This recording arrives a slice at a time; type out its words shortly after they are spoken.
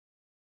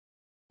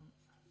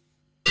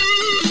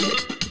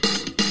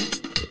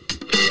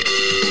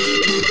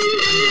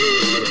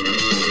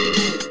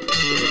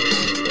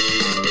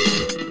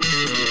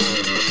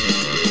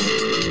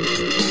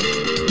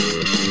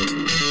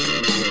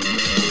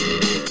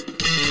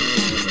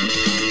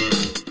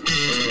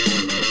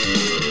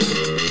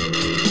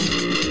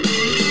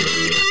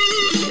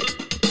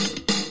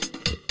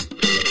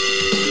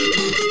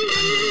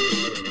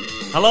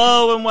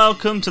Hello and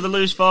welcome to the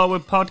Loose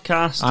Forward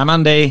podcast. I'm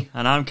Andy.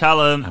 And I'm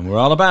Callum. And we're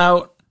all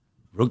about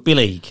Rugby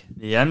League.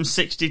 The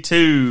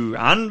M62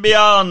 and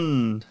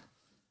beyond.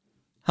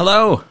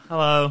 Hello.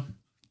 Hello.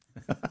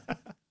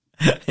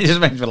 It just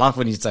makes me laugh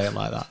when you say it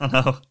like that.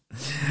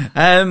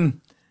 I know.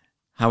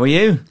 How are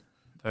you?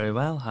 Very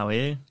well. How are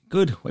you?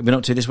 Good. What have you been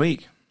up to this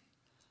week?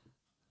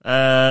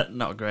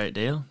 Not a great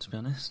deal, to be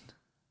honest.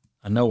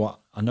 I know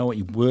what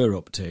you were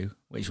up to,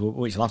 which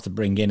we'll have to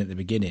bring in at the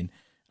beginning.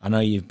 I know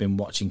you've been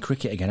watching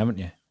cricket again, haven't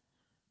you?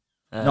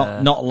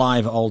 Not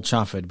live at Old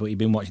Trafford, but you've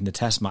been watching the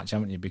Test match,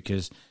 haven't you?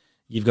 Because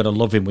you've got to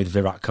love him with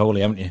Virat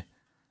Kohli, haven't you? I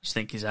just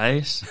think he's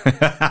ace.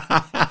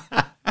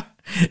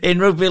 In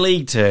rugby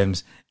league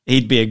terms,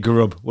 he'd be a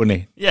grub, wouldn't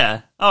he?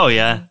 Yeah. Oh,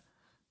 yeah.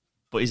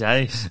 But he's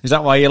ace. Is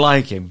that why you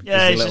like him?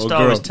 Yeah, he's just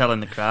always telling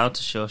the crowd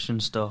to shush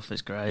and stuff.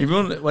 It's great.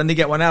 When they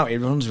get one out, he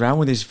runs around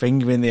with his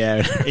finger in the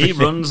air. He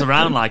runs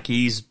around like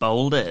he's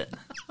bowled it.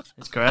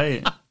 It's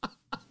great.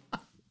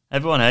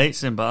 Everyone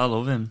hates him, but I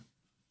love him.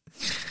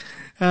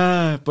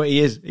 But he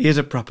is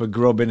a proper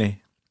grub, isn't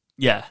he?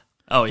 Yeah.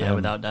 Oh, yeah,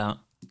 without doubt.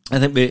 I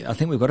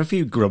think we've got a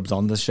few grubs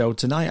on the show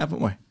tonight, haven't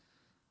we?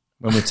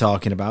 When we're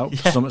talking about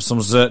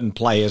some certain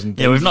players and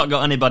things. Yeah, we've not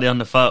got anybody on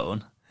the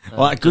phone.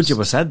 Well, good job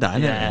I said that,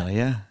 isn't it? Really?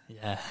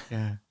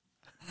 Yeah.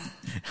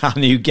 Our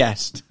new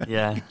guest.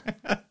 Yeah.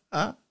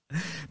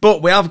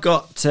 But we have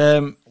got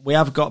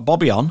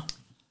Bobby on.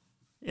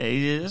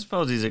 Yeah, I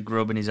suppose he's a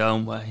grub in his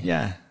own way.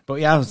 Yeah, but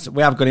we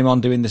have got him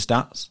on doing the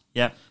stats.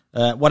 Yeah.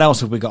 What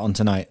else have we got on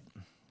tonight?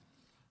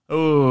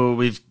 Oh,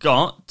 we've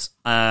got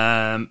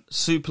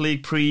Super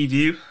League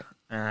preview.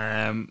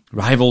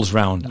 Rivals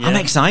round. Yeah. I'm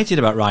excited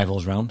about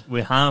Rivals round.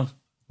 We have.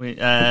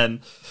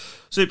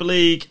 Super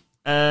League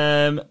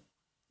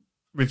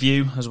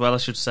review as well, I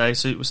should say.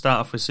 So we'll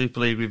start off with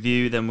Super League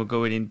review, then we're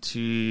going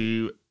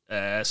into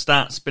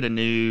stats, bit of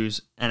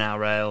news,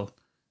 NRL,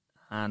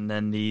 and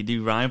then the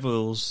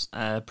Rivals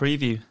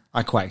preview.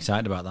 I'm quite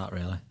excited about that,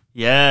 really.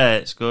 Yeah,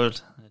 it's good.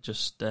 I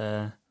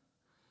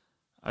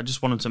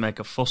just wanted to make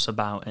a fuss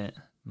about it.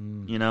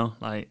 You know,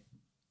 like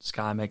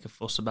Sky make a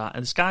fuss about it.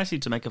 And Sky seem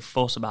to make a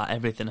fuss about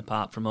everything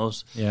apart from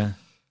us. Yeah.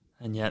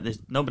 And yet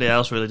nobody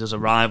else really does a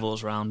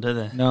Rivals round, do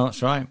they? No,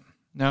 that's right.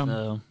 No.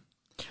 So.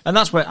 And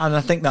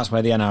I think that's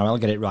where the NRL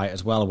get it right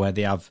as well, where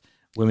they have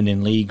Women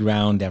in League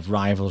round, they have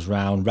Rivals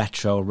round,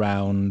 Retro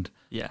round.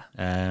 Yeah.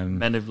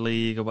 Men of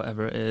League or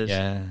whatever it is.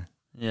 Yeah.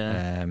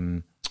 Yeah.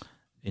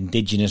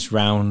 Indigenous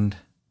round.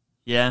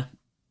 Yeah.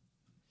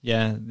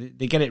 Yeah.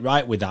 They get it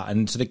right with that,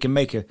 and so they can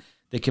make a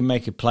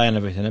play and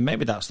everything, and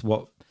maybe that's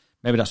what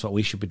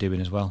we should be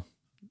doing as well.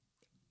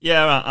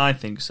 Yeah, I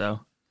think so.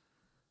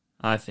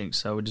 We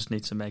just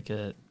need to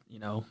bang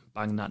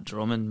that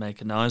drum and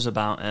make a noise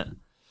about it.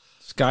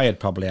 Sky would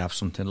probably have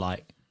something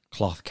like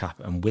cloth cap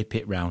and whip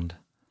it round.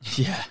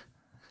 Yeah.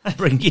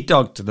 Bring your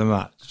dog to the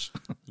match.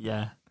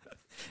 Yeah.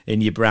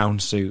 In your brown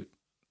suit.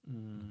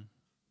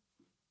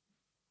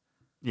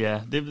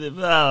 Yeah.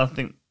 I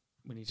think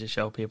we need to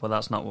show people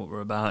that's not what we're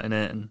about,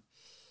 innit?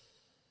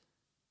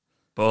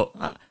 But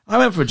I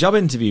went for a job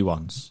interview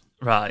once.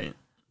 Right.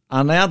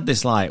 And they had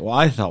this, what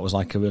I thought was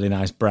like a really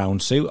nice brown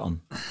suit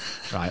on.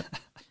 Right.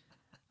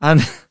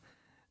 And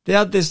they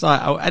had this,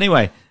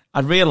 anyway,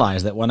 I'd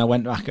realised that when I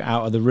went back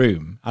out of the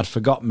room, I'd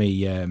forgot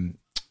me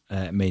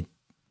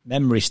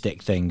memory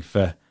stick thing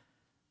for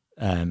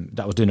that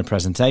I was doing a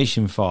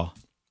presentation for.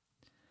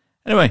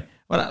 Anyway,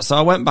 so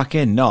I went back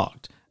in,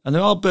 knocked, and they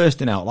were all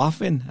bursting out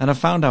laughing. And I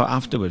found out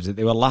afterwards that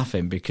they were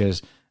laughing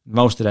because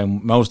most of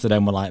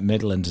them were like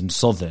Midlands and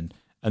Southern,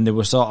 and they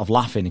were sort of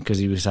laughing because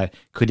he was like,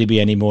 could he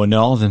be any more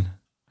Northern?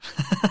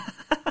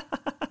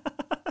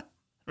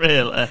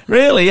 Really?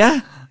 Really,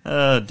 yeah.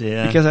 Oh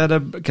dear. Because I had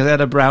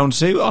a brown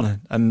suit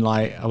on, and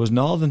I was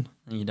Northern.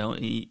 And you don't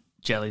eat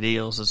jellied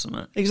eels or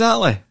something.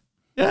 Exactly.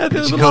 Yeah,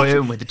 they you go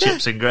in with the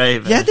chips and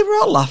gravy. Yeah, they were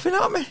all laughing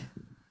at me.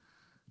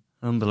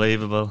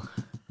 Unbelievable.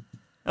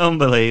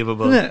 Anyway,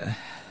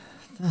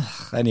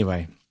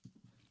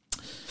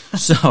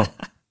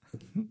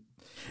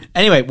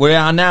 we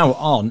are now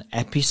on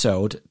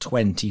episode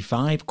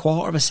 25,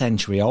 quarter of a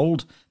century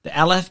old. The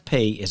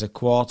LFP is a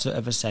quarter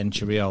of a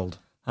century old.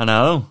 I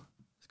know.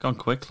 It's gone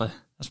quickly.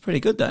 That's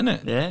pretty good, isn't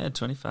it? Yeah,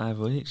 25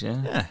 weeks,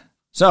 yeah. Yeah.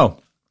 So,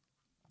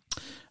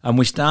 and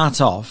we start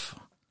off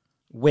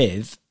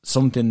with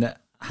something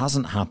that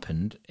hasn't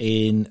happened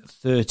in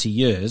 30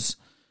 years,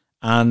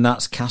 and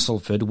that's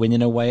Castleford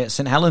winning away at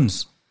St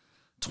Helens.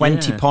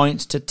 20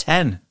 points to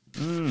 10.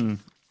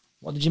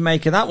 What did you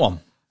make of that one?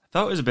 I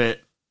thought it was a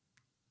bit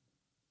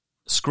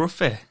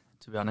scruffy,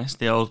 to be honest.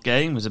 The old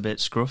game was a bit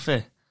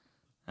scruffy.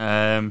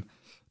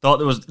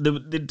 Thought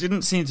there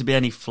didn't seem to be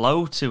any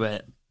flow to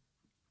it,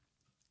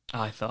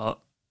 I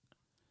thought.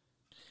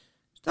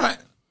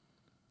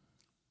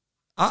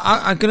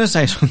 I'm going to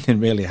say something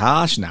really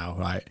harsh now,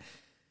 right?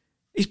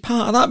 He's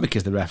part of that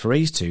because the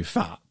referee's too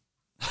fat.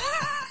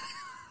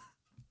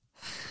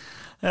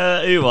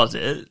 Who was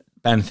it?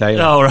 Ben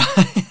Thaler. Oh,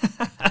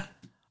 right.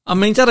 I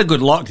mean, he's had a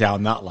good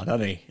lockdown, that lad,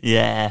 hasn't he?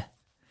 Yeah.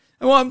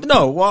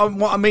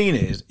 What I mean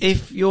is,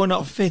 if you're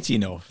not fit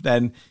enough,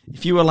 then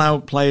if you allow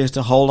players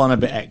to hold on a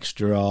bit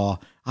extra or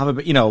have a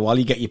bit, while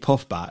you get your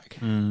puff back.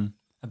 I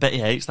bet he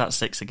hates that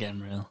 6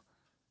 again, real.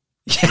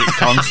 It's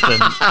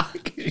constant.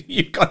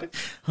 You've got it.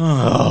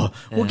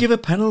 We'll give a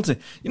penalty.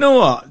 You know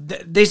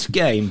what? This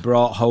game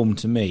brought home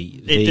to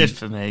me. It did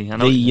for me. I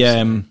know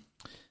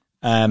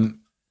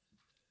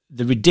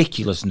the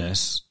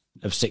ridiculousness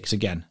of 6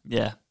 again.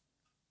 Yeah.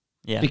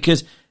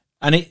 Because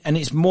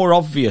it's more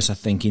obvious, I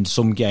think, in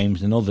some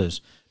games than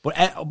others. But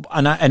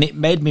and it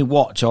made me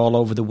watch all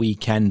over the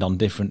weekend on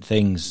different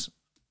things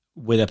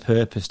with a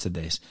purpose to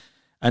this.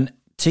 And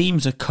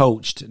teams are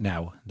coached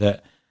now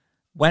that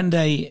when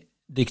they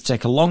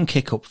take a long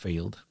kick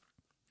upfield,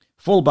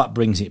 fullback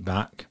brings it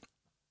back,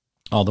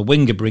 or the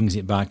winger brings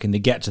it back, and they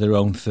get to their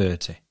own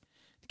 30.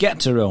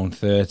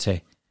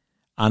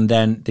 And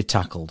then they're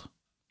tackled.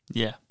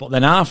 Yeah. But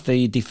then half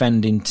the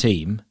defending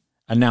team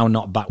are now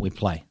not back with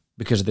play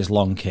because of this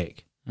long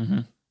kick. Mm-hmm.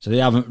 So they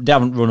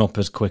haven't run up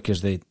as quick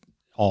as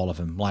all of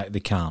them, like they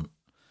can't.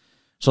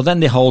 So then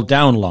they hold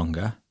down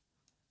longer,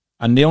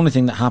 and the only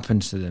thing that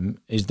happens to them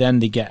is then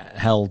they get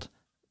held.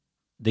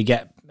 They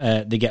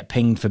get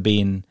pinged for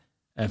being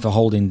for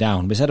holding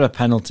down. But instead of a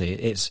penalty,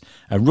 it's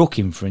a ruck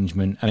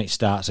infringement, and it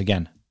starts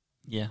again.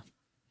 Yeah.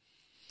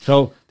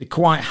 So they're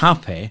quite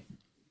happy,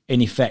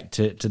 in effect,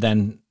 to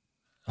then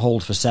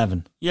hold for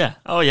 7. Yeah.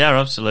 Oh, yeah,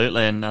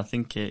 absolutely. And I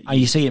think and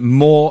you see it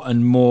more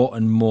and more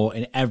and more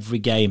in every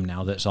game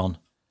now that's on.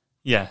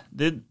 Yeah.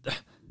 The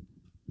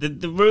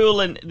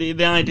rule and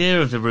the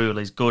idea of the rule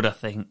is good, I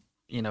think,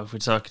 if we're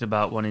talking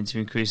about wanting to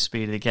increase the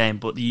speed of the game,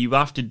 but you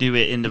have to do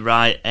it in the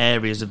right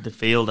areas of the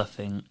field, I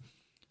think.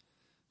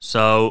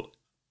 So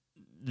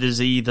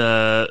there's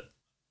either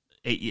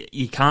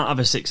you can't have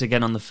a 6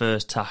 again on the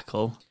first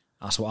tackle.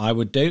 That's what I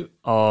would do.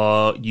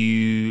 Or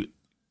you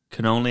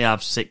can only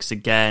have 6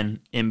 again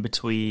in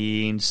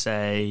between,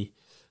 say,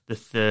 the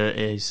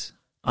 30s.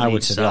 I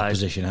would say the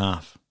opposition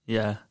half.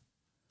 Yeah.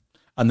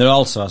 And there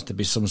also has to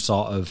be some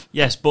sort of...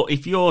 Yes, but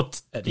if you're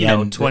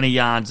 20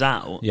 yards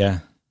out, yeah,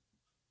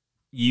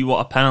 you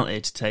want a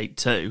penalty to take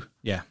 2.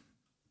 Yeah.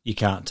 You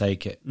can't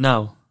take it.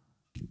 No.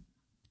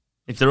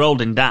 If they're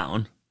holding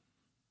down,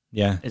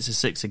 yeah, it's a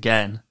 6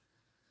 again,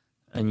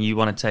 and you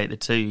want to take the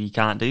 2, you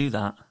can't do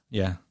that.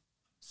 Yeah.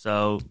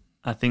 So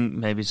I think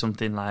maybe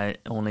something like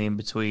only in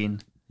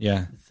between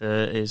the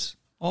 30s.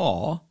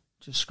 Or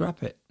just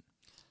scrap it.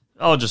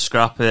 Or just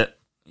scrap it,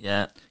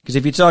 yeah. Because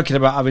if you're talking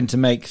about having to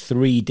make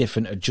 3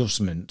 different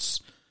adjustments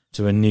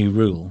to a new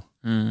rule,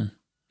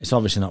 it's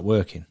obviously not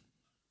working.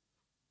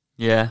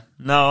 Yeah.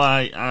 No,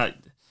 I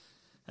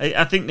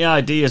think the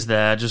idea's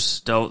there. I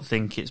just don't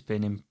think it's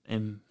been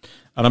in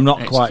and I'm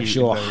not quite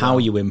sure how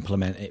you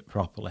implement it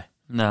properly.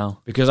 No.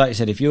 Because like I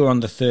said, if you're on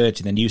the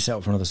 30, then you set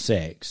up for another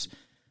 6,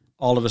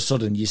 all of a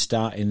sudden you're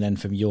starting then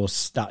from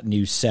that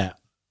new set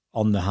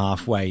on the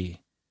halfway,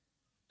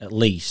 at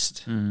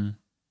least,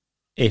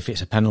 if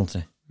it's a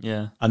penalty.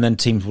 Yeah. And then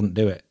teams wouldn't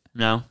do it.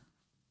 No,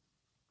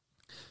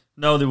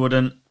 they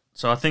wouldn't.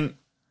 So I think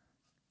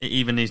it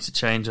either needs to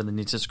change or they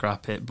need to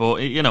scrap it. But,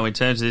 in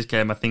terms of this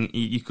game, I think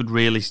you could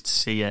really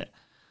see it.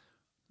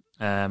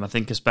 I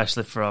think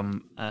especially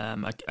from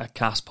a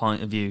cast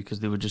point of view,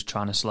 because they were just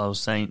trying to slow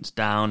Saints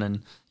down,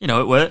 and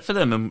it worked for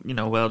them,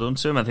 and well done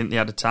to them. I think they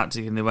had a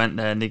tactic and they went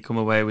there and they come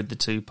away with the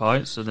 2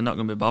 points, so they're not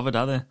going to be bothered,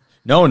 are they?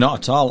 No, not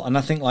at all. And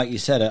I think, like you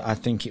said, I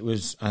think it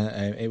was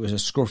a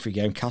scruffy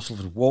game.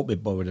 Castleford won't be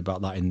bothered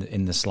about that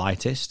in the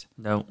slightest.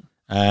 No.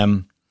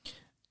 There's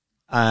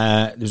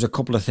a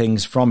couple of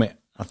things from it.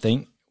 I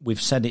think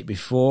we've said it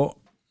before.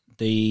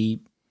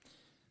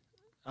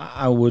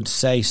 I would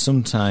say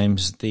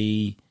sometimes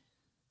the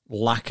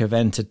lack of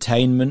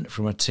entertainment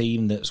from a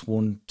team that's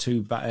won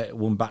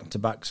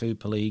back-to-back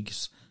Super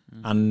Leagues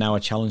and now a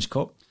Challenge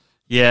Cup.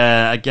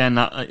 Yeah, again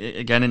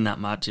in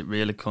that match, it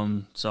really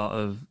come sort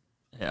of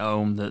hit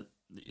home that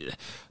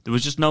there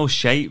was just no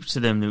shape to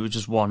them. They were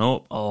just one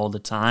up all the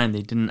time.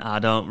 They didn't. I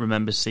don't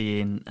remember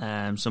seeing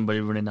somebody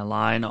running a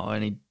line or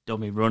any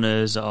dummy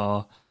runners,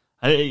 or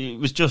it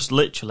was just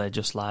literally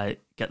just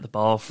like get the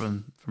ball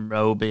from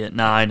Rugby at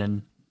 9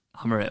 and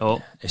hammer it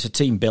up. It's a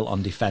team built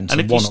on defence. And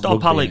if you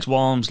stop Alex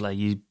Walmsley,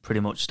 you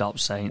pretty much stop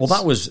Saints. Well,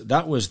 that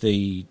was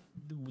the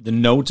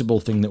notable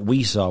thing that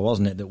we saw,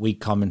 wasn't it? That we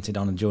commented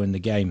on during the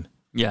game.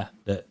 Yeah.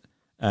 That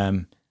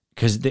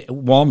because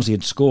Walmsley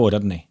had scored,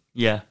 hadn't he?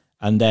 Yeah.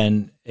 And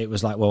then it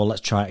was like, well,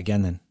 let's try it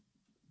again then.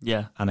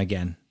 Yeah. And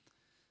again.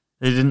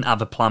 They didn't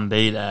have a plan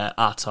B there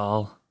at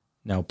all.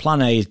 No,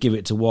 plan A is give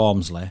it to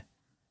Walmsley.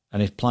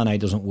 And if plan A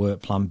doesn't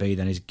work, plan B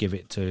then is give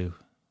it to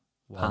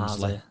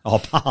Walmsley. Or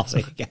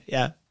Parsley.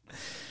 Yeah.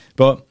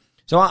 But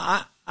so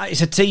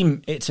it's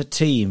a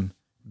team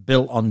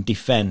built on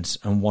defence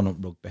and one-up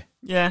rugby.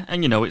 Yeah,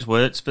 and it's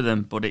worked for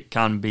them, but it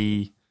can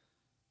be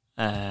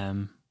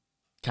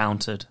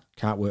countered.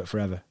 Can't work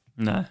forever.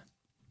 No.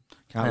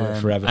 Can't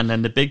work forever. And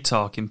then the big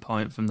talking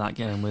point from that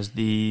game was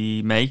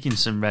the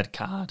Makinson red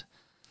card.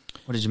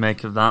 What did you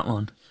make of that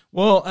one?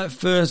 Well, at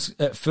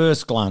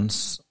first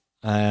glance,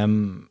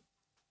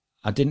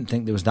 I didn't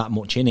think there was that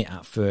much in it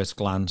at first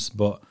glance,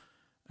 but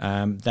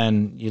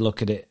then you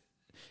look at it.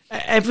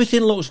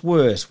 Everything looks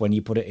worse when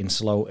you put it in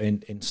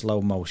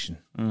slow motion.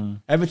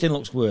 Everything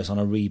looks worse on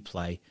a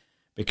replay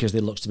because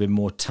there looks to be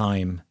more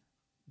time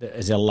that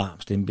has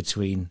elapsed in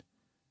between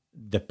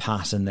the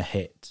pass and the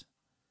hit.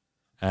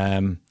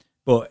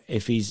 But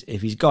if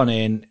he's gone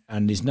in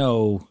and there's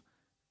no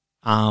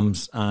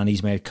arms and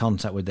he's made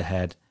contact with the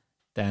head,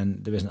 then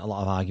there isn't a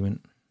lot of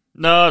argument.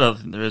 No, I don't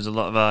think there is a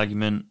lot of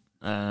argument.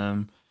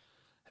 I'd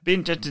be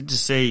interested to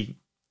see,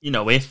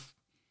 if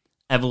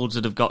Evalds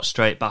would have got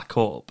straight back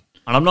up.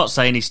 And I'm not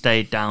saying he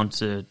stayed down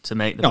to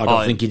make the point. I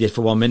don't think he did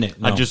for 1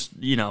 minute. No. I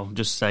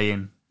just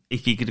saying,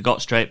 if he could have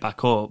got straight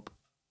back up,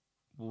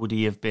 would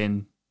he have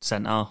been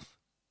sent off?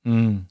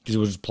 Because he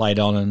was played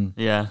on and...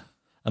 Yeah.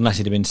 Unless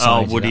he'd have been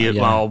cited.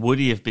 Would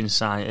he have been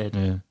cited?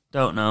 Yeah.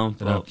 Don't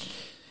know.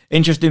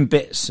 Interesting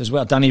bits as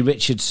well. Danny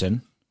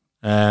Richardson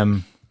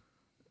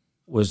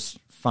was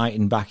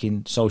fighting back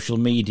in social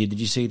media. Did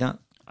you see that?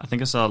 I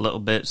think I saw little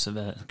bits of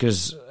it.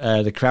 Because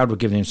the crowd were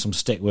giving him some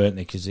stick, weren't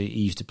they? Because he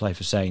used to play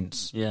for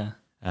Saints. Yeah.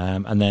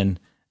 And then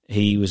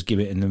he was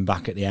giving them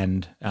back at the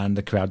end, and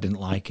the crowd didn't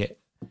like it.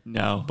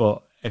 No.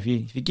 But if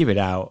you give it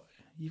out,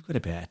 you've got to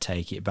be able to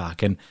take it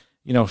back. And,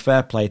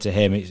 fair play to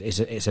him.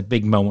 It's a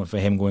big moment for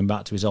him going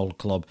back to his old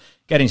club,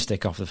 getting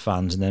stick off the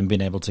fans, and then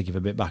being able to give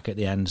a bit back at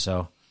the end.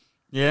 So,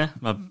 yeah,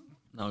 I've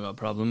not got a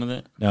problem with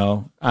it.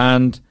 No.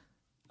 And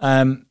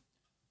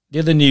the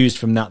other news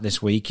from that this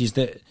week is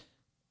that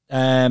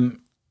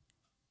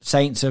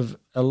Saints have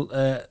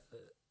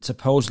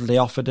supposedly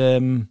offered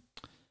a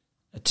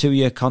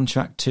 2-year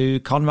contract to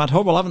Conrad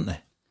Hubble, haven't they?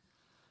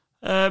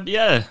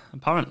 Yeah,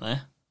 apparently.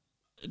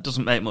 It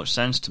doesn't make much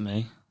sense to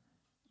me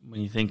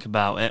when you think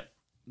about it.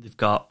 They've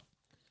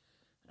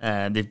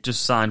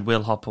just signed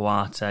Will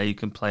Hopewarte, who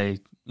can play,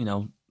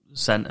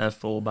 centre,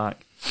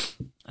 fullback.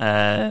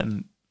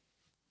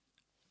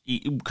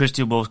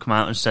 Christian Wolf's come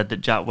out and said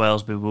that Jack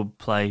Wellesby will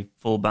play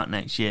fullback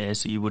next year,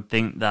 so you would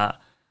think that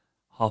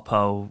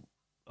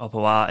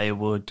Hopewarte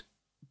would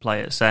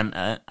play at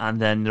centre,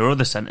 and then their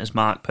other centre's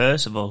Mark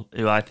Percival,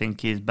 who I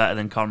think is better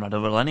than Conrad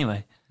Hubble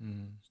anyway.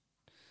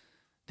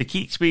 There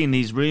keeps being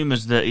these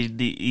rumours that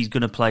he's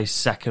going to play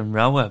second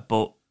rower,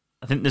 but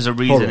I think there's a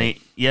reason.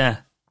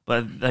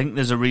 But I think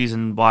there's a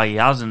reason why he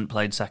hasn't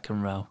played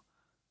second row,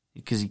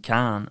 because he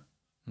can't.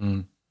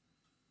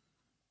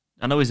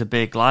 I know he's a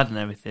big lad and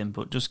everything,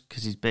 but just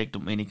because he's big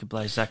don't mean he can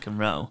play second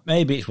row.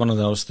 Maybe it's one of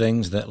those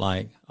things that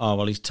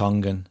he's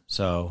Tongan,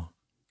 so...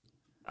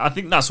 I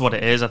think that's what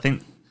it is. I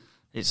think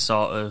it's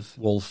sort of...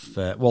 Wolf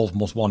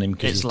must want him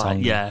because he's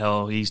Tongan.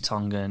 Yeah, he's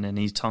Tongan and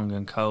he's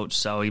Tongan coach,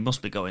 so he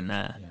must be going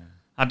there. Yeah.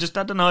 I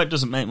don't know, it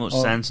doesn't make much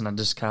sense and I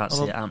just can't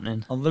see it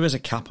happening. Well, there is a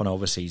cap on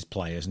overseas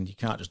players and you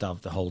can't just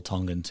have the whole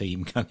Tongan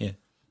team, can you?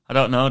 I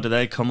don't know, do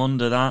they come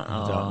under that?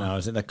 I don't know.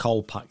 Is it the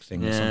Colpack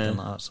thing or something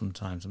like that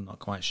sometimes? I'm not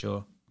quite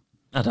sure.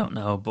 I don't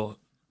know, but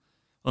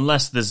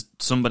unless there's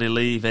somebody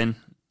leaving,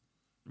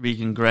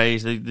 Regan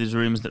Grace, there's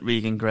rumours that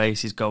Regan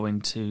Grace is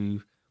going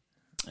to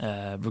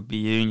Rugby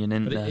Union,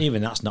 isn't there?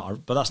 Even that's not a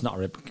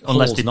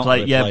unless they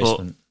play,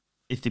 but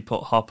if they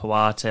put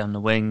Hopewarte on the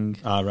wing.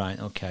 Oh, right,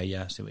 okay,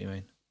 yeah, I see what you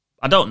mean.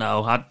 I don't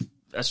know.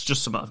 That's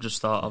just something I've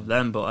just thought of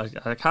then,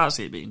 but I can't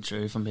see it being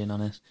true, if I'm being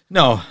honest.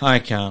 No, I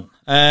can't.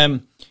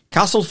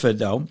 Castleford,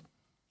 though,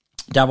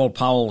 Darryl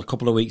Powell a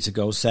couple of weeks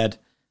ago said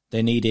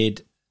they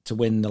needed to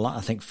win, I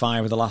think,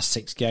 5 of the last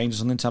 6 games or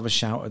something to have a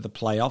shout at the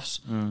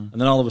playoffs. And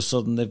then all of a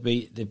sudden they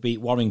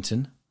beat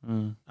Warrington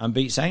and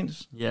beat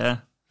Saints. Yeah.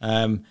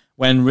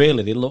 When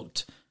really they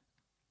looked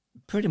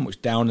pretty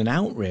much down and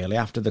out, really,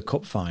 after the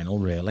cup final,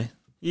 really.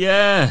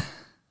 Yeah.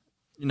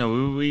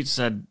 We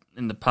said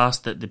in the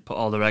past that they put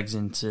all their eggs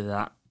into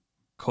that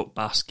cup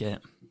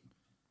basket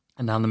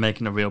and now they're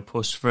making a real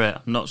push for it.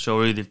 I'm not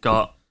sure who they've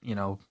got,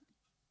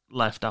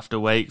 left after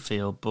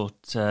Wakefield,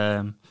 but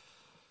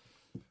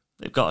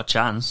they've got a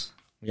chance.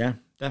 Yeah,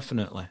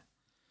 definitely.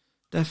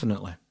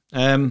 Definitely.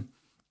 That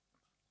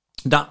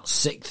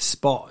 6th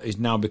spot is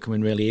now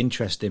becoming really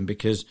interesting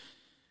because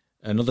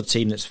another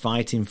team that's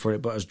fighting for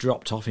it but has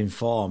dropped off in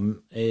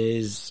form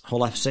is Hull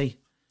FC.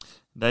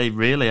 They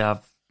really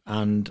have.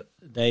 And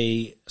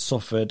they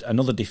suffered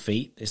another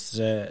defeat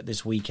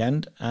this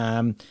weekend,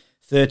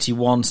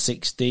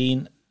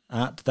 31-16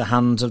 at the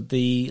hands of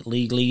the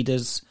league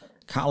leaders,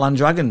 Catalan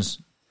Dragons.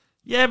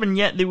 Yeah, and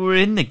yet they were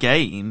in the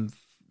game.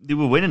 They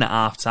were winning at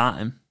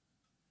half-time,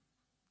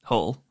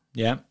 Hull.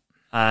 Yeah.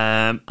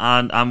 And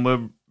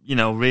we're,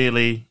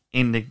 really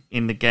in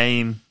the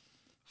game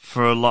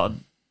for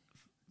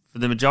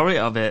the majority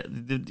of it.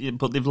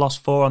 But they've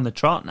lost 4 on the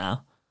trot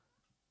now,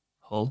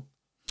 Hull.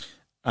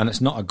 And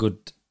it's not a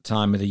good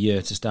time of the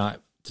year to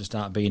start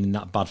being in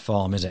that bad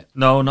form, is it?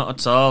 No, not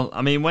at all.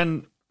 I mean,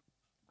 when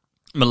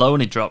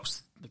Maloney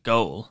drops the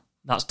goal,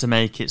 that's to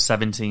make it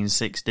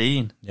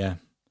 17-16. Yeah.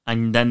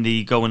 And then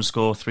they go and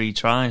score 3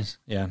 tries.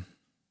 Yeah.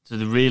 So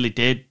they really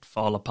did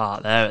fall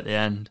apart there at the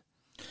end.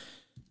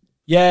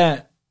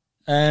 Yeah.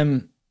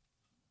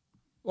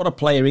 What a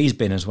player he's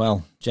been as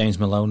well, James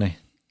Maloney.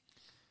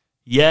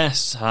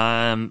 Yes.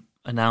 I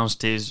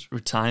announced his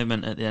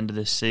retirement at the end of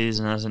this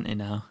season, hasn't he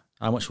now?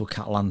 How much will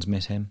Catalans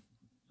miss him?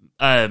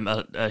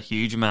 A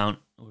huge amount,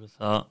 I would have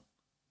thought.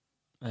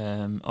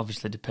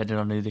 Obviously, depending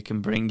on who they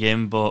can bring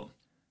in, but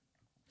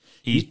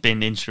he's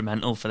been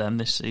instrumental for them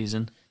this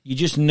season. You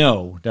just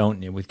know,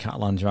 don't you, with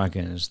Catalan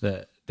Dragons,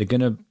 that they're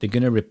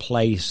gonna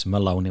replace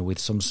Maloney with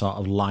some sort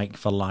of like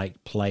for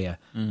like player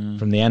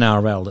from the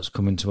NRL that's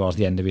coming towards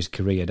the end of his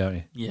career,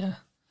 don't you?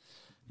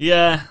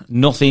 Yeah.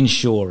 Nothing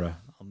surer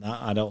on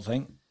that, I don't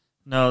think.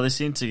 No, they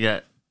seem to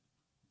get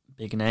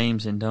big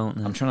names in, don't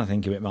they? I'm trying to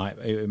think who it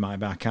might be.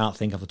 I can't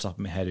think off the top of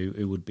my head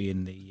who would be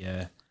in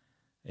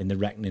the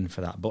reckoning for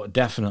that, but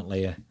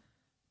definitely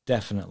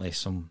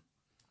some.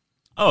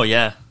 Oh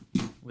yeah,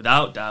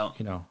 without doubt.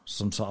 You know,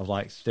 some sort of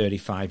like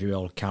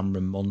 35-year-old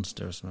Cameron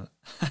Munster or something.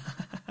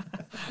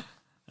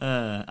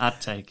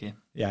 I'd take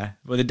him. Yeah,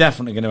 but they're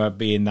definitely going to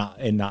be in that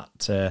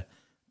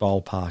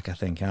ballpark, I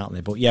think, aren't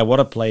they? But yeah, what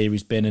a player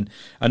he's been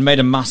and made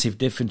a massive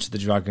difference to the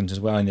Dragons as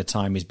well in the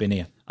time he's been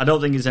here. I don't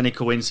think it's any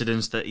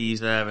coincidence that he's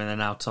there and they're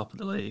now top of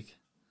the league.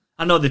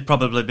 I know they've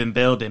probably been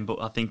building,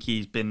 but I think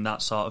he's been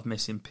that sort of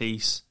missing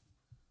piece.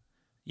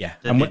 Yeah,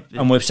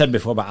 and we've said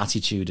before about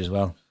attitude as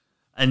well.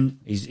 And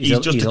he's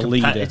just a competitor,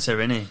 leader,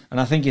 isn't he? And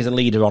I think he's a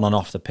leader on and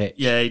off the pitch.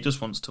 Yeah, he just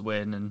wants to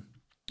win. And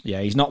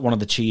yeah, he's not one of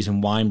the cheese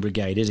and wine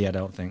brigade, is he? I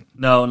don't think.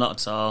 No,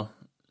 not at all.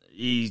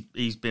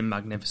 He's been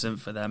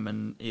magnificent for them,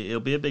 and he'll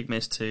be a big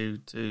miss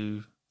to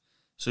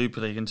Super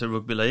League and to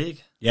Rugby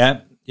League.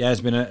 Yeah,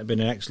 he's been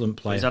an excellent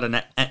player. He's had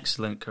an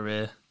excellent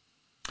career.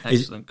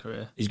 He's going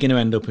to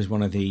end up as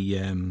one of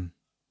the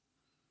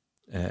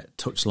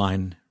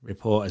touchline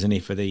reporters, isn't he,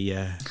 for the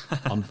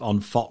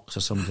on Fox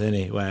or something,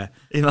 isn't he? Where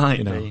he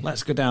might be.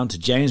 Let's go down to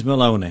James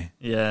Maloney.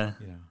 Yeah,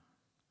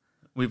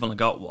 we've only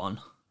got one.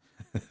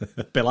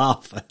 Bill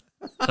Arthur.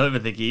 I don't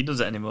even think he does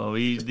it anymore.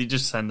 They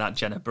just send that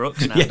Jenna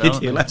Brooks now, yeah,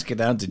 don't they? Let's get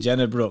down to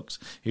Jenna Brooks,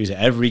 who's at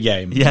every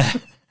game. Yeah.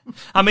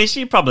 I mean,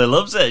 she probably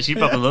loves it. She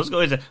probably loves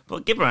going to...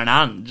 But give her an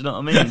hand, do you know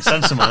what I mean?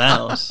 Send someone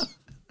else.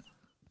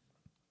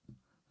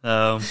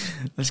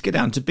 Let's get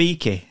down to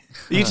Beaky.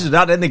 They used to do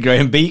that, didn't they,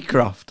 Graham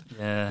Beecroft?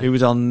 Yeah. Who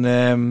was on...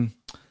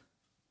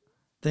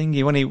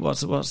 thingy, when he...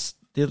 What's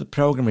the other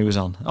programme he was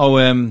on? Oh,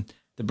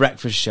 The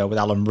Breakfast Show with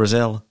Alan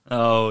Brazil.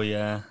 Oh,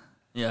 yeah.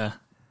 Yeah.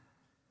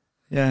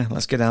 Yeah,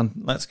 let's get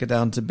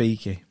down to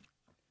Beaky.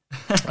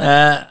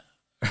 The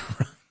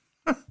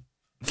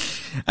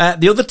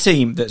other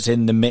team that's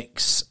in the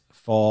mix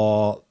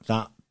for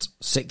that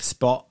 6th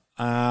spot,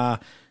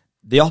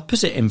 the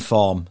opposite in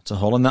form to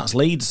Hull, and that's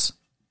Leeds.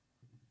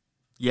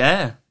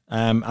 Yeah.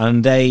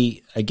 And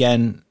they,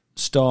 again,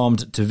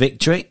 stormed to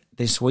victory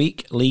this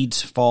week.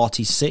 Leeds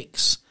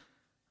 46,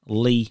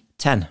 Lee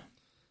 10.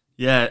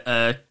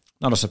 Yeah.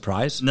 Not a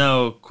surprise.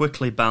 No,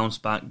 quickly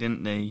bounced back,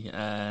 didn't they?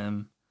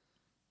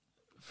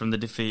 From the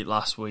defeat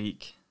last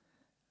week,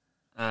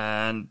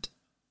 and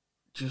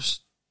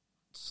just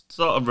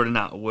sort of running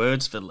out of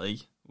words for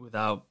Lee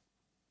without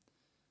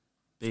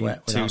being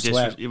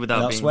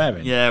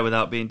swearing. Yeah,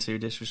 without being too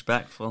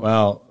disrespectful.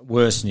 Well,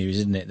 worse news,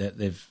 isn't it,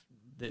 that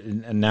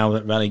and now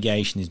that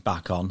relegation is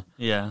back on.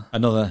 Yeah,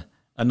 another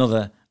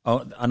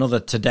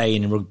today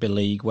in Rugby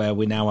League where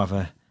we now have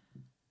a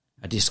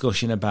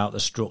discussion about the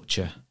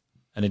structure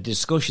and a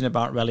discussion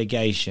about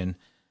relegation,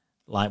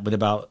 like with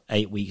about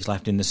 8 weeks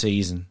left in the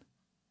season.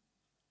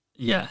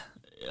 Yeah.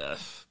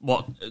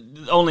 What?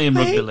 Only in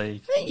Rugby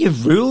League.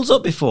 You've rules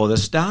up before the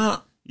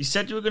start. You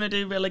said you were going to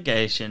do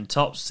relegation,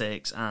 top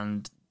 6,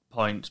 and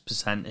points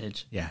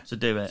percentage. Yeah. So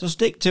do it. So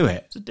stick to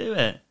it. So do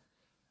it.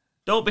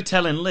 Don't be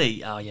telling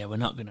Lee, oh yeah, we're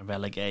not going to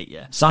relegate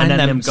you. Sign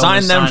them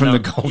from the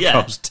Gold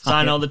Coast.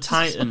 Sign all the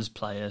Titans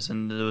players.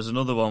 And there was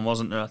another one,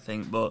 wasn't there, I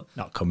think, but...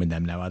 Not coming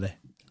them now, are they?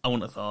 I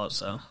wouldn't have thought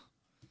so.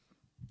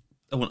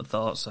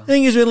 The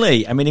thing is with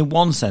Lee, I mean, in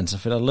one sense, I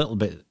feel a little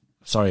bit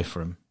sorry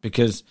for him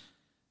because...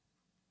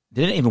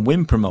 They didn't even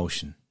win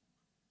promotion.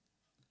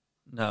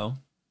 No.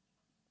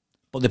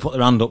 But they put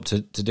their hand up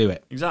to do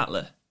it.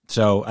 Exactly.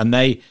 So, and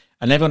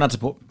everyone had to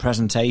put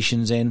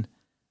presentations in.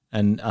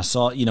 And I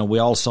saw, we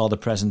all saw the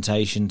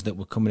presentations that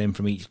were coming in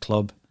from each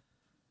club.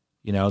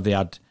 They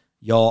had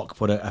York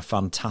put a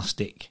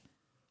fantastic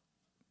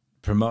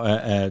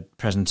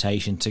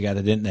presentation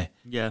together, didn't they?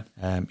 Yeah.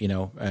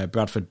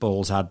 Bradford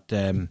Bulls had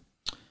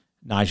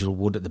Nigel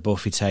Wood at the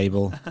buffet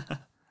table.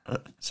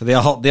 So they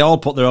all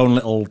put their own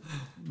little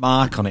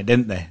mark on it,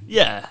 didn't they?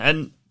 Yeah,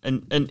 and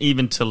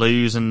even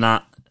Toulouse and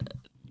that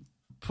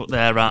put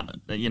their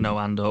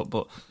hand up.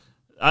 But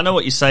I know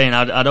what you're saying.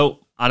 I don't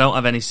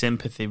have any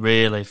sympathy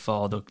really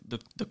for the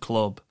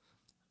club,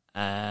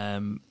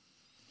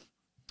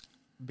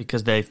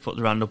 because they've put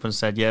their hand up and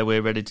said, yeah,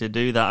 we're ready to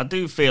do that. I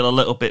do feel a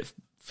little bit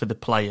for the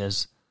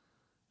players,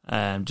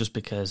 just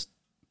because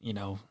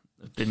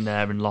they've been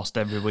there and lost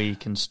every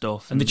week and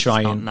stuff, and they're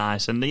trying. It's not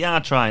nice, and they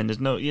are trying. There's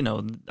no,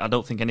 I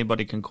don't think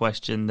anybody can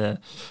question their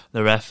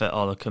effort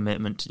or the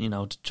commitment,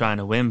 to trying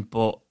to win.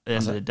 But at the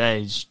end of the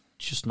day, it's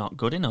just not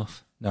good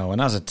enough. No,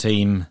 and as a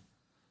team,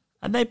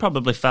 And they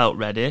probably felt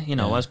ready,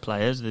 as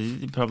players.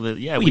 They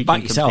probably, Well, we you back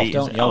can yourself, compete.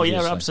 don't you? Oh, yeah,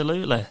 Obviously.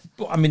 absolutely.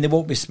 But, I mean, they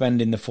won't be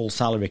spending the full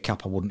salary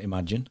cap, I wouldn't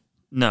imagine.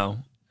 No.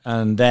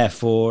 And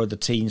therefore, the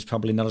team's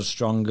probably not as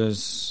strong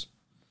as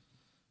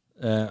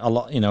a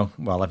lot,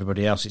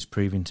 everybody else is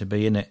proving to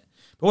be, innit?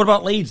 But what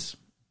about Leeds?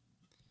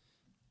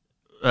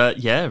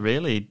 Yeah,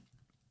 really.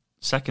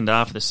 Second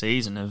half of the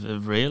season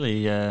have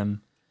really... there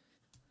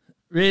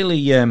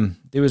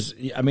was,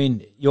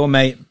 your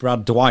mate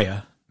Brad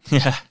Dwyer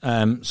Yeah.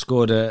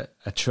 scored a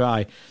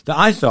try that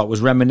I thought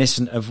was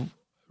reminiscent of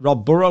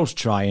Rob Burrows'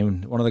 try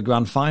in one of the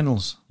grand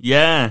finals.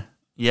 Yeah.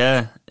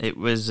 It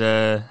was...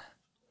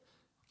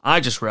 I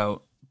just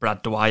wrote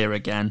Brad Dwyer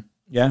again.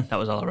 Yeah. That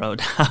was all I wrote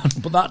down.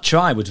 But that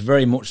try was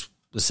very much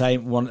the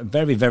same one,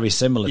 very, very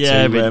similar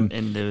to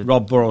in the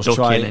Rob Burrows' ducking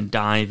try and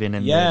diving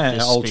and the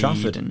at Old speed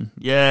Trafford. And,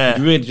 It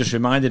really just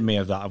reminded me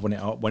of that when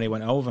it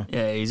went over.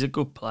 Yeah, he's a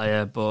good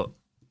player, but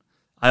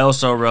I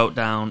also wrote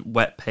down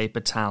wet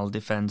paper towel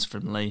defence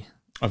from Lee.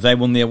 Have they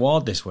won the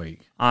award this week?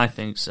 I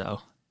think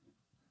so.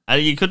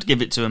 You could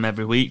give it to him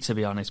every week, to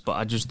be honest, but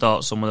I just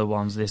thought some of the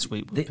ones this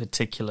week were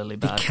particularly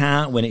bad. They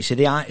can't win it.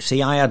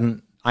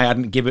 I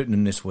hadn't given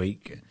them this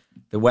week.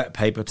 The wet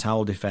paper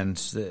towel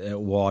defence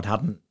award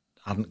hadn't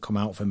come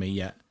out for me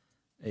yet.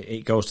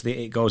 It goes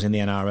in the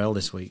NRL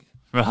this week,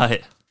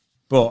 Right.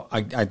 But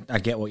I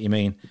get what you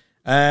mean.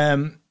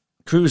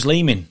 Cruz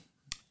Leeman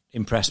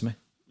impressed me.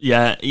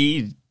 Yeah,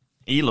 he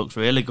looks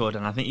really good,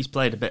 and I think he's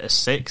played a bit of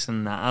six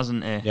and that,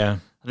 hasn't he? Yeah.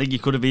 I think he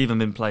could have even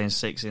been playing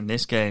six in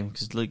this game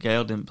because Luke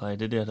Gale didn't play,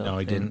 did he? No,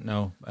 he didn't.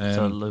 No.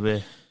 So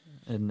Louis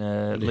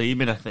and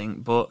Lehman, I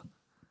think. But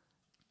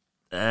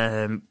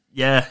I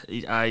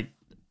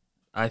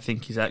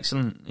think he's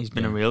excellent. He's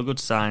been a real good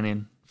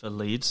signing for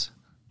Leeds.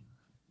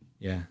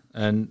 Yeah,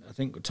 and I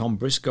think Tom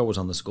Briscoe was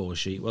on the score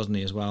sheet, wasn't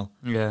he, as well?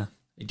 Yeah.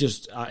 You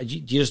just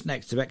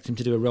expect him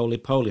to do a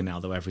roly-poly now,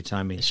 though, every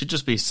time It should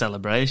just be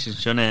celebration,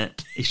 shouldn't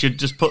it? He should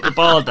just put the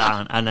ball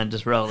down and then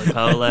just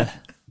roly-poly.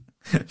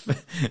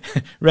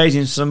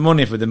 Raising some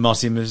money for the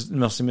Mossy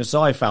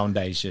Masai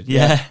Foundation.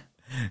 Yeah.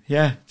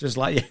 Yeah, just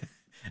like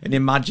an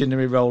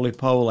imaginary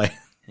roly-poly.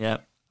 Yeah.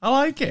 I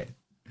like it.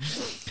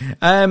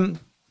 An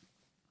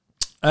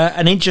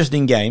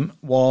interesting game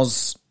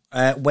was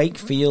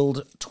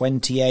Wakefield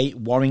 28,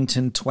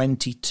 Warrington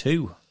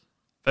 22.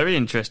 Very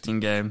interesting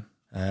game.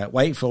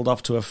 Wakefield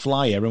off to a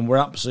flyer and were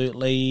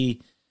absolutely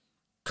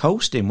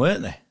coasting,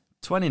 weren't they?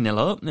 20-0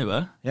 up, they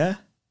were. Yeah.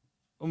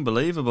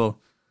 Unbelievable.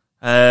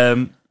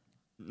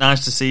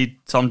 Nice to see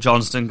Tom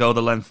Johnston go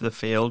the length of the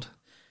field.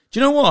 Do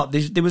you know what?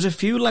 There was a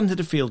few length of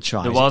the field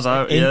tries. There was,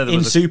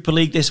 in Super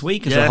League this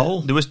week as a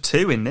whole. There was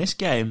 2 in this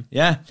game.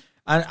 Yeah.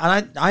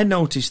 And I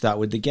noticed that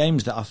with the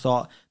games that I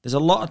thought there's a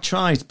lot of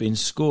tries being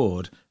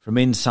scored from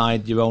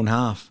inside your own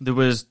half. There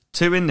was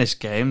 2 in this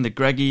game. The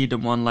Greg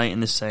Eden one late in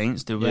the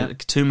Saints. There was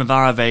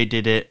Tumavave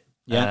did it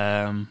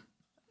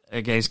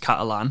against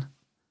Catalan.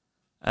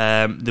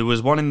 There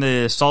was one in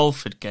the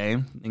Salford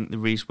game. I think the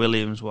Reece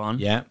Williams one.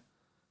 Yeah.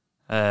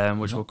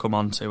 Which we'll come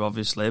on to,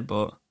 obviously.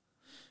 But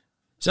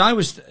so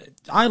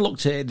I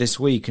looked at it this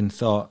week and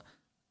thought,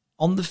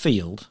 on the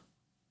field,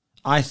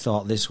 I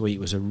thought this week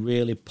was a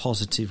really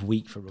positive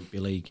week for Rugby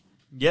League.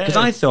 Yeah. Because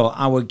I thought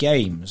our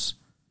games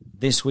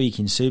this week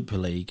in Super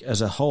League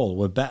as a whole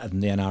were better than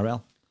the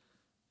NRL.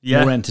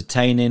 Yeah. More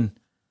entertaining.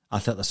 I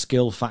thought the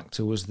skill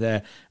factor was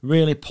there.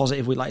 Really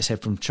positive, like I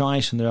said, from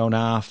tries from their own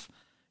half.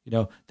 You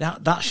know,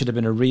 that should have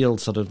been a real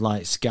sort of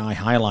like Sky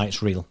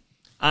highlights reel.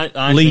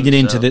 I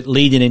leading think so.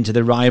 leading into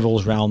the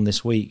rivals round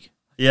this week.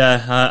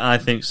 Yeah, I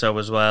think so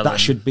as well. That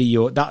should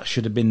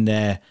have been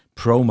their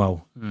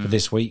promo for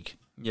this week.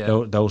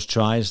 Yeah. Those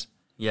tries.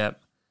 Yeah.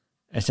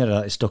 Instead of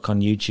that, it's stuck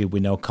on YouTube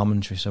with no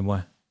commentary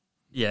somewhere.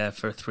 Yeah,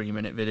 for a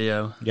 3-minute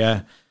video.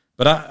 Yeah,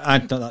 but I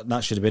thought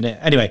that should have been it.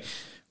 Anyway,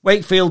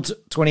 Wakefield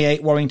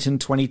 28, Warrington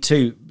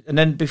 22, and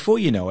then before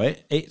you know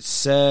it,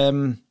 it's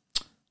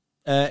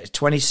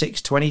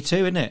 26-22,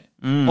 isn't it?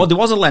 Oh, there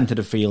was a length of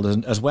the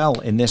field as well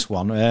in this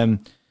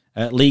one.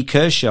 Lee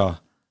Kershaw,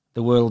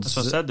 the world's...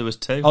 That's what I said, there was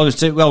 2. Oh, there was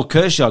 2. Well,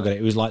 Kershaw got it.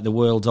 He was like the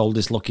world's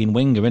oldest looking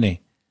winger, isn't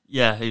he?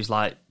 Yeah, he was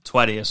like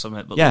 20 or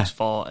something, but looks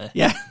 40.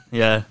 Yeah.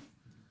 Yeah.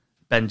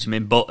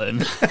 Benjamin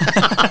Button.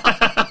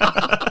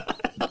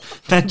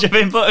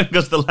 Benjamin Button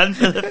goes the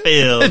length of the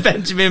field. The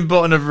Benjamin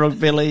Button of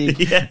Rugby League.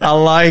 Yeah. I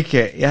like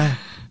it, yeah.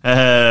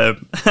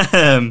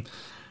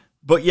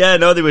 But yeah,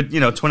 no, they were,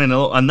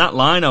 20-0. And that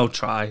Lino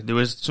try, there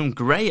was some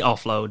great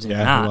offloads in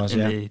that.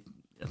 There was,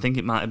 I think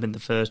it might have been the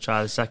first try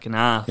of the second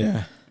half.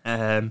 Yeah.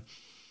 And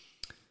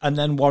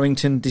then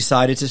Warrington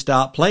decided to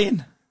start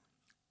playing.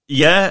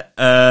 Yeah.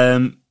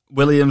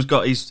 Williams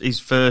got his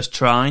first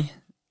try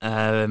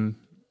for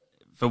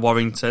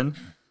Warrington.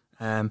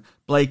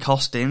 Blake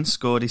Austin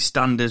scored his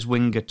standards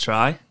winger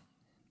try.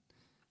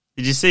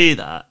 Did you see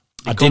that?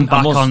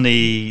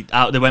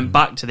 They went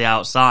back to the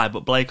outside,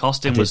 but Blake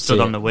Austin was stood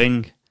on the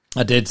wing.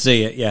 I did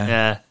see it, yeah.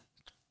 Yeah.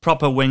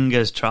 Proper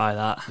wingers try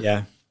that.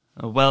 Yeah.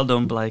 Well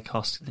done, Blake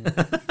Austin.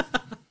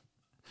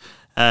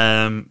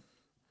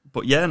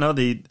 But yeah, no,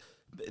 the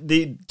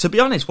to be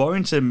honest,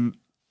 Warrington,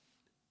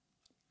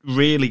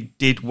 really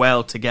did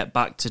well to get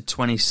back to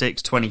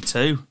 26,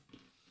 22.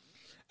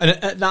 And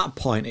at that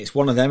point, it's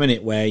one of them,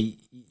 innit, where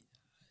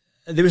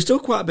there was still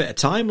quite a bit of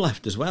time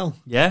left as well.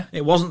 Yeah.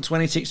 It wasn't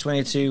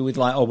 26-22 with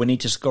we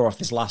need to score off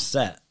this last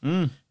set.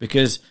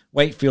 Because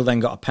Wakefield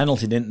then got a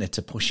penalty, didn't they,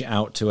 to push it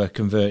out to a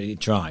converted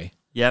try.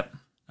 Yep.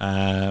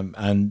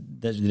 And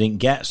they didn't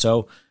get.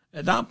 So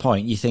at that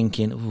point, you're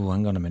thinking, oh,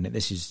 hang on a minute,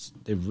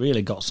 they've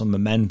really got some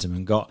momentum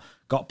and got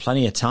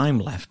plenty of time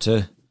left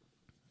to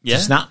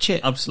snatch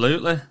it.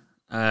 Absolutely.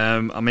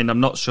 I'm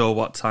not sure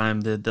what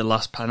time the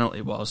last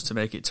penalty was to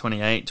make it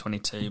 28,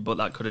 22, but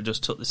that could have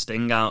just took the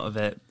sting out of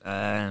it.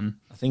 I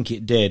think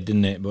it did,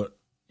 didn't it? But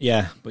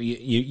yeah, but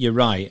you're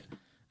right.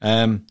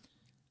 But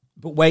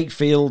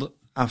Wakefield,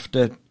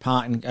 after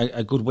parting,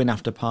 a good win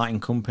after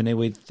parting company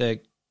with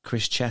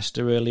Chris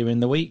Chester earlier in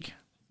the week.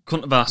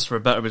 Couldn't have asked for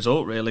a better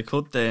result, really,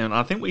 could they? And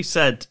I think we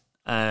said,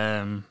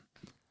 I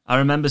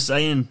remember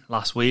saying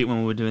last week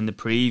when we were doing the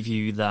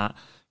preview that,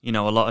 a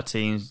lot of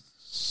teams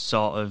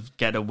sort of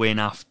get a win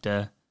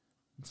after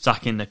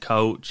sacking the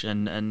coach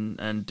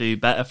and do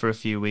better for a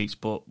few weeks,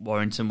 but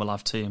Warrington will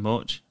have too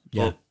much.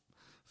 Yeah. But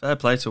fair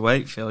play to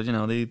Wakefield,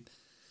 they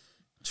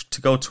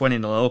to go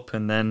 20-0 up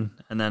and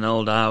then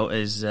hold out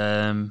is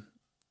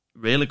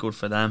really good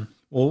for them.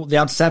 Well, they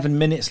had 7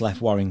 minutes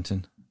left,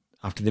 Warrington,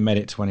 after they made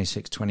it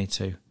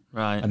 26-22.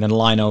 Right. And then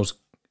Lino's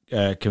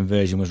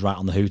conversion was right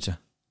on the hooter.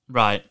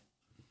 Right.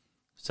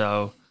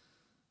 So,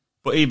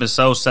 but even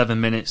so,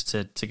 7 minutes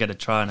to get a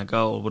try and a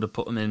goal would have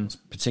put them in.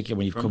 Particularly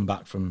when you've come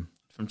back from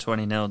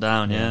 20-0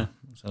 down, yeah.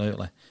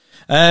 Absolutely.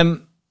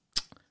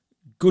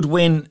 Good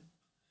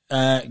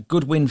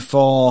win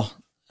for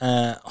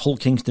Hull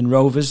Kingston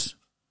Rovers,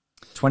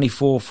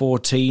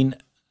 24-14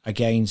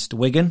 against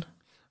Wigan.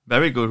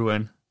 Very good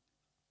win.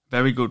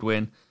 Very good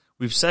win.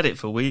 We've said it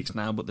for weeks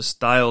now, but the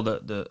style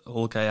that the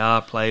Hull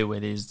KR play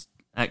with is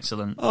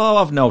excellent. Oh,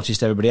 I've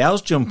noticed everybody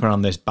else jumping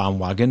on this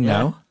bandwagon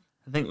now.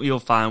 I think you'll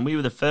find we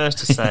were the first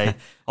to say,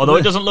 although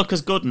it doesn't look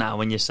as good now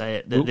when you say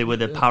it, that they were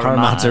the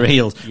Parramatta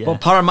Eels. Yeah.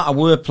 But Parramatta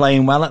were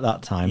playing well at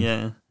that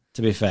time,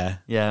 to be fair.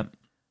 Yeah.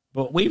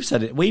 But we've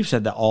said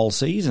that all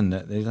season.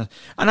 And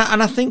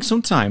I think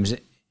sometimes,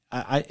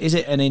 is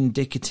it an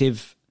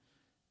indicative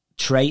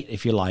trait,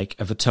 if you like,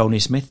 of a Tony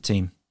Smith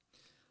team?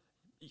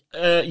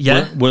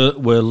 Yeah.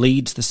 Were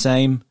Leeds the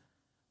same?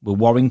 Were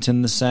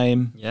Warrington the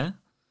same? Yeah.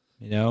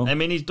 I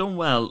mean, he's done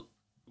well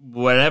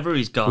wherever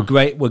he's gone.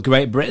 Were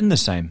Great Britain the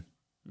same?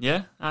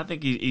 Yeah, I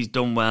think he's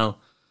done well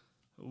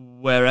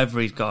wherever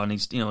he's gone.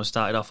 He's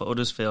started off at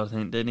Huddersfield, I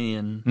think, didn't he?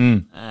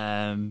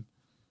 And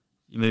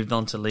he moved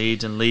on to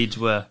Leeds, and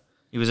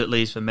he was at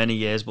Leeds for many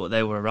years, but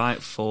they were a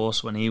right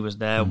force when he was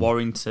there.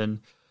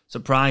 Warrington,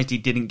 surprised he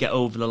didn't get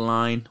over the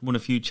line. Won a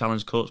few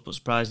Challenge Cups, but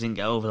surprised he didn't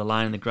get over the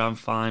line in the grand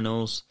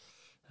finals.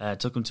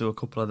 Took him to a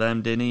couple of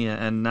them, didn't he?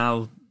 And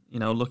now,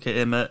 look at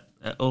him at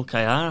Hull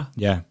KR.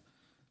 Yeah,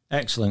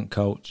 excellent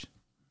coach.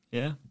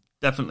 Yeah,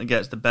 definitely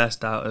gets the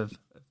best out of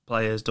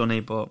players, doesn't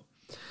he? But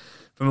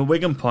from a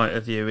Wigan point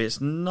of view,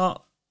 it's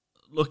not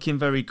looking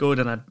very good.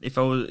 And if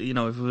I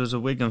was a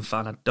Wigan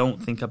fan, I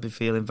don't think I'd be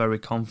feeling very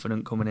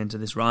confident coming into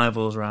this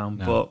rivals round.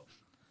 No. But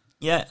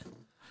yeah,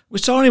 we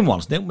saw him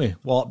once, didn't we? He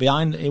walked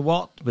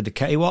to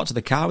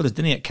the car with us,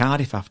 didn't he, at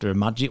Cardiff after a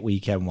Magic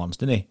weekend once,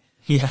 didn't he?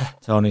 Yeah,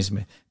 Tony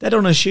Smith. Dead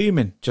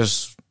unassuming,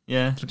 just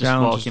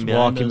walking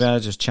there,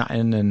 just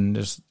chatting and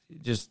just.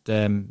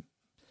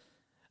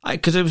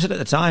 Because it was at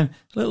the time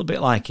a little bit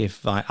like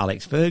if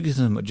Alex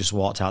Ferguson had just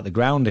walked out the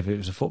ground if it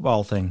was a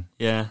football thing.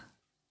 Yeah,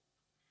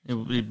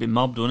 he'd be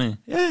mobbed, wouldn't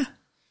he? Yeah.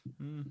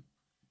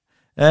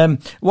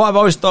 What I've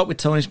always thought with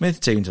Tony Smith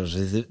teams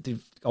is that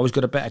they've always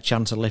got a better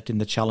chance of lifting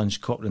the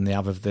Challenge Cup than they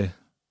have of the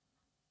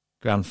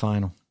grand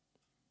final.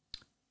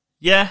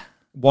 Yeah,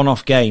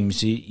 one-off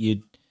games,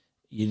 you're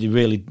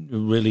really,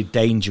 really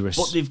dangerous.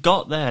 But they've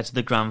got there to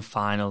the grand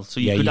final, so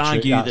you could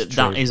argue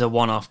that is a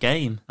one-off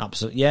game.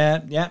 Absolutely,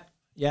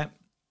 yeah.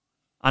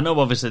 I know,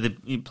 obviously,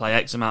 you play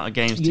X amount of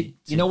games.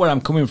 You know where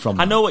I'm coming from.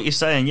 I know what you're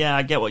saying. Yeah,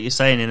 I get what you're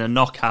saying. In a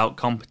knockout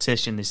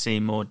competition, they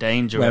seem more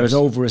dangerous. Whereas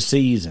over a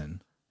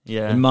season,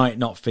 they might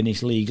not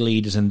finish league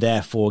leaders and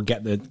therefore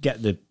get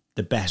the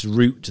best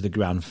route to the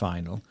grand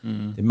final.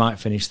 They might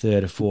finish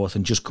third or fourth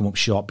and just come up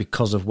short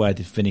because of where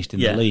they've finished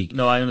in the league.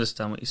 No, I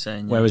understand what you're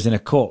saying. Yeah. Whereas in a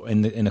cup,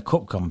 in a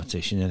cup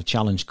competition, in a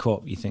Challenge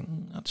Cup, you think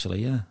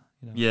actually, you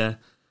won't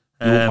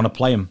want to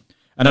play them.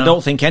 And I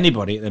don't think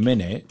anybody at the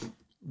minute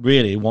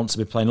really wants to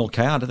be playing Hull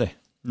KR, do they?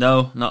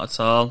 No, not at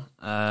all.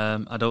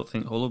 I don't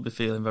think Hull will be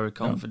feeling very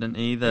confident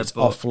either. It's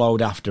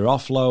offload after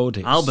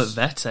offload. Albert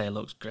Vete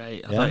looks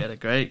great. I thought he had a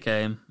great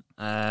game.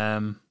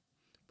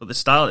 But the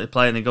style they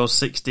play, and they go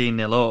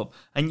 16-0 up.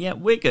 And yet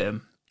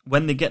Wigan,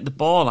 when they get the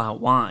ball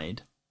out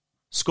wide,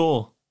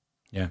 score.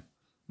 Yeah.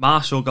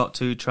 Marshall got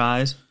 2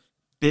 tries.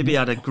 Bibby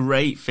had a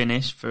great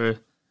finish for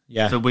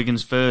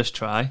Wigan's first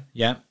try.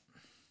 Yeah.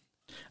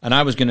 And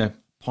I was going to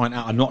point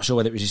out, I'm not sure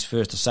whether it was his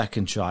first or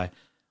second try,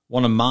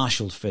 One of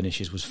Marshall's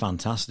finishes was I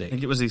fantastic.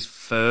 think it was his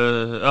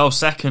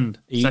second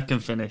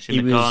finish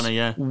in the corner,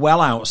 yeah. Well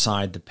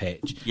outside the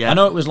pitch. Yeah. I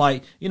know it was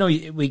like,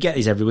 we get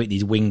these every week,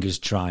 these wingers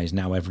tries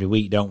now every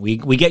week, don't we?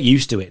 We get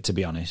used to it, to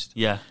be honest.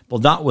 Yeah.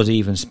 But that was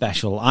even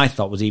special. I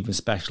thought was even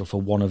special for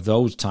one of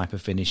those type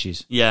of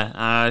finishes. Yeah,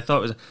 I thought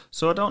it was.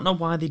 So I don't know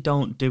why they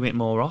don't do it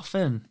more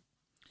often.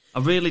 I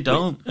really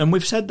don't. And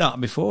we've said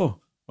that before.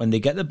 When they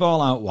get the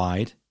ball out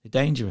wide, they're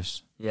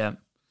dangerous. Yeah.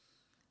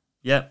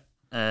 Yep.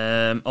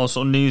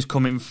 Also, news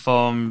coming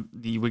from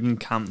the Wigan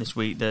camp this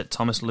week that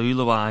Thomas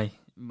Luluai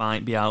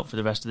might be out for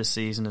the rest of the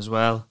season as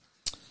well.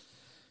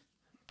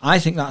 I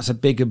think that's a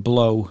bigger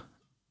blow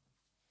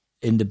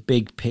in the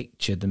big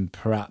picture than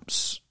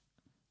perhaps...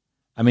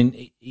 I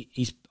mean,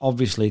 he's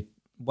obviously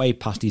way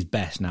past his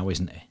best now,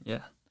 isn't he?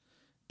 Yeah.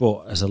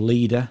 But as a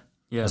leader,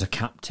 Yeah. as a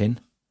captain,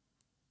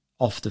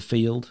 off the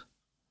field,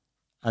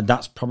 and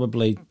that's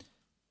probably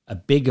a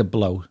bigger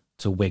blow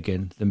to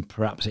Wigan than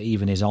perhaps it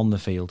even is on the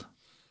field.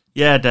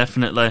 Yeah,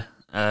 definitely.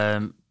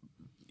 It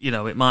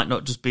might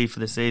not just be for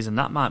the season.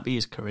 That might be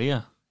his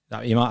career.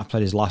 He might have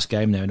played his last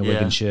game there in a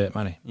Wigan shirt,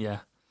 might he? Yeah.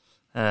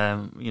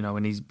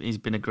 And he's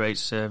been a great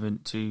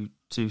servant to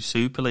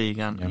Super League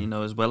and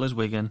as well as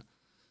Wigan.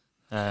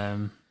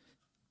 Yeah.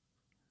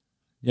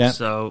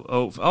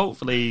 So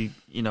hopefully,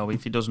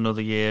 if he does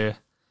another year,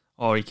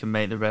 or he can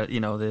make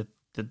the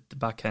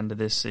back end of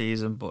this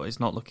season, but it's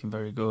not looking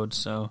very good.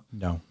 So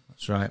no,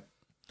 that's right.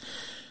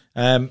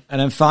 And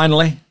then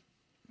finally,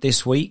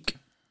 this week,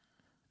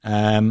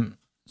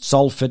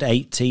 Salford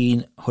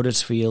 18,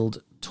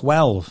 Huddersfield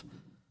 12.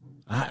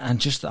 I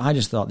just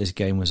thought this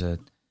game was a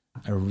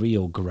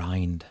real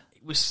grind.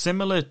 It was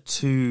similar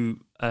to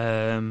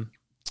the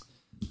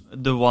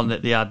one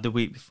that they had the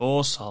week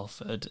before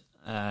Salford.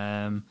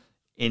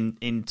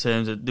 In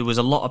terms of, there was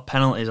a lot of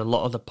penalties. A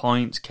lot of the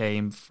points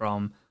came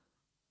from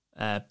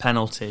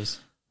penalties.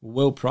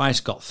 Will Price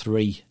got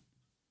 3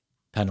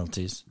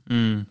 penalties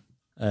for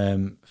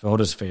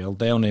Huddersfield.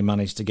 They only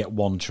managed to get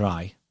 1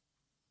 try.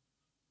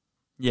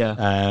 Yeah.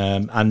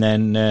 And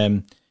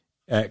then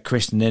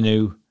Chris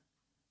Ninu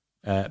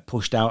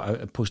pushed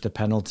a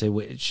penalty,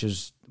 which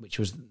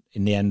was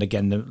in the end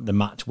again the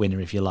match winner,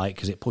 if you like,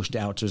 because it pushed it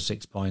out to a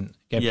 6-point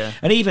game. Yeah.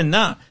 And even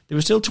that, there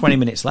was still 20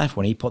 minutes left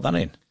when he put that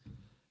in.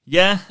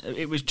 Yeah,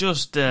 it was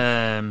just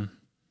it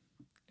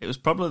was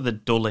probably the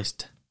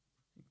dullest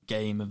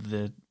game of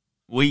the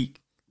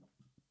week,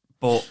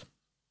 but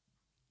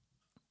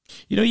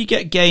you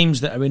get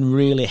games that are in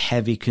really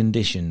heavy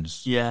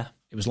conditions. Yeah,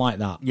 it was like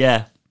that.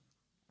 Yeah,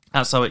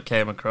 that's how it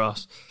came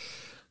across.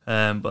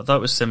 But I thought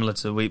it was similar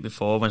to the week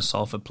before when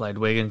Salford played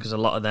Wigan, because a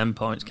lot of them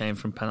points came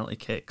from penalty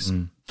kicks.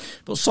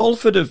 But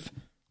Salford have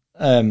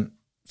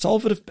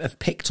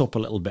picked up a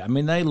little bit. I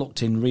mean, they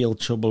looked in real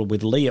trouble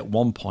with Lee at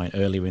one point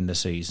earlier in the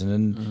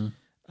season,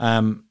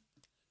 and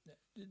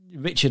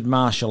Richard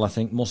Marshall, I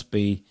think, must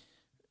be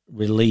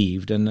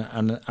relieved, and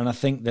I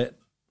think that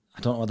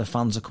I don't know whether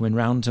fans are coming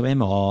round to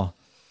him, or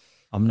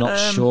I'm not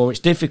sure. I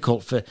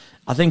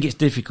think it's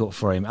difficult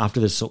for him after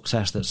the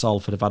success that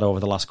Salford have had over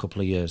the last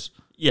couple of years.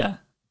 Yeah,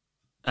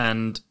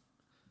 and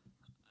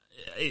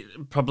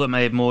it probably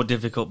made more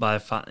difficult by the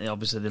fact that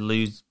obviously they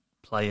lose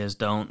players,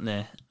 don't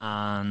they?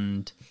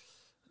 And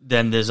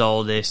then there's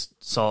all this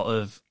sort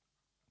of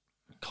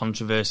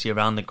controversy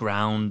around the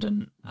ground,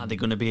 and are they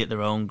going to be at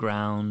their own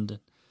ground?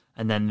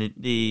 And then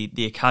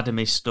the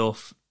academy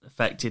stuff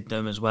affected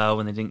them as well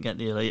when they didn't get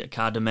the elite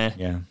academy.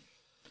 Yeah.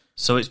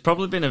 So it's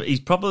probably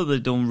he's probably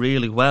done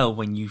really well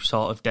when you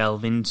sort of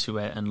delve into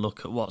it and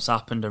look at what's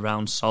happened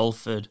around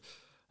Salford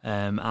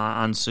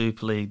and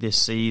Super League this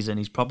season.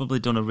 He's probably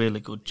done a really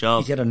good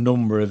job. He's had a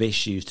number of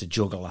issues to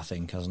juggle, I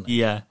think, hasn't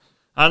he? Yeah.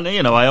 And,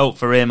 I hope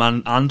for him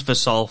and for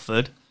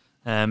Salford,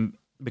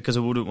 because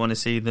I wouldn't want to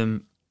see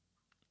them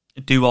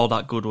do all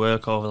that good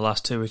work over the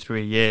last 2 or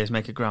 3 years,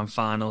 make a grand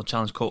final,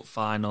 Challenge Cup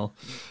final,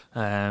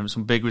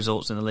 some big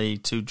results in the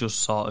league, to just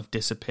sort of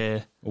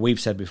disappear. Well, we've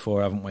said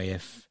before, haven't we,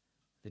 if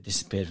they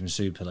disappeared from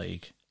Super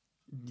League,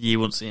 you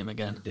won't see him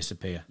again.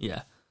 Disappear.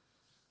 Yeah.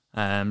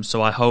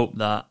 So I hope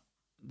that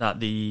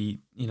they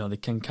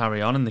can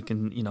carry on, and they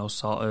can,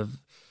 sort of...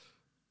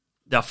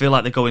 I feel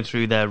like they're going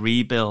through their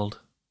rebuild.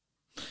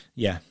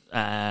 Yeah.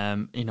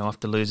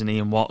 After losing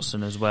Ian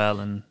Watson as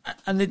well, and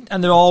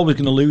they're always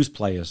going to lose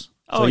players.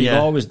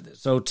 So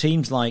so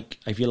teams like,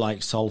 if you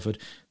like, Salford,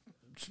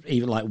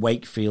 even like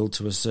Wakefield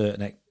to a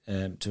certain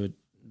to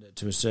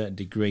a certain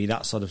degree,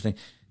 that sort of thing,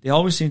 they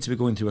always seem to be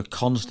going through a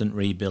constant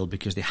rebuild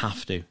because they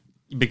have to.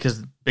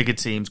 Because bigger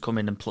teams come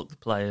in and pluck the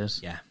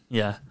players.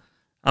 Yeah.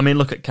 I mean,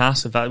 look at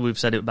Cass. In fact, we've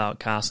said it about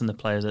Cass and the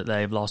players that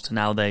they've lost, and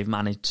now they've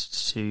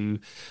managed to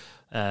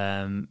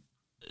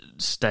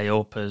stay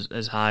up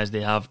as high as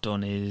they have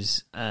done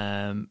is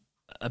a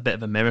bit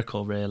of a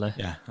miracle, really.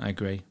 Yeah, I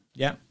agree.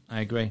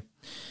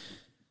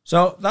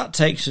 So that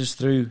takes us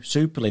through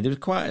Super League. There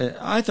was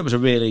I thought it was a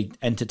really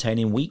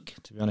entertaining week,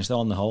 to be honest,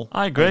 on the whole.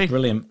 I agree.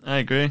 Brilliant. I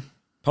agree.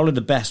 Probably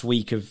the best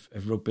week of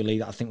Rugby League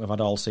that I think we've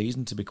had all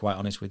season, to be quite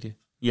honest with you.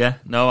 Yeah,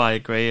 no, I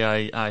agree.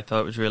 I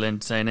thought it was really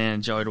entertaining. I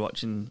enjoyed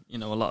watching, a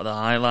lot of the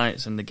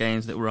highlights and the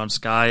games that were on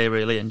Sky. I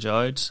really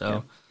enjoyed. So,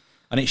 Yeah.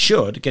 And it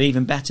should get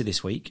even better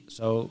this week.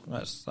 So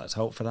let's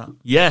hope for that.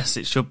 yes,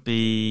 it should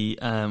be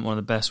one of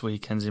the best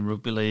weekends in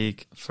rugby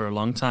league for a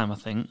long time, I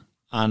think.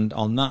 And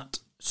on that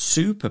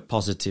super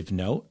positive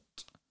note,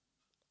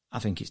 I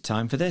think it's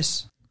time for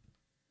this.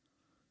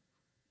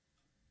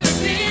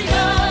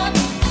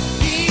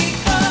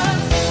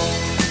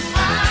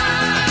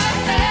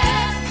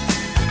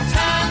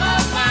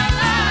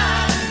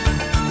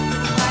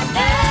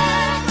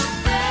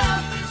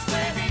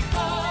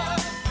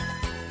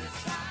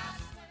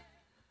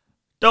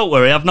 Don't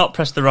worry, I've not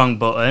pressed the wrong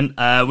button.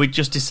 We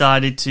just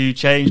decided to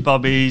change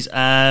Bobby's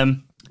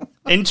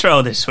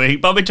intro this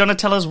week. Bobby, do you want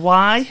to tell us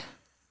why?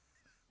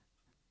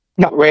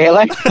 Not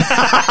really.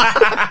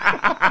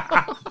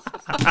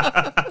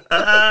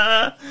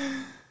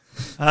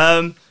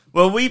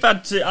 Well, we've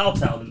had to... I'll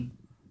tell them.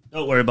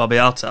 Don't worry, Bobby,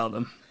 I'll tell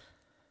them.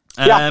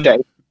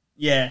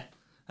 Yeah.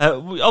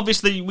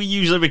 Obviously, we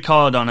usually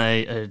record on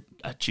a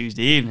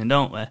Tuesday evening,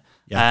 don't we?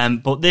 Yeah.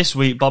 But this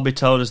week, Bobby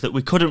told us that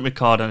we couldn't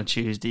record on a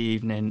Tuesday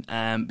evening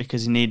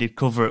because he needed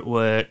cover at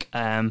work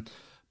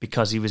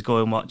because he was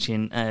going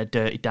watching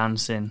Dirty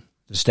Dancing.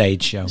 The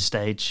stage show. The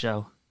stage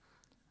show.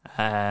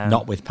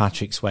 Not with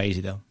Patrick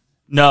Swayze, though.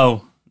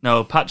 No,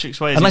 Patrick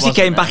Swayze. Unless he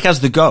came back as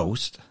the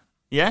ghost.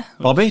 Yeah.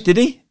 Bobby, did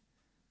he?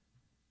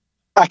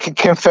 I can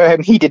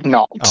confirm he did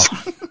not.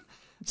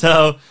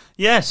 Oh.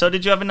 So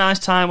did you have a nice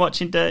time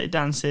watching Dirty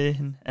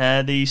Dancing,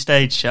 the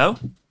stage show?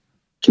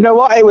 Do you know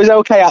what? It was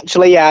okay,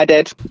 actually. Yeah, I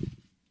did.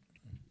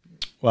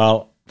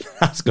 Well,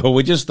 that's good.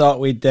 We just thought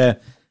we'd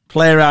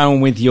play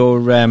around with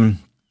your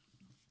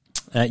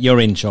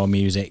intro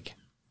music.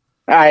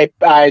 I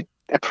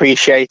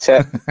appreciate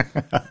it.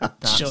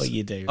 Sure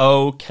you do.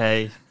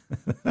 Okay.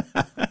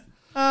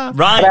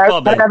 Right,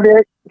 Bobby.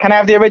 Can I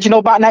have the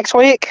original back next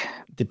week?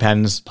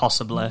 Depends.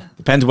 Possibly.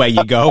 Depends where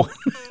you go.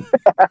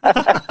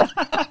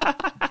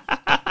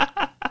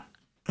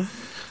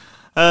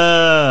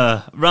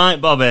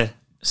 Right, Bobby.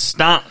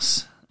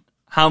 Stats.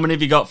 How many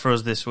have you got for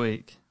us this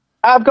week?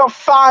 I've got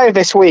 5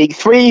 this week.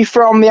 3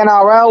 from the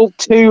NRL,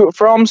 2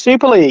 from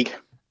Super League.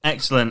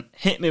 Excellent.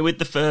 Hit me with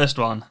the first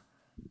one.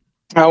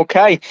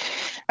 Okay.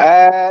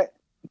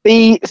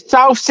 The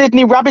South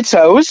Sydney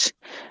Rabbitohs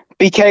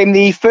became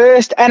the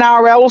first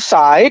NRL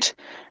side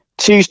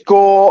to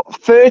score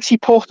 30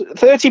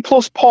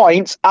 plus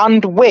points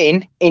and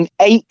win in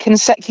 8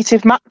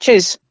 consecutive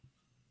matches.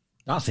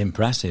 That's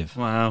impressive.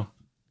 Wow.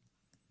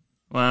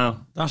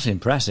 That's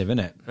impressive, isn't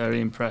it?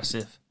 Very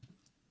impressive.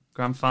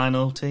 Grand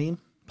final team?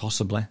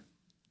 Possibly.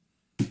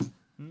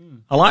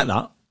 I like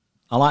that.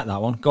 I like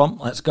that one. Go on,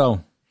 let's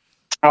go.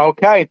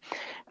 Okay.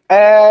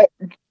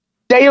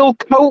 Dale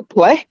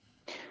Copley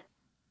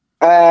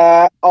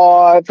for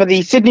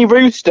the Sydney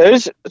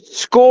Roosters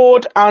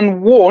scored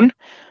and won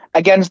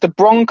against the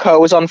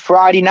Broncos on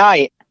Friday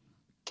night.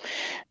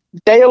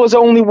 Dale has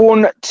only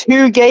won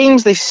 2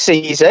 games this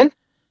season.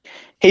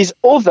 His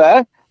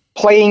other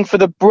playing for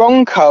the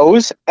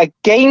Broncos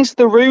against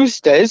the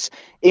Roosters,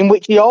 in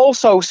which he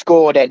also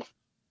scored in.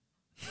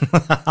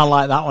 I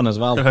like that one as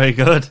well. Very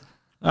good.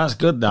 That's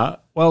good,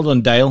 that. Well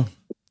done, Dale,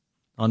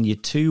 on your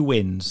 2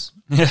 wins.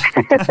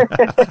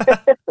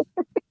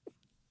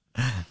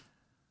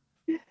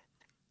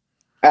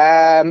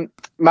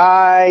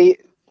 My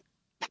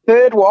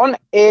third one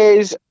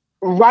is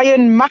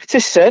Ryan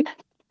Matteson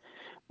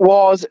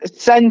was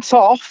sent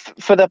off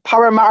for the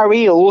Parramatta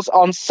Eels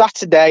on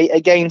Saturday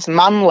against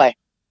Manly.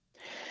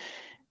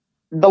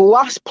 The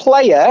last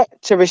player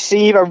to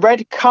receive a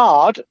red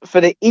card for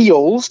the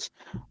Eels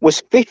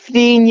was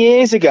 15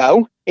 years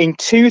ago in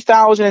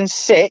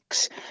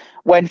 2006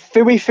 when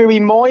Fui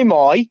Moi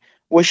Moi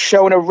was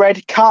shown a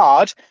red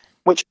card,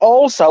 which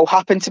also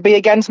happened to be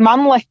against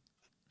Manly.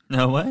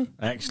 No way.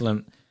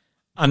 Excellent.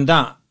 And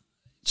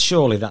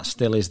surely that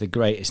still is the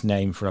greatest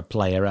name for a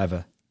player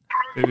ever.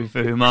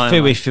 Fui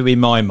Moi. Fui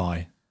Moi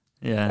Moi.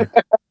 Yeah.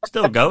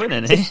 Still going,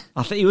 isn't he?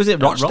 I think he was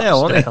at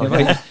Rochdale, wasn't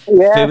he?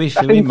 Yeah,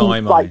 Fui Moi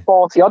Moi. Like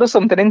 40 odd or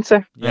something,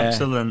 isn't he? Yeah.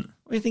 Excellent.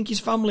 What do you think his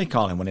family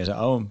call him when he's at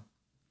home?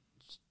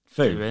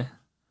 Fui.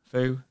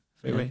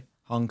 Yeah.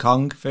 Hong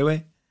Kong,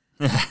 Fui.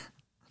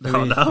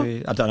 Don't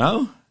know. I don't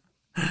know.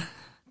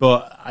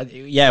 But,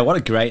 yeah, what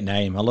a great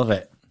name. I love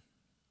it.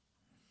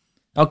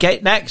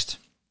 Okay, next.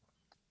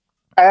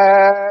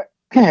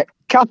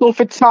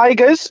 Castleford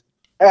Tigers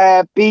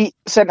beat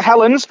St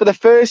Helens for the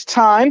first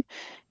time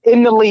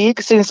in the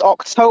league since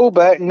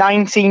October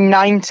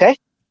 1990.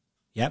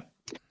 Yep.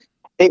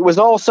 It was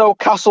also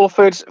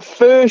Castleford's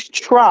first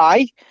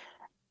try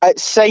at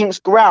Saints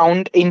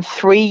Ground in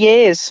 3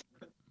 years.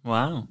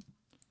 Wow.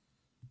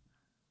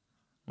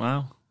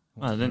 Well,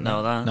 I didn't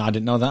know that. No, I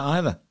didn't know that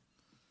either.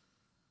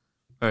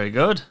 Very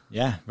good.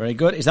 Yeah, very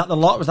good. Is that the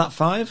lot? Was that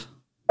 5?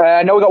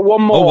 No, we got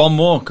one more. Oh, one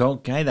more.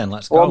 Okay, then,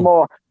 let's go. One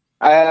more.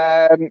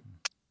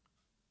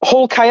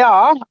 Hull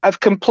KR have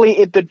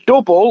completed the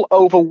double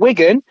over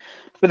Wigan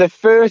for the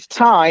first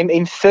time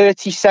in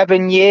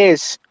 37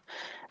 years.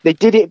 They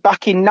did it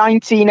back in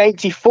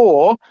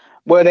 1984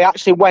 where they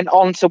actually went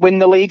on to win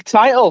the league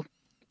title.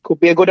 Could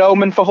be a good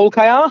omen for Hull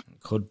KR.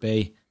 Could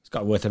be. It's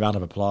got worth a round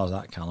of applause,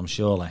 that, Callum,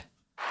 surely.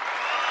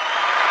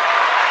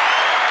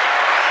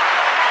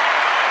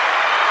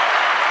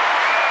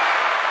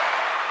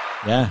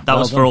 Yeah, that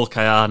was for Hull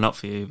KR, not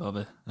for you,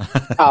 Bobby.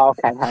 Oh,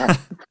 okay.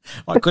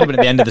 Well, it could have been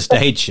at the end of the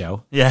stage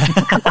show. Yeah.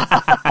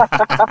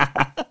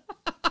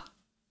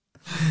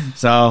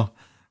 So,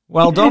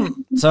 well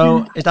done.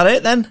 So, is that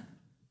it then?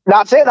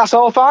 That's it. That's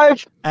all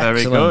 5.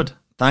 Very good.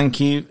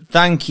 Thank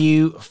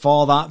you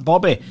for that,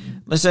 Bobby.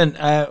 Listen,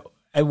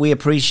 we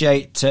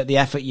appreciate the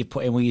effort you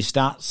put in with your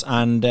stats,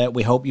 and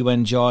we hope you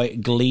enjoy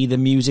Glee the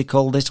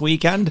musical this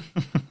weekend.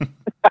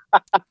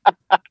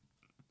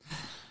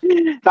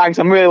 Thanks.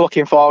 I'm really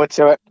looking forward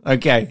to it.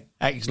 Okay,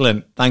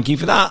 excellent. Thank you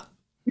for that.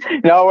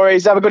 No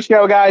worries. Have a good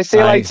show, guys. See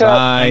you later.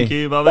 Bye. Thank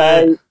you, Bobby.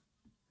 Bye.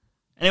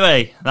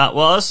 Anyway, that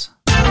was...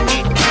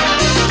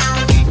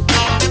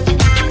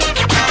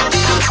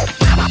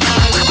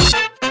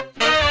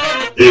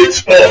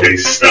 It's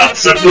Bobby's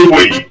Stats of the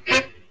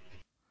Week.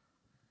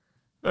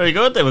 Very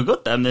good. They were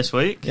good, them, this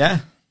week.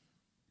 Yeah.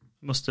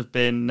 Must have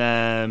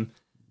been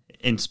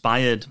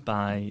inspired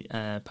by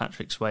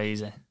Patrick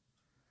Swayze.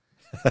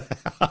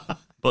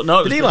 But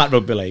no, Did he like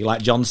rugby league,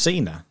 like John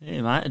Cena? Yeah,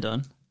 he might have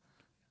done.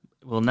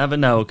 We'll never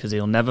know because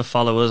he'll never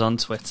follow us on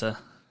Twitter.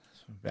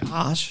 A bit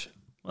harsh.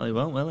 Well, he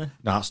won't, will he?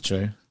 That's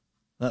true.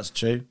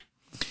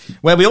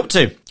 Where are we up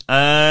to?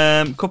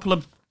 Couple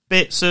of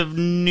bits of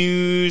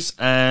news.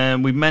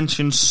 We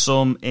mentioned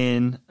some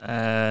in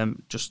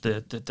just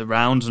the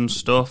rounds and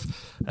stuff.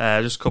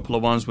 Just a couple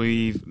of ones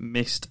we've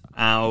missed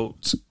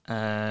out.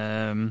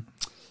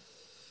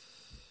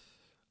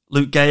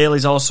 Luke Gale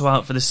is also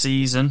out for the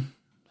season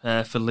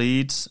for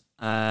Leeds.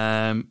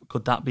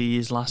 Could that be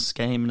his last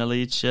game in a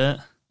Leeds shirt?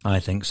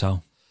 I think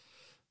so.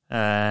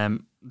 They're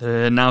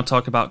now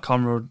talking about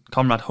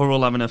Conrad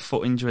Hurrell having a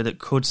foot injury that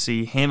could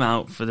see him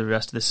out for the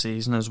rest of the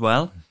season as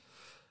well.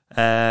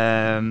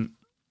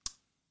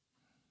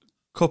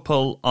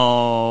 Couple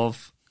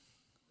of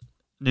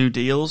new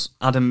deals.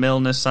 Adam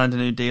Milner signed a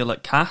new deal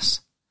at Cass.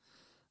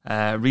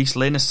 Reece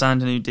Lynn has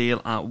signed a new deal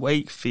at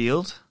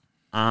Wakefield.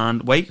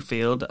 And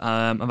Wakefield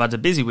have had a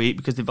busy week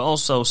because they've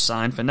also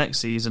signed for next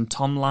season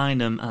Tom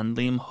Lynham and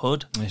Liam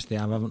Hood. Yes, they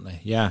have, haven't they?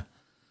 Yeah.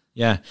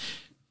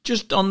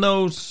 Just on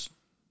those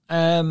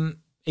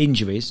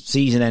injuries,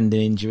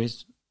 season-ending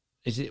injuries,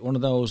 is it one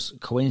of those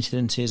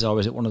coincidences, or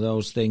is it one of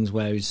those things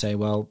where you say,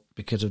 well,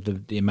 because of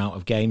the amount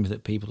of games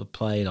that people have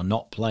played or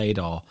not played,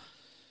 or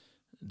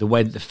the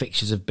way that the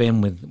fixtures have been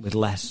with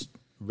less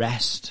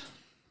rest?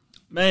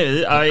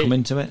 Maybe come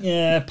into it?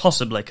 Yeah,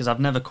 possibly, because I've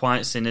never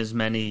quite seen as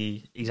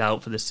many he's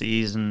out for the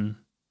season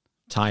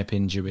type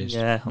injuries.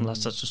 Yeah,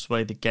 unless that's just the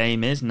way the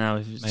game is now,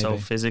 if it's so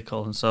Maybe.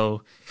 physical and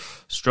so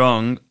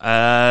strong.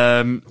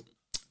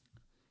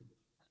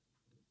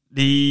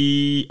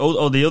 The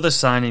other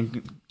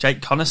signing,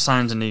 Jake Connor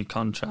signs a new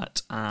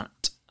contract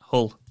at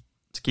Hull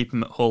to keep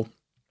him at Hull,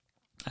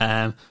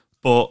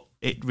 but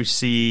it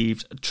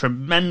received a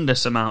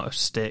tremendous amount of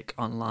stick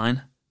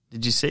online.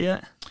 Did you see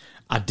it?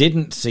 I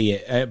didn't see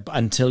it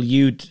until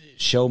you'd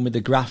shown me the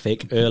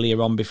graphic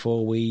earlier on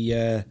before we...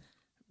 I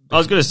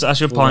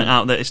should point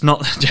out that it's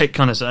not Jake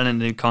Connor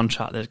signing a new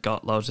contract that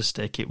got loads of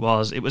stick. It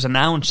was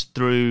announced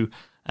through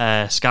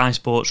Sky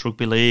Sports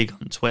Rugby League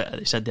on Twitter.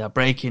 They said they had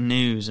breaking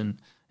news and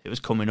it was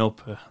coming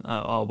up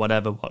or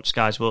whatever, watch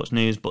Sky Sports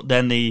News. But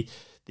then they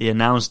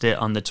announced it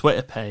on the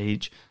Twitter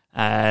page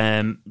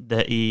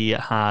that he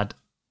had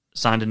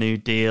signed a new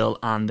deal,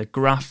 and the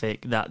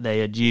graphic that they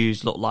had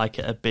used looked like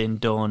it had been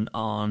done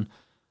on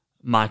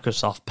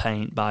Microsoft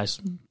Paint by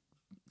some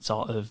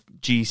sort of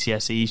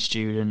GCSE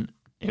student.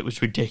 It was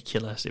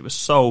ridiculous. It was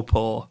so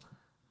poor.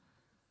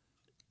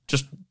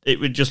 It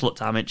just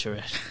looked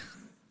amateurish.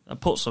 I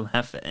put some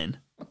effort in.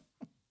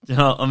 Do you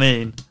know what I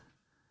mean?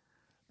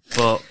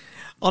 But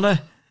on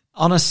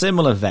a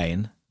similar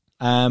vein,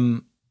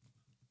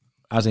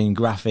 as in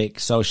graphics,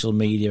 social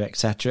media,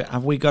 etc.,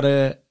 have we got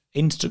a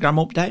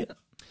Instagram update?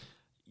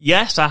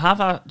 yes, I have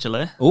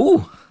actually.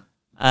 Ooh.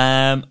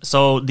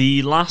 So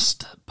the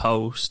last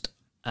post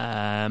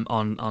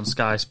on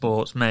Sky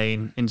Sports'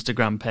 main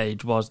Instagram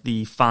page was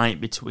the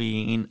fight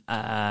between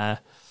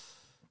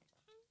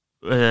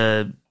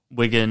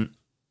Wigan,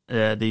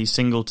 the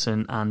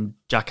Singleton and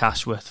Jack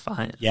Ashworth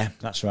fight. Yeah,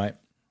 that's right.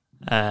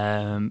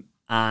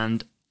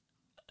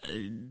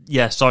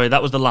 Sorry,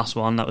 that was the last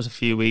one. That was a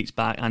few weeks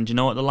back. And do you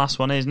know what the last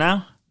one is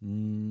now?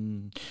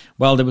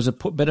 Well, there was a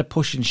bit of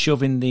push and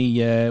shove in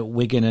the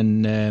Wigan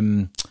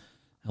and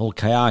Hull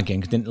KR game,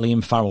 because didn't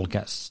Liam Farrell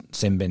get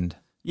sin-binned?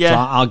 Yeah. So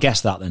I'll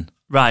guess that then.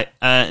 Right.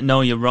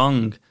 No, you're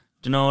wrong.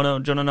 Do you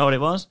want to know what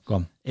it was? Go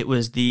on. It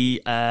was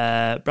the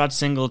Brad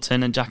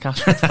Singleton and Jack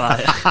Ashworth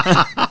fight.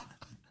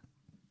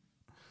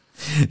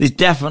 There's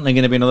definitely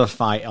going to be another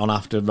fight on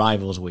after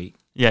Rivals Week.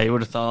 Yeah, you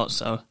would have thought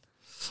so.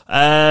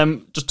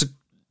 Just a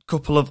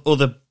couple of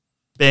other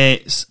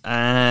bits.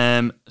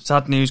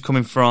 Sad news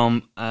coming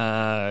from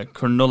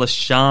Cronulla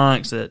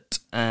Sharks that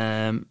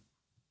Andrew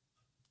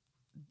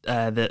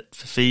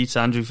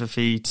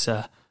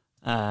Fafita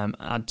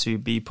had to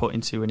be put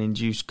into an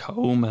induced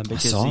coma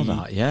because I saw he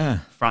that, yeah.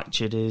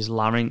 fractured his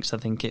larynx, I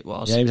think it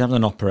was. Yeah, he was having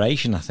an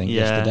operation, I think,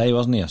 yesterday,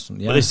 wasn't he? Or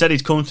something? Yeah. But they said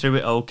he's come through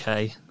it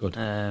okay. Good.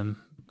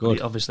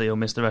 Good. Obviously, he'll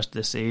miss the rest of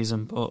the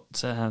season,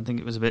 but I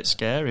think it was a bit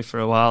scary for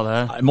a while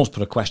there. It must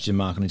put a question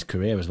mark on his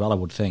career as well, I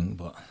would think.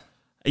 But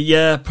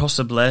yeah,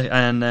 possibly.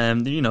 And,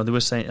 they were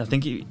saying, I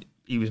think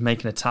he was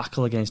making a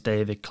tackle against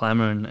David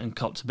Clemmer and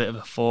copped a bit of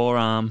a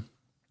forearm.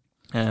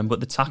 But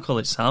the tackle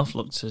itself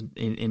looked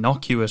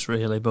innocuous,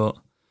 really. But,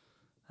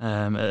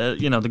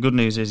 the good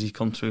news is he's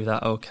come through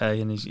that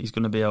okay, and he's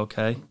going to be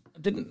okay.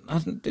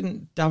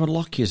 Didn't David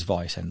Lockyer's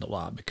voice end up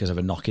like that because of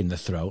a knock in the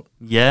throat?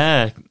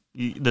 Yeah.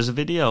 There's a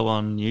video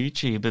on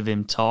YouTube of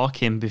him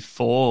talking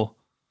before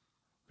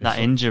that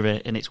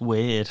injury, and it's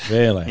weird.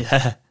 Really?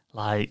 Yeah.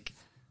 Like,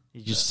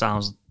 he just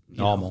sounds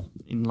normal.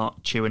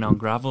 Not chewing on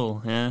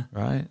gravel, yeah.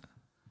 Right.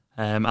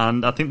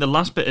 And I think the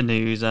last bit of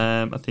news,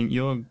 I think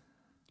you're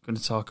going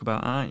to talk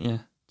about, aren't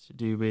you? To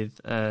do with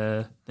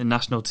the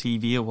National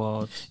TV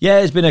Awards. Yeah,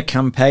 there's been a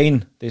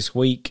campaign this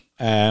week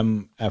for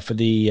the.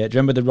 Do you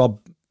remember the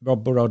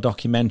Rob Burrow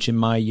documentary,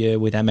 My Year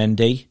with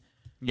MND?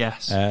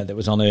 Yes. That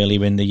was on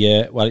earlier in the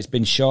year. Well, it's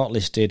been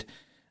shortlisted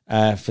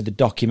for the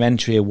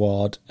documentary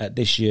award at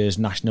this year's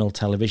National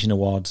Television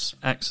Awards.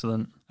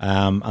 Excellent.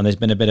 And there's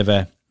been a bit of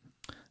a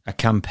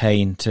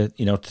campaign to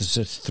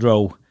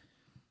throw,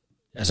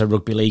 as a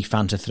rugby league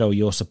fan, to throw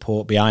your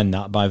support behind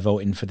that by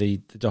voting for the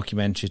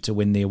documentary to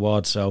win the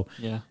award. So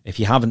if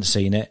you haven't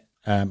seen it,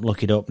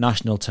 look it up.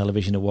 National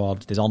Television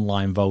Award. There's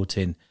online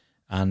voting,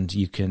 and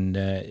you can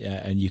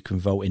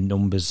vote in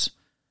numbers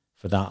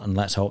for that. And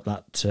let's hope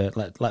that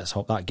let's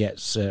hope that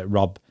gets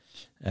Rob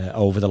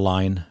over the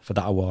line for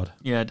that award.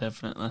 Yeah,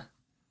 definitely.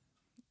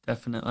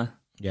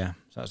 Yeah,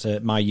 so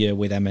that's My Year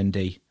with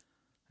MND,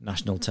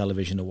 National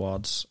Television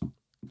Awards.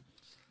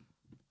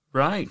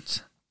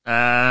 Right.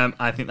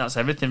 I think that's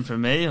everything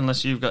from me,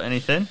 unless you've got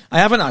anything. I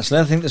haven't actually.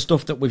 I think the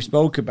stuff that we've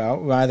spoke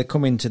about will either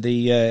come into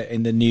the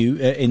in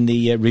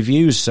the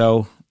reviews.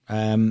 So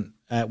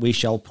we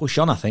shall push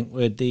on, I think,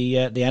 with the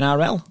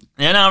NRL.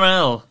 The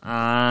NRL,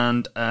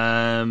 and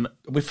are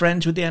we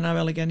friends with the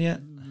NRL again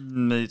yet?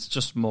 It's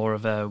just more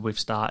of a we've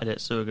started it,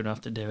 so we're going to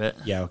have to do it.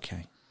 Yeah,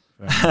 okay.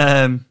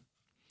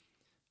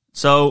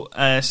 So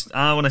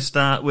I want to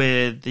start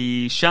with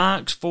the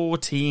Sharks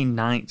 14,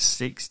 Knights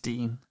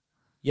 16.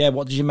 Yeah,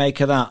 what did you make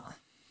of that?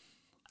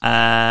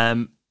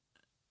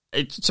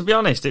 To be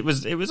honest, it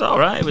was all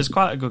right. It was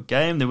quite a good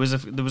game. There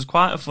was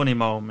quite a funny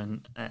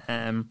moment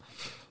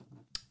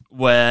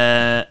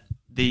where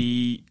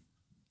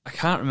I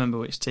can't remember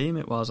which team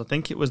it was. I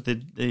think it was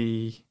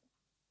the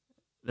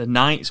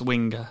Knights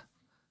winger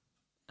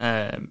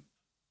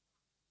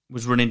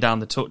was running down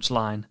the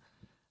touchline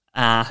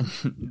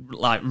and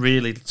like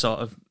really sort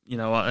of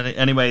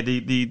anyway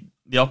the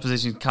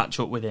opposition catch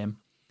up with him.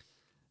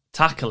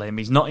 Tackle him,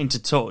 he's not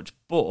into touch,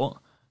 but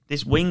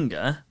this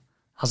winger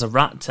has a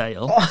rat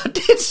tail. Oh, I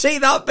did see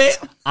that bit.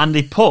 And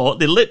they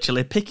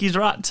literally pick his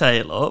rat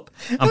tail up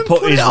and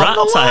put his rat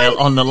tail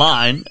on the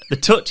line. The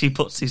touch, he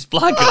puts his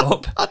flag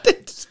up. I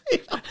did see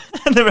that.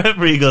 And the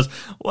referee goes,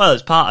 well,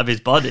 it's part of his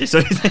body,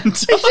 so he's in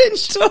touch.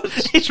 He's in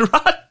touch. His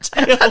rat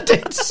tail. I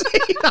did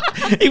see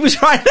that. He was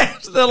right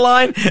next to the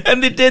line,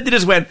 and they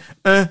just went,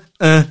 and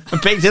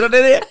picked it up,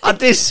 didn't it? I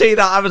did see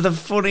that. That was the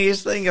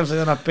funniest thing I've seen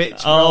on a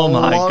pitch. Oh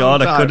my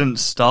God, I couldn't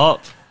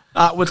stop.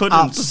 That was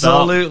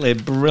absolutely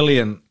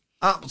brilliant.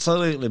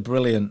 Absolutely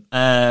brilliant.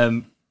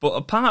 But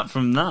apart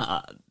from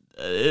that,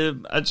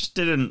 I just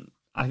didn't.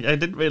 I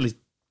didn't really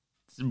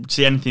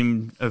see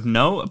anything of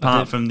note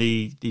apart from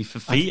the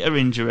Fafita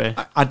injury.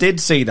 I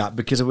did see that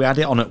because we had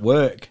it on at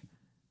work.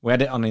 We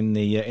had it on in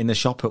the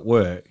shop at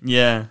work.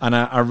 Yeah, and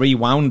I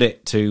rewound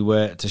it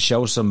to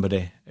show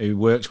somebody who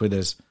works with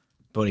us,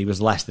 but he was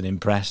less than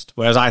impressed.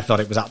 Whereas I thought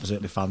it was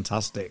absolutely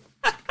fantastic.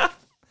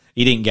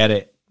 He didn't get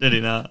it, did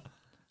he not?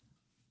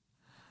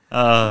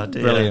 Oh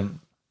dear. Brilliant.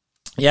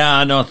 Yeah,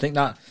 I know. I think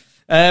that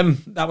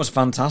was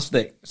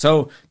fantastic.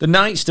 So the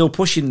Knights still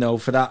pushing though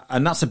for that,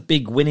 and that's a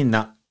big win in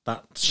that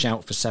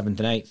shout for 7th and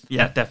 8th.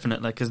 Yeah,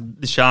 definitely, because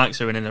the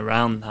Sharks are in and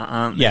around that,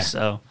 aren't they? Yeah,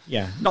 so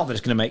yeah. Not that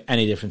it's going to make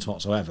any difference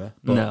whatsoever.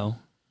 But no,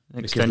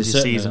 extend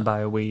your season by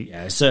a week.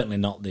 Yeah, it's certainly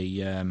not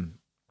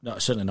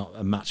certainly not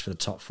a match for the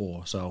top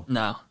 4. So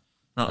no,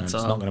 not at all. It's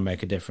not going to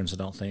make a difference, I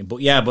don't think.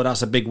 But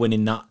that's a big win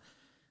in that.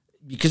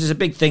 Because it's a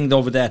big thing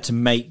over there to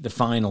make the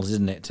finals,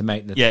 isn't it? To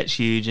make the it's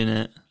huge, isn't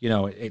it?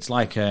 It's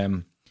like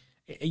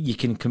you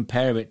can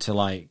compare it to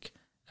like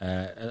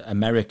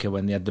America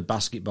when they had the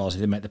basketballs. If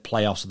they make the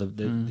playoffs,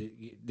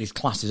 these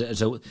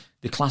classes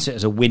they class it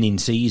as a winning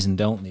season,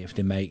 don't they? If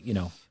they make in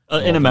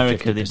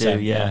America they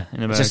do, yeah. In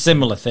America. It's a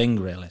similar thing,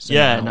 really.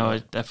 No,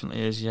 it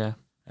definitely is, yeah.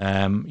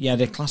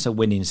 They class a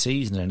winning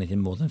season as anything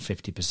more than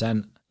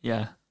 50%.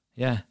 Yeah,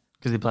 yeah,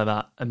 because they play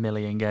about 1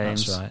 million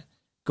games. That's right.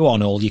 Go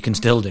on, Hull, you can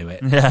still do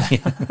it. Yeah.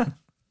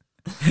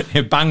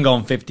 Bang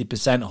on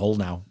 50% Hull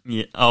now.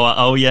 Yeah.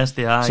 Oh, yes,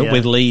 they are. So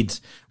with Leeds,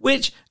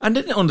 which I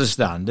didn't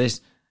understand this.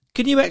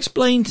 Can you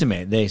explain to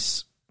me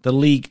the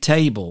league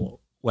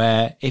table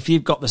where if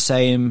you've got the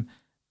same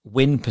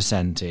win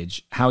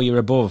percentage, how you're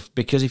above.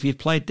 Because if you've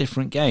played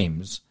different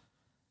games,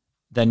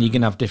 then you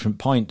can have different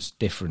points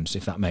difference,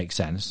 if that makes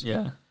sense.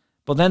 Yeah.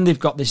 But then they've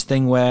got this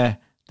thing where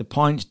the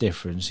points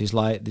difference is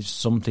like there's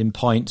something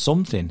point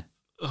something.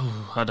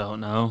 Oh, I don't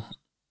know.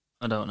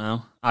 I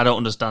don't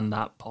understand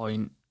that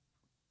point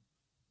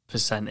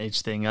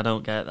percentage thing. I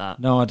don't get that.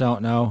 No, I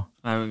don't know.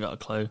 I haven't got a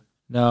clue.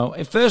 No,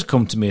 it first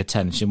come to my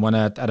attention when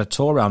I had a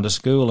tour around a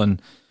school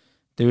and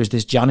there was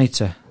this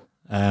janitor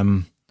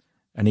and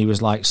he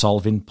was like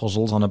solving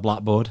puzzles on a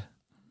blackboard.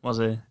 Was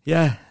he?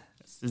 Yeah.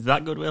 Is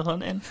that Good Will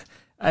Hunting?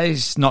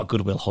 It's not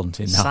Good Will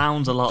Hunting, no.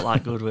 Sounds a lot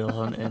like Good Will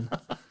Hunting.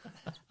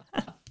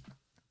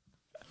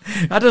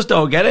 I just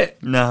don't get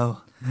it.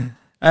 No.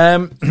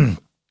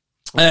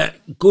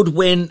 Good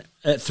win,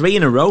 3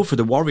 in a row for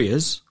the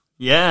Warriors.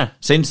 Yeah.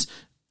 Since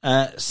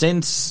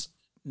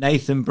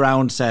Nathan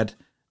Brown said,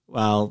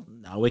 well,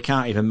 no, we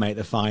can't even make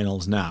the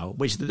finals now,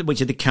 which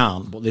they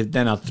can't, but they've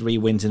then had 3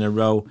 wins in a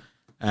row,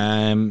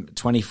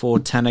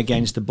 24-10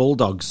 against the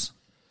Bulldogs.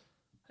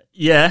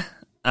 Yeah.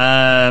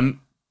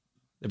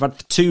 They've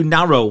had 2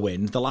 narrow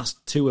wins. The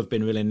last 2 have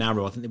been really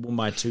narrow. I think they won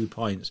by 2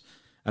 points.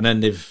 And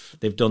then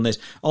they've done this.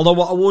 Although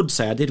what I would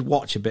say, I did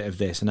watch a bit of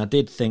this, and I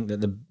did think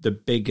that the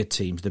bigger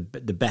teams, the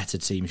better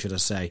teams, should I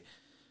say,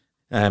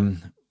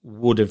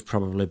 would have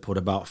probably put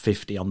about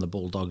 50 on the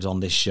Bulldogs on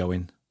this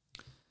showing.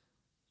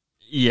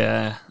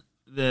 Yeah,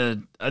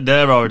 they're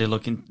already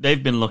looking.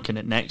 They've been looking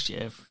at next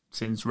year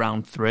since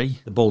round 3.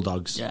 The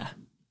Bulldogs. Yeah.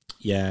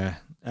 Yeah.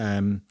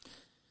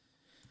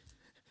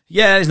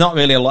 Yeah, there's not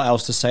really a lot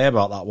else to say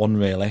about that one,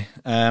 really.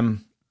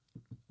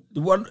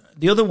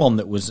 The other one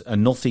that was a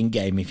nothing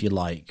game, if you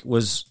like,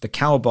 was the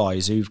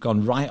Cowboys, who've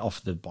gone right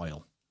off the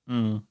boil.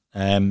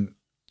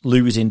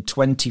 Losing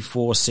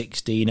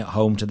 24-16 at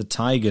home to the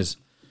Tigers.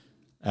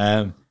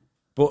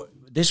 But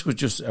this was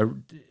just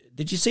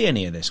did you see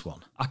any of this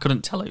one? I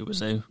couldn't tell who was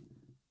who.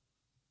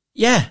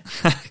 Yeah.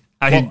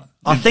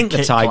 I think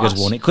the Tigers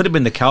won. It could have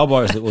been the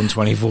Cowboys that won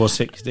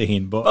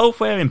 24-16. But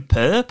both wearing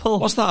purple.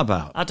 What's that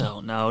about? I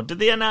don't know. Did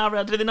they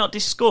not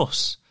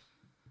discuss?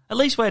 At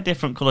least wear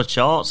different coloured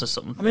shorts or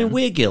something. I mean,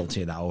 we're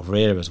guilty of that over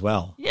here as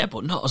well. Yeah,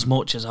 but not as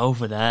much as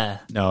over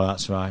there. No,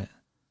 that's right.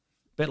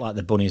 Bit like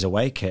the Bunnies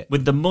away kit.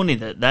 With the money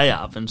that they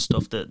have and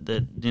stuff that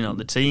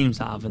the teams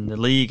have and the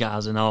league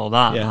has and all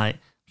that, Yeah. like,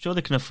 I'm sure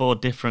they can afford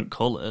different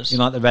colours. You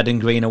like the red and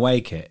green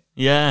away kit?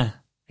 Yeah.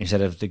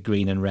 Instead of the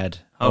green and red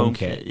home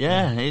kit.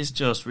 Yeah, it's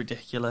just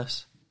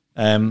ridiculous.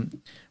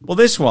 Well,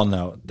 this one,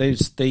 though,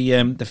 there's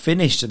the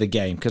finish to the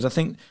game, because I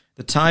think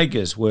the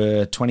Tigers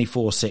were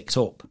 24-6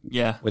 up.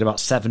 Yeah. With about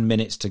 7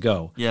 minutes to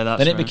go. Yeah, that's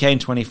Then it right. became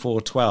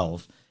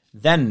 24-12.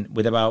 Then,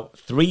 with about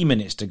 3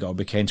 minutes to go,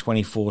 became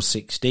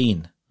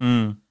 24-16.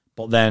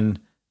 But then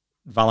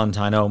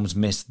Valentine Holmes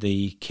missed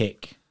the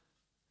kick.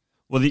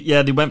 Well,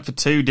 they went for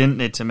 2, didn't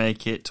they, to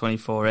make it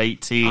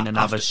 24-18 and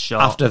have a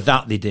shot. After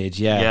that, they did,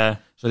 yeah. Yeah.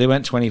 So they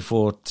went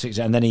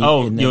 24-6, and then the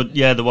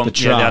one, the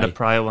try, they had a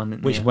prior one,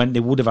 didn't which they?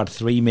 they would have had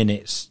 3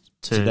 minutes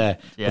to there.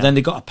 Yeah. But then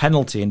they got a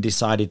penalty and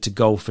decided to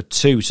go for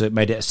 2, so it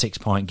made it a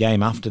 6-point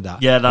game after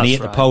that. Yeah, that's and he hit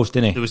right. the post,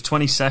 didn't he? There was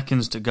 20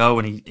 seconds to go,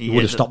 and he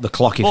would have stopped the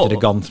clock if they'd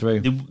have gone through.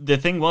 The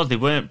thing was, they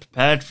weren't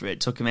prepared for it. It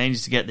took him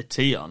ages to get the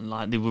tee on.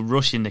 Like, they were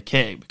rushing the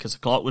kick because the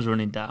clock was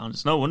running down.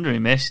 It's no wonder he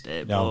missed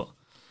it. No. But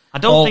I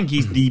don't think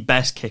he's the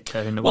best kicker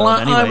in the world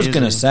anyway. I was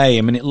going to is he? say,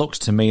 I mean, it looks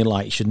to me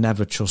like you should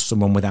never trust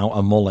someone without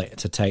a mullet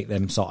to take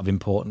them sort of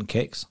important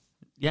kicks.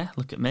 Yeah,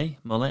 look at me.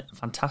 Mullet.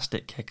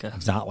 Fantastic kicker.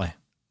 Exactly.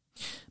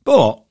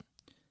 But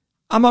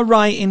am I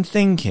right in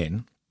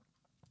thinking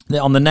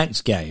that on the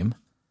next game,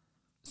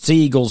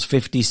 Seagulls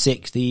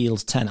 56, the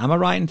Eels 10, am I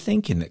right in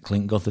thinking that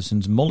Clint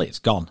Gutherson's mullet's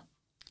gone?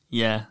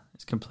 Yeah,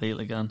 it's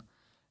completely gone.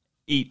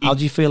 How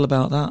do you feel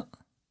about that?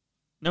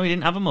 No, he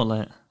didn't have a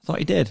mullet. I thought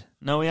he did.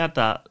 No, he had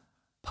that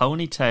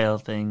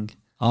ponytail thing.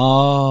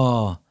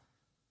 Oh,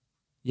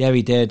 yeah,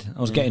 he did.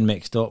 I was getting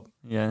mixed up.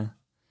 Yeah.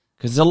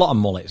 Because there's a lot of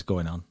mullets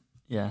going on.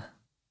 Yeah.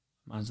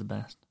 Mine's the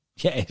best.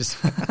 Yeah, it is.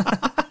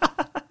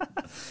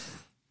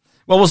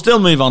 Well, we'll still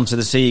move on to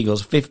the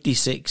Seagulls,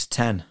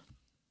 56-10.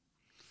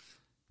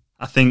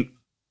 I think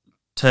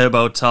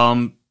Turbo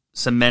Tom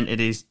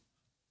cemented his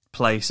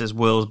place as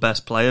world's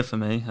best player for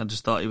me. I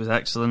just thought he was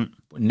excellent.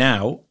 But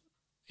now,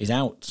 he's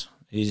out.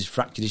 He's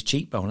fractured his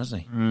cheekbone,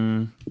 hasn't he?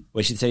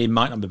 Which he said he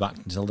might not be back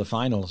until the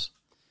finals.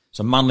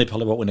 So Manly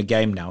probably won't win a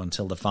game now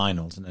until the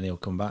finals, and then he'll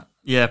come back.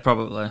 Yeah,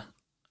 probably.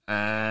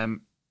 I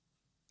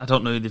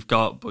don't know who they've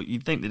got, but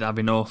you'd think they'd have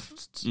enough,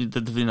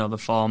 the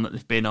form that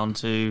they've been on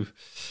to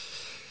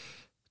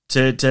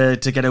get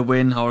a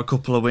win or a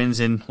couple of wins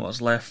in what's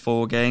left,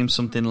 4 games,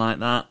 something like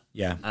that.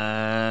 Yeah.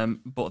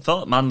 But I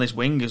thought Manly's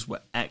wingers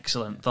were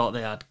excellent. Thought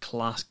they had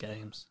class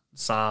games.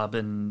 Saab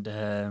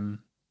and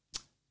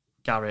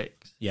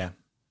Garrick. Yeah.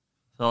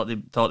 Thought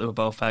they were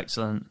both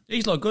excellent.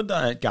 He's not good,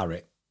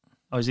 Garrett.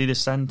 Oh, is he the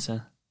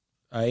centre?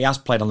 He has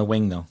played on the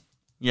wing, though.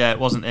 Yeah, it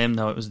wasn't him,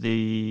 though. It was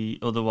the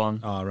other one.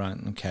 Oh, right,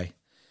 okay.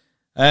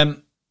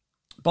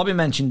 Bobby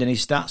mentioned in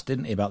his stats,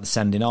 didn't he, about the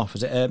sending off?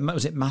 Was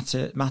it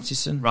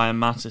Mattison? Ryan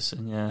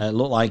Mattison, yeah.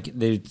 Looked like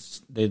they're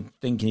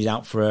thinking he's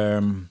out for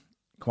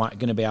going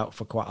to be out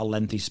for quite a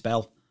lengthy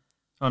spell.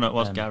 Oh no, it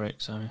was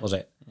Garrick. Sorry, was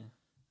it?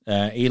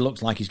 Yeah. He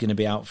looks like he's going to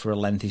be out for a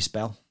lengthy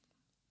spell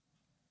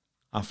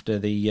after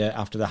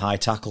the high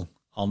tackle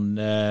on.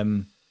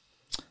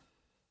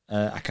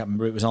 I can't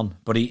remember who it was on,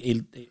 but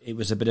it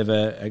was a bit of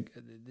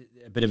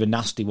a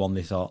nasty one.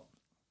 They thought.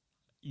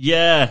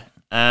 Yeah.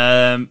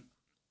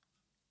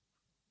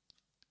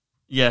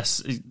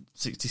 Yes,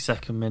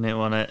 62nd minute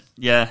on it.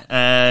 Yeah.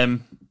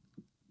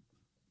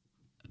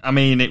 I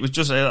mean, it was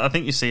just. I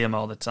think you see them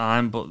all the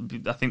time, but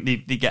I think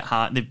they've been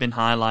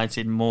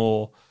highlighted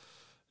more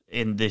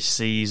in this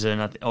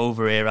season,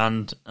 over here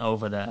and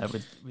over there,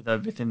 with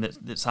everything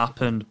that's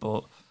happened.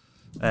 But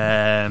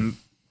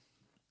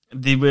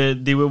they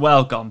were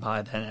well gone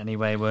by then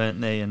anyway, weren't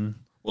they? And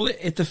well,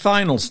 if the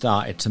final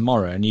started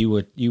tomorrow and you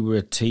were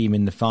a team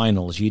in the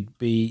finals, you'd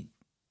be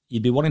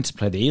wanting to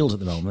play the Eels at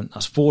the moment.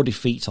 That's 4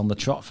 defeats on the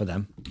trot for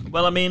them.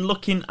 Well, I mean,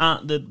 looking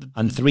at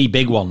and 3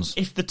 big ones.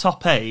 If the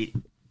top 8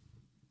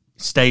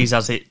 stays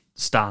as it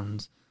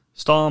stands,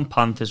 Storm,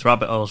 Panthers,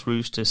 Rabbitohs,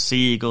 Roosters,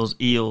 Sea Eagles,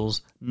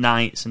 Eels,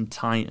 Knights and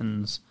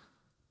Titans,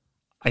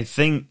 I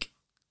think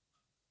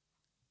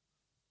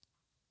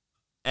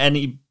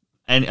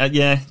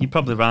yeah, you're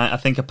probably right. I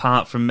think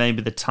apart from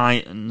maybe the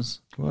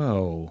Titans.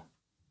 Whoa.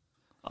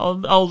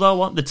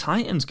 Although the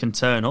Titans can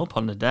turn up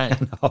on the day.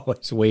 Oh,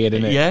 it's weird,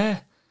 isn't it? Yeah.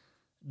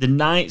 The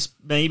Knights,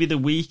 maybe the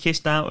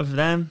weakest out of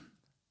them.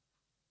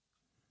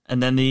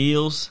 And then the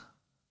Eels.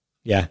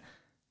 Yeah.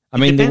 I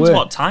mean, depends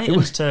what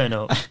Titans turn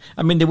up.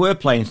 I mean, they were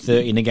playing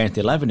 13 against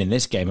 11 in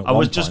this game at I one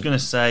was point. just going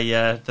to say,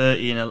 yeah,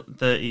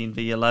 13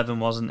 v 11,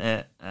 wasn't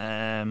it?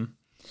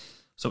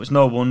 So it's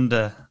no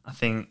wonder, I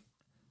think,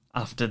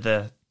 after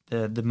the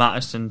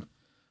Mattison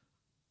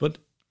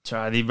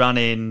try, they ran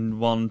in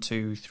 1,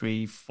 2,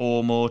 3,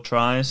 4 more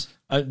tries.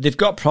 They've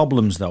got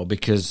problems, though,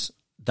 because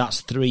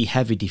that's 3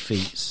 heavy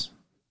defeats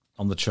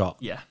on the trot.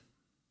 Yeah.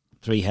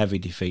 3 heavy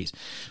defeats.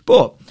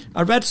 But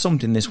I read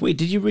something this week.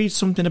 Did you read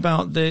something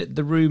about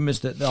the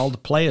rumours that all the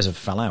players have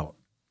fell out?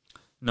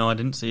 No, I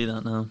didn't see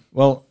that, no.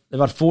 Well, they've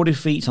had 4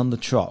 defeats on the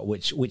trot,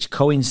 which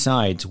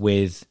coincides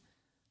with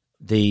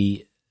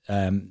the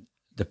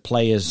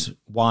players'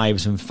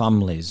 wives and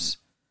families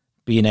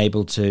being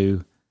able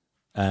to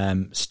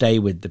stay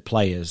with the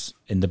players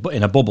in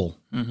a bubble.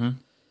 Mm-hmm.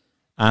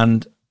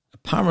 And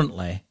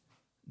apparently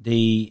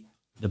the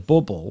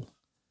bubble...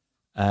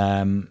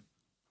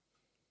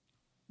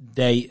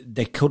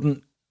 They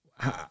couldn't.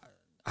 How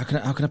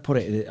can I put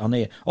it on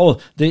here? Oh,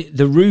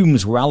 the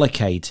rooms were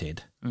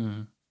allocated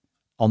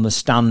on the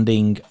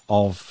standing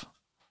of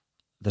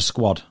the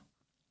squad.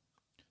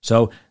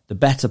 So the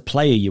better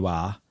player you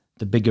are,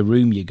 the bigger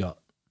room you got.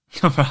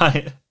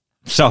 Right.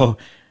 So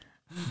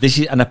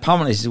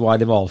apparently this is why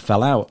they've all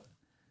fell out.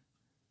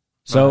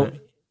 So right.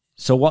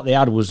 So what they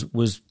had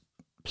was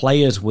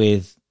players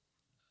with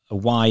a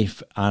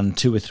wife and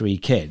 2 or 3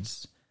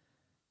 kids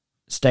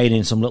staying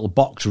in some little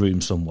box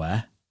room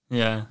somewhere.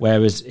 Yeah.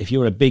 Whereas if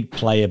you're a big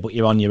player but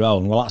you're on your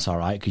own, well, that's all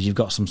right because you've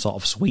got some sort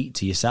of suite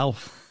to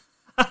yourself.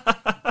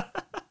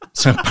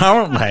 So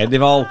apparently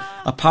they've all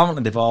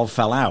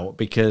fell out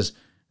because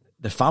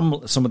some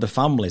of the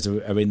families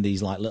are in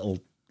these like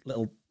little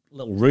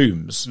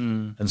rooms,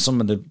 and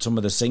some of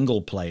the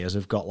single players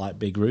have got like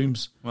big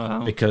rooms.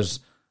 Wow.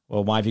 Because,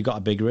 well, why have you got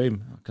a big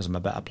room? Because I'm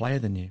a better player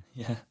than you.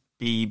 Yeah.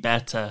 Be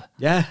better.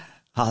 Yeah,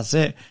 that's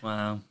it.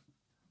 Wow.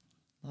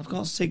 I've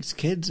got 6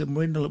 kids and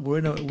we're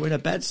in a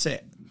bed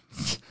sit.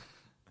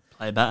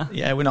 Play better.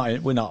 Yeah,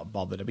 we're not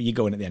bothered, but you're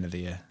going at the end of the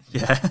year.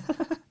 Yeah.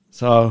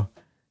 So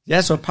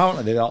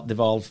apparently they've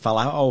all fell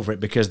out over it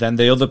because then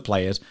the other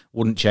players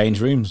wouldn't change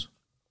rooms.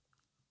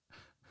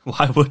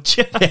 Why would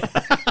you? Yeah.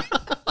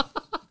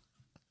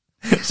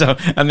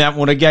 And they haven't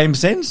won a game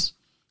since.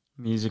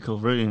 Musical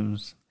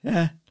rooms.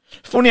 Yeah.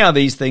 Funny how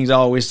these things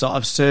always sort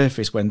of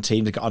surface when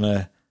teams have got on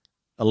a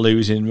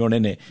losing run,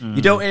 innit?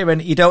 You don't hear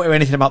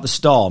anything about the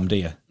Storm, do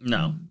you?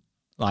 No.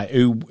 Like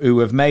who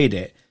have made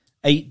it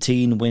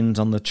 18 wins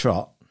on the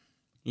trot.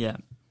 Yeah.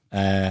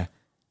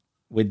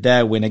 With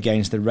their win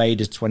against the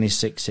Raiders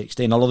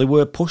 26-16, although they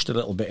were pushed a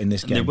little bit in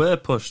this game. They were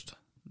pushed.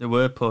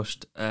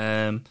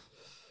 I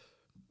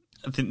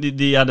think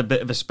they had a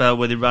bit of a spell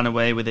where they ran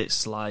away with it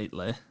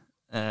slightly,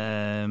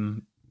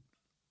 and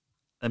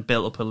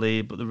built up a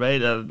lead. But the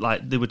Raiders,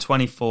 they were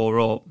 24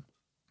 up,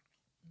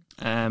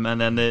 and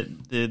then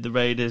the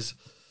Raiders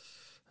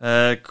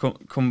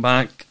come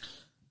back.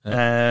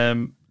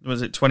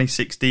 Was it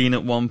 2016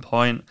 at one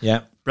point?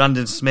 Yeah.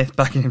 Brandon Smith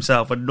backing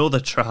himself another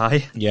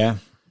try. Yeah.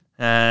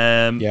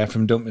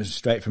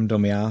 Straight from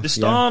dummy half. The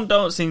Storm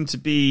don't seem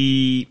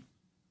to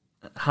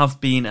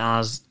have been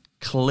as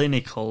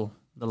clinical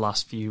the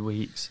last few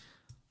weeks.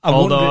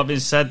 Although, having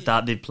said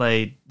that, they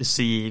played the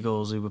Sea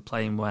Eagles, who were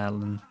playing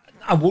well. And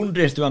I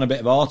wonder if they're on a bit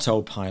of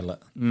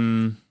autopilot.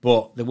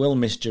 But they will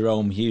miss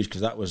Jerome Hughes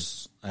because that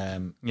was...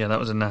 that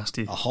was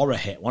a horror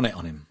hit, wasn't it,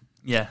 on him?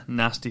 Yeah,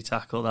 nasty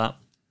tackle that.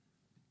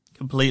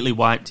 Completely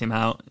wiped him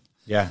out.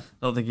 Yeah.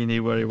 I don't think he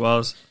knew where he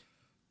was.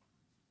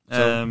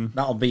 So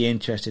that'll be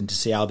interesting to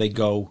see how they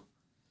go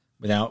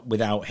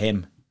without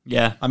him.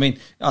 Yeah. I mean,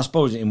 I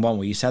suppose in one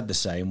way you said the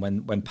same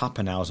when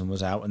Pappenhausen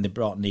was out and they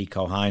brought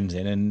Nico Hines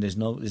in, and there's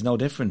no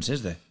difference,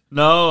 is there?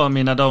 No, I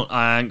mean,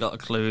 I ain't got a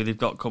clue they've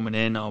got coming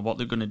in or what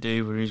they're going to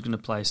do, or who's going to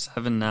play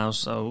 7 now,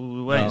 so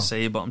we'll wait and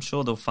see, but I'm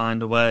sure they'll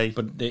find a way.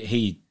 But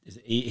he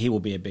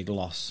will be a big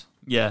loss.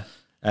 Yeah.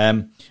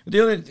 The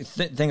other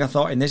thing I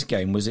thought in this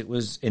game was it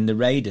was, in the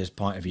Raiders'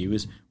 point of view,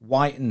 was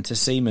Whiten to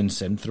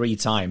Simonson 3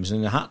 times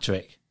and a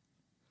hat-trick.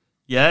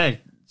 Yeah,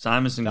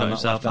 Simonson got Down that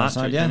himself a left-hand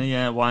hat-trick, side, didn't he?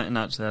 Yeah, Whiten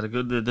actually had a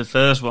good... The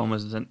first one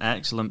was an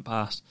excellent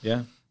pass.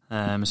 Yeah.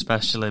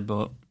 Especially,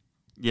 but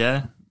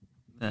yeah.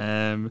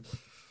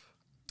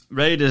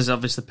 Raiders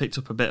obviously picked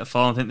up a bit of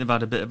form. I think they've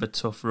had a bit of a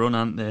tough run,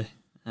 haven't they?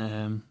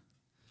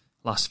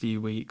 Last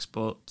few weeks,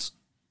 but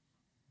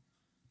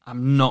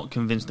I'm not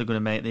convinced they're going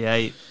to make the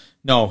 8.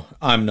 No,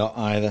 I'm not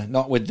either.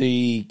 Not with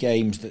the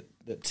games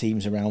that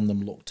teams around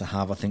them look to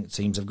have. I think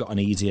teams have got an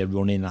easier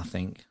run in, I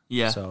think.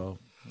 Yeah. So,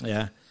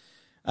 yeah.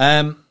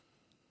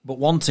 But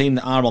one team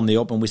that are on the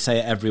up, and we say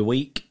it every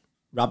week,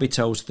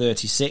 Rabbitohs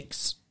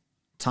 36,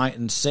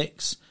 Titans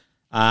 6.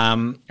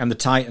 And the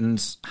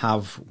Titans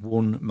have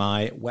won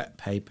my wet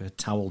paper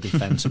towel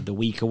defence of the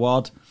week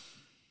award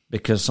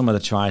because some of the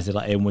tries they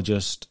let in were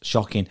just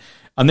shocking.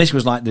 And this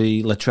was like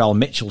the Latrell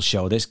Mitchell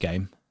show, this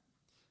game.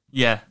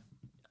 Yeah.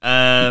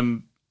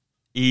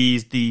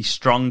 He's the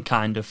strong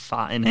kind of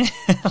fat, isn't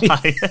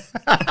he?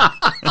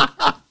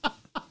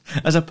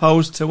 As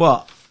opposed to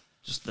what?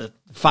 Just the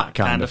fat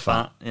kind of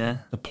fat. Yeah.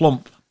 The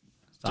plump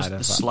Just side the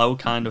of fat. slow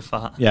kind of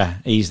fat. Yeah,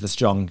 he's the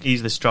strong.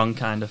 He's the strong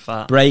kind of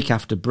fat. Break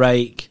after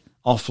break,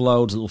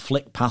 offloads, little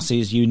flick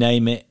passes, you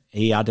name it.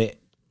 He had it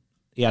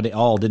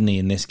all, didn't he,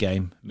 in this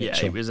game? Yeah,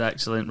 Mitchell. it was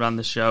excellent. Ran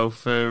the show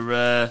for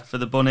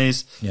the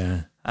Bunnies.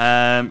 Yeah.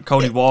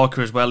 Cody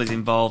Walker as well is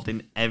involved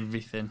in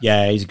everything.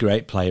 Yeah, he's a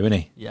great player, isn't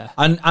he? Yeah.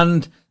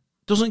 And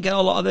doesn't get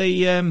a lot of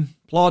the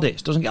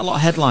plaudits, doesn't get a lot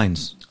of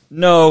headlines.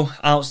 No,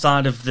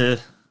 outside of the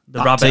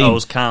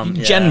Rabbitohs camp.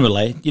 Yeah.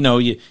 Generally,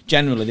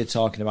 generally they're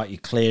talking about your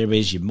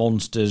Clearys, your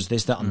Munsters,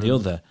 this, that, and the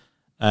other.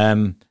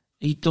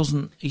 He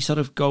doesn't. He sort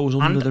of goes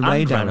under the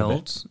radar.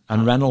 Reynolds. A bit.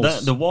 And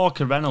Reynolds. The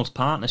Walker-Reynolds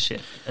partnership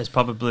has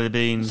probably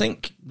been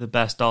the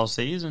best all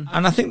season.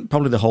 And I think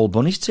probably the whole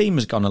Bunnies team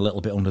has gone a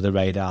little bit under the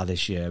radar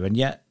this year, and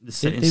yet they're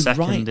sitting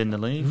second in the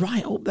league.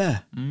 Right up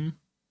there.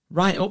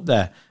 Right up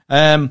there.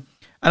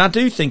 And I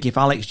do think if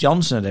Alex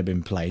Johnson had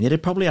been playing, he'd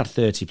have probably had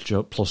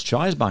 30-plus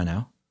tries by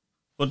now.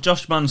 Well,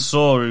 Josh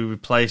Mansour, who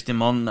replaced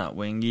him on that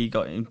wing, he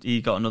got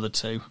another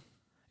 2.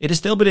 He'd have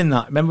still been in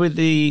that. Remember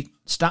the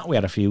stat we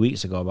had a few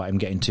weeks ago about him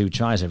getting 2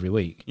 tries every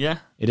week? Yeah.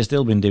 He'd have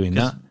still been doing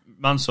that.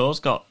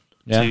 Mansour's got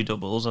 2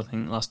 doubles, I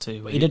think, last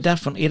 2 weeks. He'd have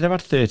had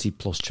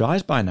 30-plus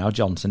tries by now,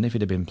 Johnson, if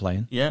he'd have been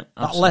playing. Yeah,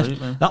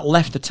 absolutely. That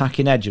left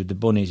attacking edge of the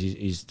Bunnies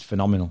is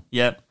phenomenal.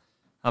 Yeah,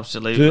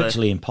 absolutely.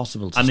 Virtually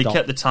impossible to stop. And they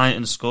kept the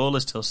Titans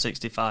scoreless till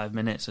 65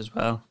 minutes as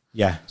well.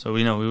 Yeah. So,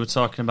 we were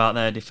talking about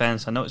their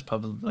defence. I know it's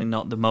probably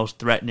not the most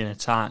threatening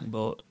attack,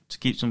 but to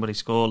keep somebody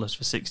scoreless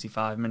for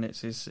 65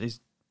 minutes is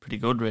pretty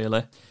good,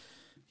 really.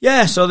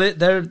 Yeah, so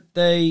they're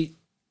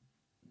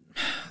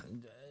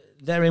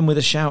in with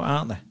a shout,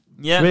 aren't they?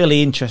 Yeah.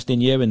 Really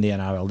interesting year in the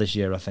NRL this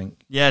year, I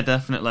think. Yeah,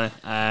 definitely.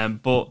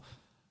 But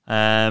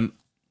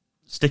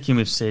sticking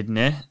with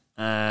Sydney,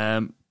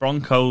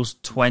 Broncos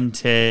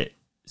 20,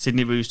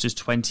 Sydney Roosters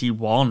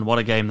 21. What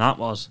a game that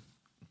was.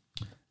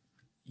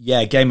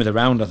 Yeah, game of the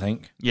round, I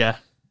think. Yeah.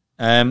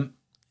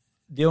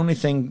 The only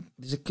thing,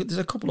 there's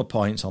a couple of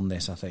points on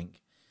this, I think.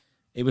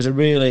 It was a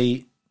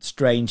really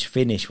strange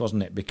finish,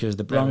 wasn't it? Because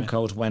the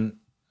Broncos went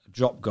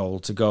drop goal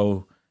to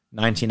go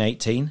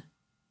 1918.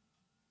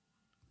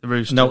 The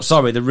Roosters. No,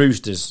 sorry, the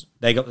Roosters.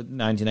 They got the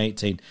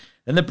 1918.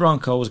 Then the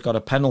Broncos got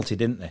a penalty,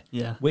 didn't they?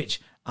 Yeah.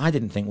 Which I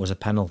didn't think was a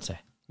penalty.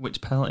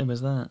 Which penalty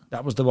was that?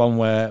 That was the one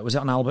where, was it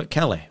on Albert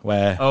Kelly?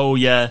 Where oh,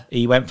 yeah.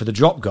 He went for the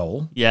drop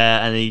goal.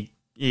 Yeah, and he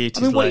hit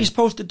his what are leg. you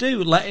supposed to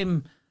do? Let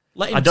him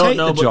I don't take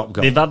know, the drop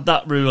goal. They've had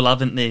that rule,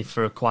 haven't they,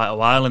 for quite a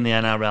while in the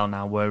NRL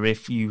now, where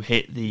if you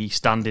hit the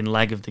standing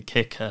leg of the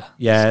kicker,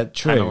 yeah, it's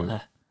a true.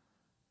 penalty.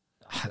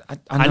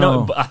 I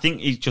know, but I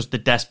think it's just the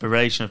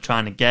desperation of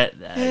trying to get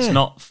there. Yeah. It's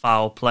not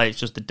foul play. It's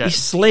just the he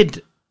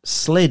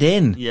slid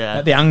in. Yeah.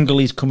 At the angle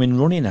he's coming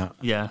running at.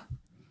 Yeah.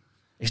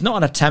 It's not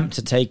an attempt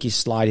to take his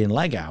sliding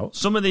leg out.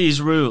 Some of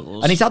these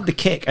rules, and he's had the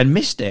kick and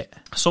missed it.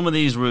 Some of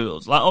these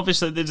rules, like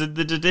obviously, there's a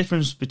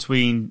difference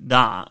between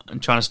that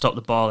and trying to stop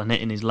the ball and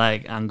hitting his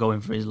leg and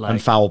going for his leg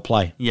and foul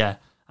play. Yeah.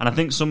 And I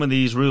think some of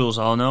these rules,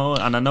 I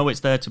know it's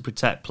there to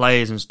protect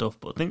players and stuff,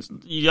 but I think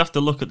you have to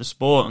look at the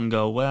sport and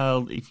go,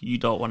 well, if you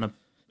don't want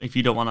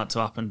that to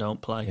happen, don't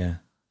play. Yeah,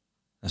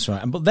 that's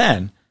right. But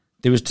then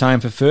there was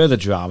time for further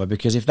drama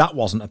because if that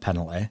wasn't a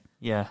penalty,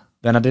 yeah,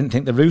 then I didn't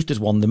think the Roosters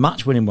won. The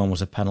match-winning one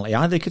was a penalty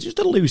either because it's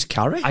just a loose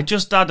carry. I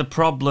just had a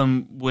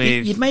problem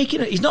with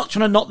he's not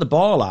trying to knock the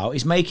ball out.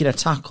 He's making a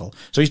tackle,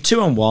 so he's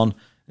 2-on-1.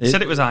 They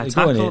said it was high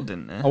tackle,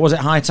 didn't they? Or was it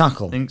high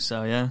tackle? I think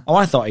so, yeah. Oh,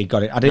 I thought he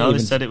got it. I didn't No, even...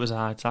 they said it was a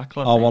high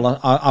tackle. Oh, well,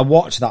 I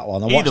watched that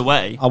one. Either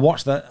way. I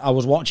watched that. I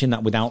was watching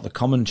that without the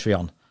commentary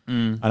on.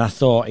 And I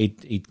thought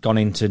he'd gone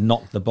in to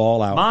knock the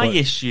ball out. My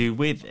issue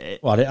with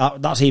it... Well,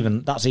 that's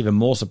even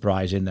more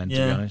surprising then, to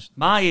be honest.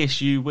 My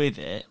issue with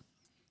it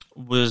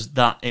was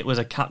that it was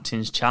a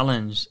captain's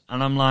challenge.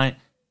 And I'm like,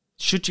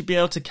 should you be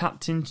able to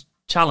captain's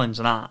challenge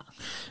that?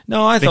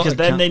 No, I thought... Because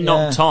then they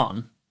knocked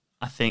on.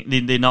 I think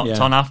they knocked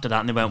on after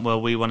that and they went,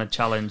 well, we want to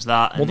challenge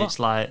that. And it's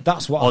like...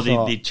 That's what or I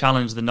thought. They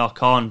challenged the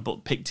knock on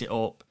but picked it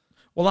up.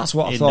 Well, that's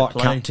what I thought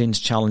captain's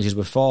challenges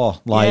were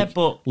for. Like,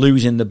 but,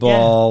 losing the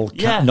ball,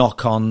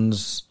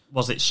 knock-ons...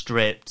 Was it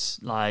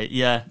stripped?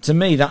 To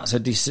me, that's a.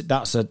 Is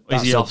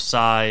he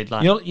offside?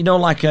 Like, you know,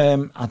 like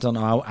I don't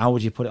know how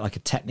would you put it, like a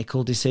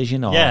technical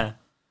decision, or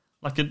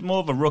like more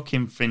of a ruck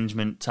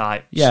infringement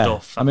type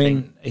stuff. I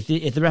mean, if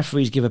the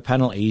referees give a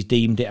penalty, he's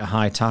deemed it a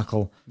high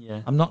tackle.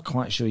 Yeah, I'm not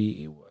quite sure.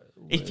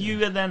 If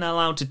you are then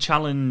allowed to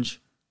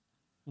challenge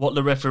what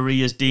the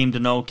referee has deemed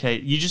an okay,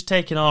 you're just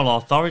taking all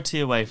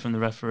authority away from the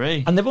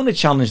referee. And they've only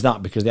challenged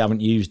that because they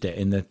haven't used it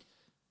in the.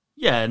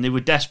 Yeah, and they were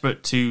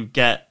desperate to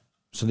get.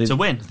 To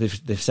win.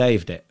 They've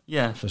saved it.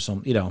 Yeah. For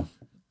some, you know.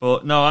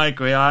 But no, I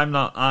agree.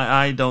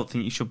 I don't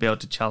think you should be able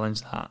to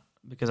challenge that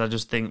because I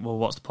just think, well,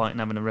 what's the point in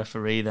having a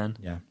referee then?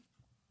 Yeah.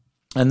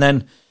 And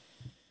then,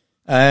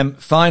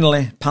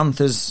 finally,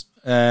 Panthers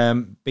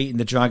beating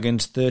the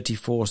Dragons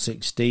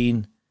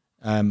 34-16.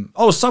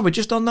 Sorry,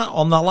 just on that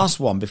last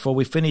one before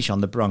we finish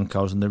on the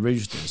Broncos and the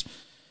Roosters.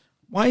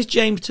 Why is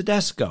James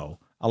Tedesco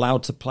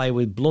allowed to play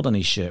with blood on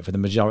his shirt for the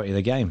majority of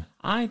the game?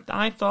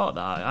 I thought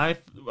that.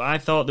 I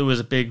thought there was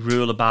a big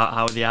rule about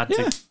how they had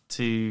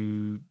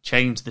to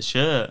change the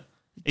shirt.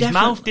 His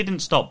mouth didn't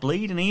stop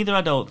bleeding either,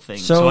 I don't think.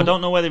 So I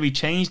don't know whether he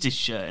changed his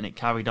shirt and it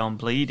carried on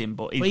bleeding,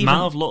 but his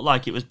mouth looked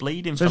like it was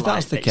bleeding for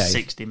like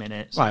 60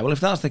 minutes. Right, well, if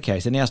that's the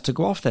case, then he has to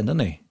go off then, doesn't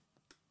he?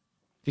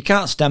 If you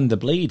can't stem the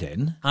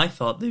bleeding... I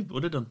thought they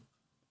would have done.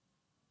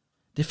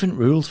 Different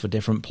rules for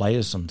different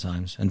players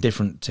sometimes, and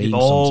different teams They've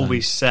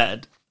always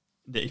said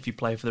that if you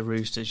play for the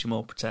Roosters, you're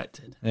more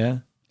protected. Yeah.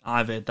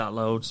 I've heard that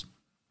loads.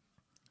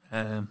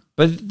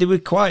 But they were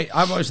quite...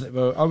 I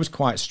was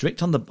quite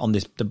strict on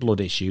the blood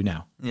issue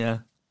now. Yeah.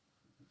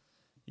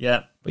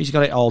 Yeah. But he's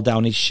got it all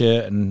down his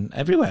shirt and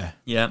everywhere.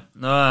 Yeah.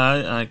 No,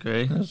 I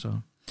agree.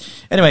 So.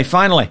 Anyway,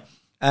 finally,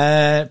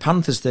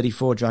 Panthers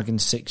 34,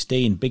 Dragons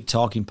 16. Big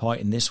talking point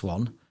in this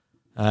one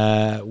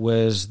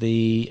was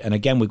and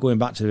again, we're going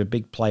back to the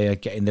big player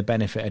getting the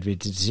benefit of the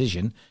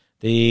decision,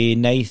 the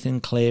Nathan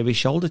Cleary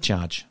shoulder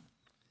charge.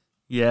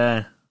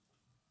 Yeah.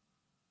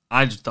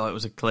 I just thought it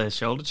was a clear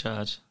shoulder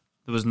charge.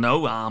 There was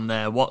no arm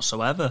there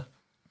whatsoever.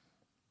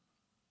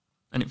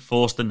 And it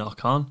forced the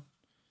knock on,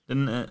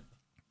 didn't it?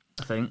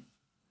 I think.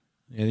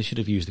 Yeah, they should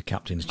have used the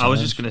captain's challenge. I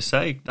was just going to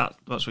say, that's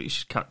what you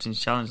should captain's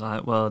challenge.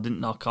 Like, well, I didn't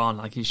knock on,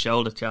 like his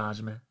shoulder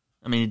charged me.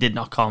 I mean, he did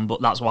knock on, but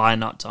that's why I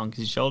knocked on,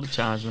 because his shoulder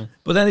charged me.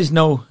 But then there's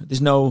nothing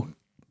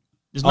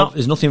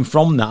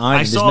from that either.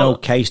 There's no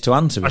case to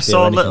answer. I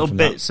saw little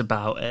bits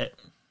about it.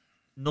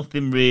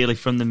 Nothing really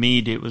from the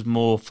media. It was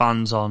more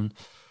fans on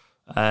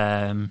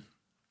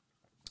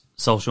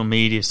social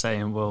media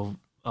saying, well,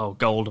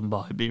 Golden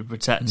Boy be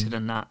protected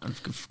and that. And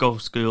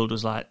Gus Gould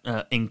was like,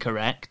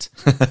 incorrect.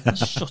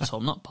 Shut up,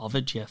 I'm not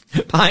bothered, you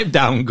pipe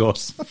down,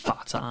 Gus.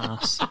 Fat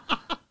ass.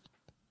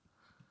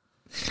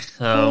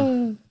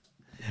 So,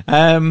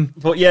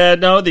 but yeah,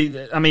 no,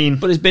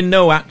 but there's been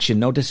no action,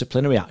 no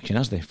disciplinary action,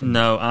 has there?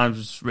 No, I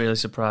was really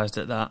surprised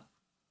at that.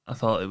 I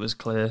thought it was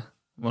clear,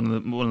 one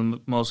of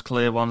the most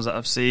clear ones that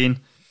I've seen.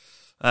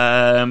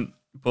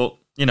 But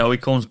you know, he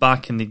comes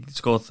back and they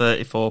score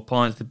 34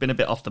 points. They've been a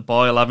bit off the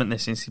boil, haven't they,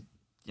 since he,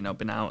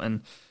 been out?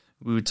 And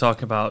we were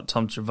talking about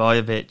Tom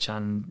Trbojevic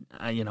and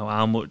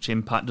how much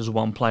impact does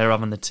one player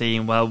have on the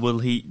team? Well,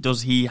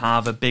 does he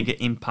have a bigger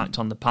impact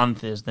on the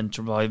Panthers than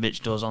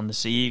Trbojevic does on the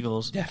Sea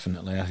Eagles?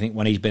 Definitely. I think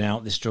when he's been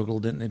out, they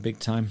struggled, didn't they, big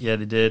time? Yeah,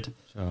 they did.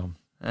 So,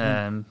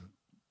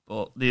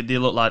 but they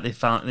look like they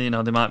found, they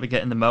might be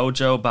getting the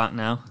mojo back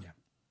now.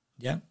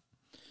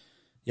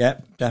 Yeah,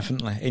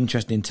 definitely.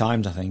 Interesting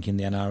times, I think, in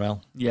the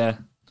NRL. Yeah.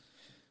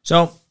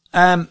 So,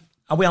 are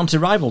we on to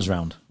Rivals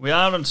Round? We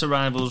are on to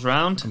Rivals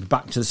Round. We're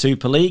back to the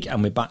Super League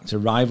and we're back to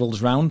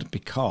Rivals Round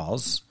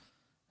because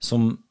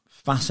some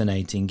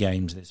fascinating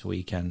games this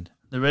weekend.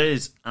 There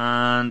is,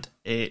 and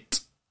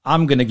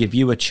I'm going to give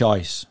you a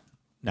choice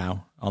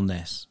now on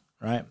this,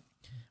 right?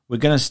 We're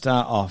going to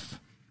start off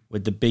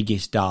with the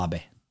biggest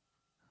derby.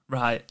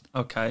 Right,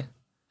 okay.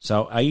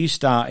 So, are you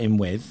starting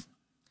with...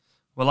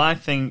 Well, I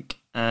think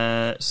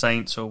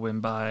Saints will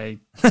win by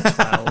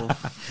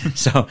 12.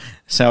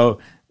 So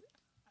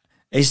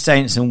is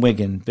Saints and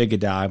Wigan bigger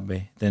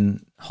derby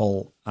than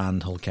Hull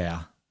and Hull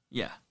KR?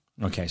 Yeah.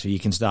 Okay, so you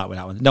can start with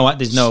that one. No,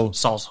 there's no...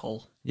 Soz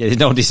Hull. Yeah, there's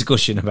no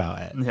discussion about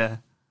it. Yeah.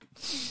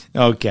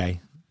 Okay.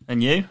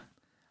 And you?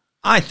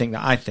 I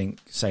think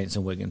Saints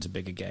and Wigan's a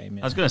bigger game.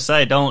 Yeah. I was going to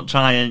say, don't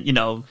try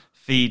and,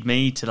 feed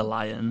me to the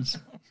Lions.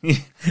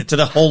 To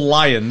the Hull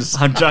Lions.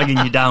 I'm dragging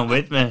you down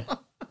with me.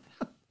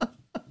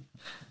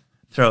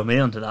 throw me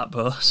under that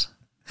bus.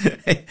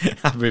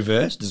 I've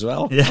reversed as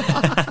well. Yeah.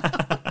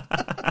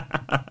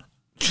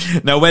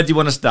 Now, where do you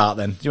want to start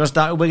then? Do you want to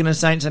start with Wigan and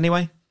Saints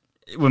anyway?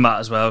 We might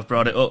as well have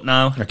brought it up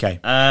now. Okay.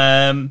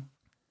 I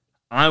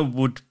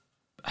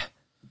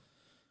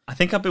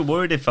think I'd be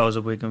worried if I was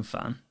a Wigan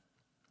fan.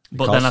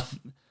 But then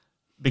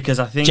because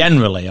I think...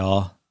 Generally,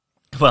 or...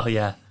 Well,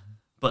 yeah.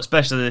 But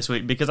especially this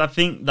week, because I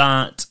think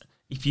that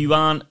if you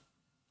aren't...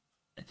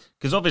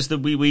 Because obviously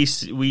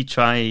we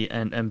try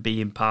and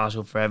be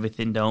impartial for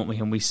everything, don't we?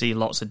 And we see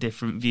lots of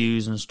different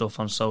views and stuff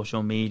on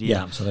social media.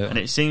 Yeah, absolutely. And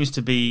it seems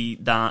to be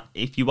that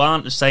if you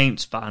aren't a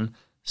Saints fan,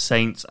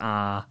 Saints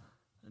are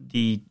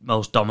the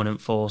most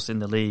dominant force in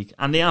the league.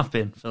 And they have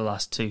been for the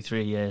last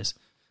 2-3 years.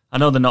 I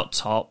know they're not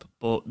top,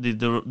 but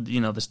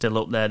they're still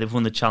up there. They've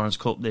won the Challenge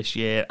Cup this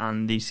year,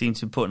 and they seem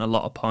to be putting a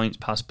lot of points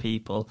past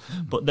people.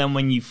 But then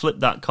when you flip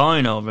that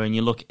coin over and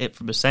you look at it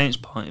from a Saints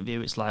point of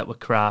view, it's like we're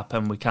crap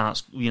and we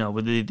can't,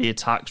 with the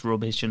attacks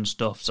rubbish and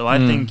stuff. So I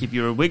think if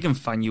you're a Wigan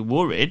fan, you're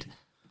worried.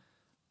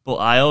 But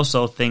I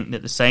also think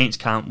that the Saints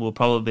camp will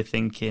probably be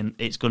thinking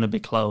it's going to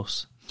be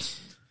close.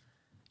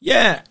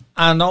 Yeah,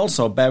 and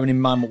also bearing in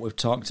mind what we've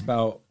talked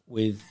about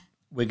with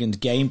Wigan's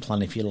game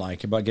plan, if you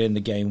like, about getting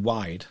the game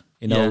wide.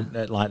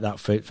 Like that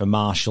for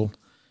Marshall.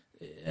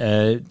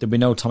 There'll be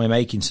no Tommy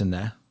Makinson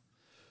there.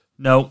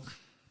 No.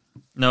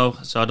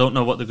 So I don't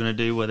know what they're going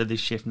to do, whether they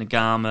shift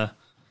Nagama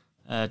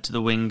to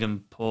the wing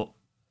and put...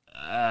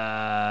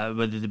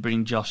 whether they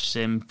bring Josh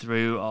Sim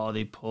through or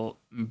they put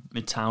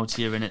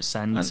Mitautia in at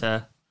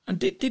centre. And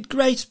did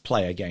Grace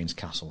play against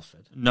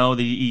Castleford? No,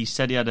 he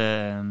said he had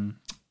a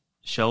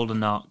shoulder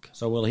knock.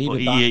 So will he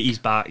be back? He's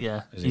back,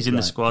 yeah. He's in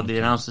the squad. Okay. They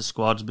announced the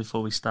squads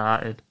before we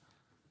started.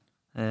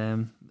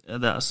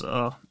 That's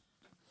all.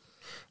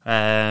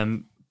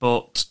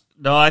 But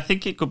no, I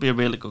think it could be a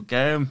really good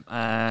game.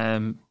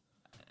 And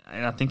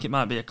I think it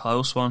might be a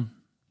close one.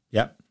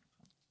 Yep.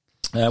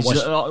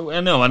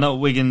 I know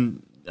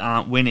Wigan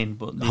aren't winning,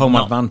 but home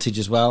advantage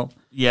as well.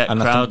 Yeah,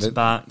 and crowd's I think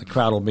back. The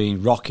crowd will be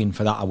rocking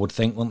for that, I would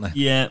think, wouldn't they?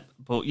 Yeah,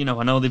 but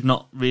I know they've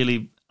not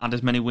really had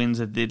as many wins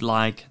as they'd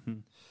like,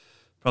 and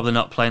probably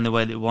not playing the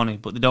way they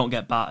wanted, but they don't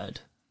get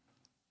battered.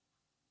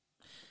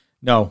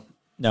 No.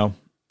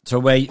 So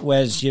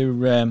where's your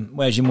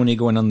money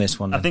going on this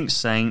one then? I think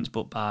Saints,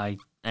 but by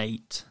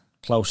 8.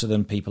 Closer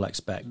than people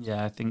expect.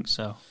 Yeah, I think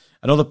so.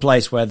 Another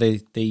place where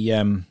the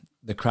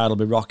crowd will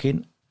be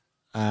rocking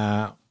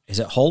is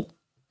at Hull.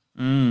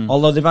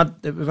 Although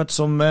we've had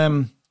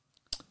some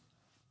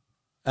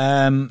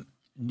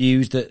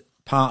news that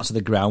parts of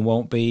the ground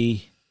won't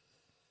be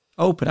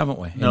open, haven't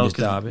we? No,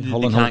 because they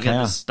can't get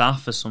the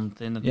staff or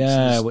something.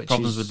 Which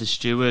problems is with the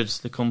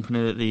stewards, the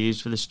company that they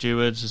use for the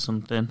stewards or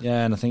something.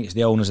 Yeah, and I think it's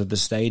the owners of the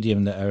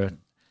stadium that are.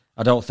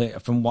 I don't think,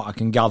 from what I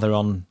can gather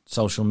on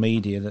social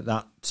media,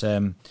 that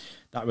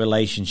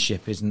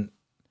relationship isn't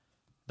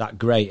that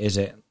great, is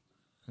it?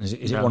 Is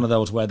it one of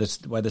those where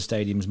the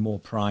stadium's more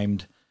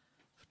primed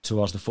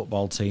towards the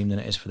football team than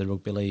it is for the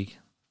rugby league?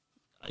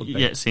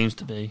 Yeah, it seems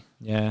to be.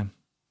 Yeah,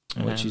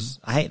 which is,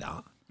 I hate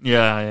that.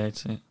 Yeah, I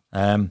hate it.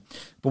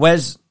 But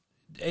where's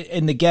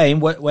in the game?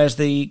 Where's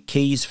the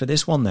keys for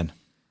this one then?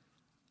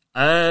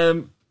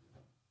 I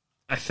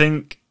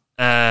think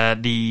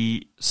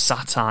the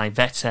Satai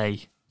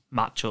Vete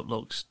matchup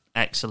looks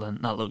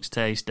excellent. That looks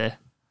tasty.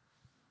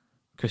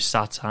 Chris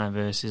Satai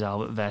versus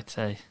Albert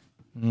Vete.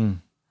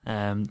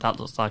 That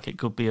looks like it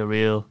could be a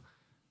real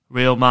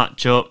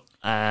matchup.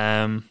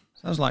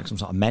 Sounds like some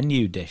sort of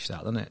menu dish, that,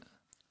 doesn't it?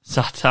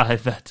 Satai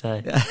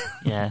Vete.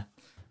 Yeah.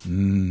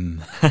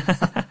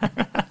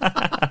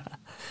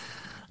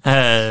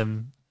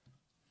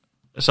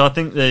 So I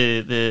think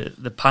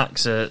the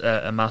packs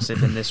are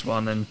massive in this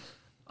one, and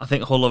I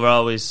think Hull are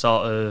always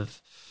sort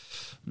of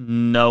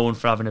known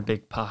for having a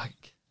big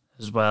pack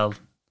as well.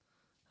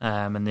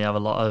 And they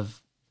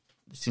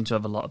seem to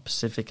have a lot of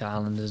Pacific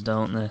Islanders,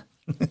 don't they?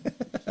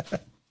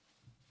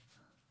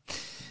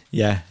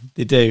 Yeah,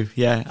 they do.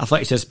 Yeah, I thought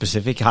you said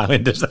Pacific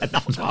Islanders. Then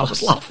that's why I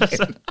was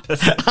laughing.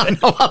 I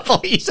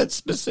thought you said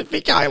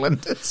Pacific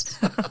Islanders.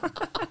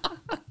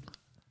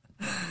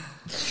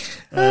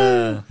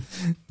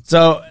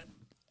 So,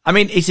 I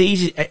mean, it's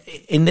easy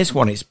in this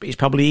one. It's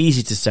probably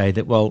easy to say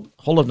that. Well,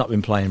 Hull have not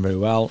been playing very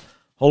well.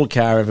 Hull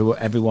care.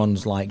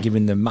 Everyone's like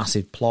giving them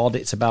massive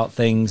plaudits about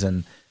things,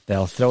 and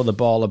they'll throw the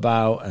ball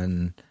about,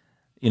 and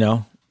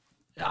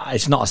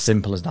it's not as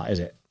simple as that, is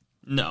it?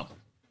 No,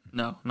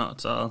 not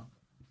at all.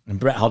 And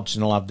Brett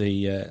Hodgson will have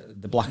the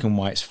black and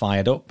whites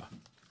fired up.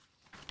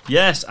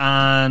 Yes,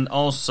 and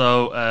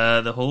also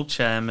the Hull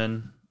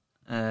chairman.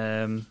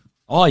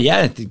 Oh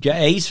yeah,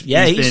 he's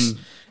been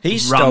ramping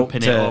stoked,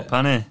 it up,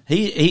 hasn't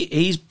he?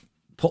 He's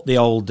put the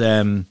old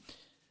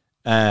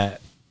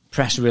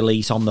press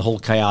release on the Hull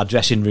KR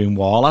dressing room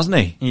wall, hasn't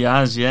he? He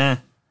has, yeah.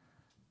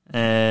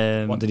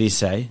 What did he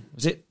say?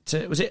 Was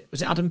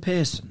it Adam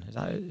Pearson? Is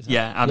that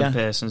yeah, Adam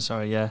Pearson.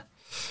 Sorry, yeah.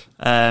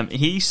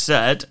 He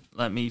said,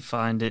 let me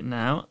find it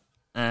now.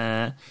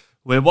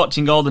 We're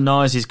watching all the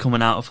noises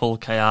coming out of Hull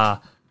KR.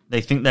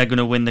 They think they're going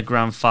to win the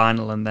grand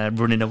final, and they're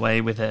running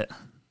away with it.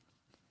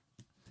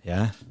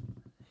 Yeah.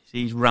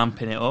 He's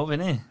ramping it up,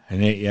 isn't he?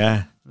 Isn't it?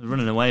 Yeah. He's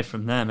running away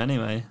from them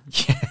anyway.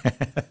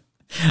 Yeah.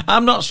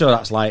 I'm not sure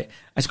that's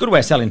it's a good way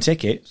of selling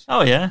tickets.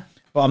 Oh, yeah.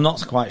 But I'm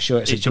not quite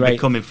sure It should be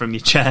coming from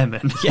your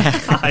chairman.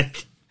 Yeah.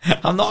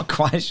 I'm not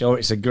quite sure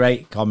it's a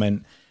great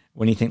comment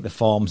when you think the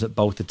forms that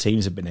both the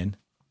teams have been in.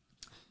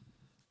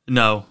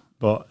 No.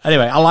 But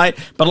anyway, I like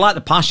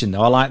the passion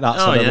though. I like that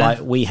sort of yeah.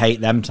 like we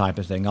hate them type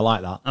of thing. I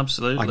like that.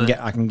 Absolutely.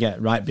 I can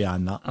get right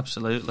behind that.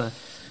 Absolutely.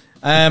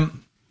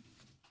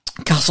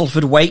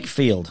 Castleford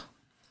Wakefield.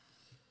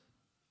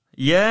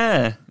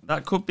 Yeah,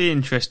 that could be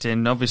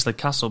interesting. Obviously,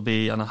 Castle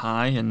be on a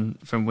high and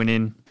from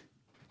winning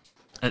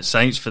at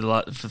Saints for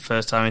the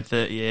first time in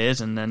 30 years,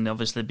 and then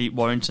obviously beat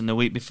Warrington the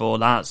week before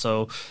that.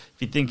 So if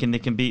you're thinking they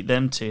can beat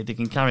them two, they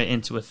can carry it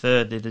into a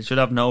third. They should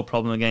have no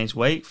problem against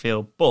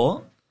Wakefield.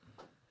 But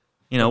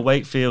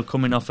Wakefield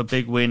coming off a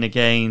big win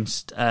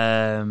against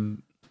Warrington,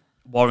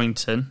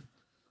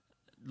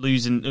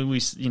 losing. We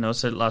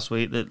said last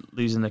week that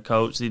losing the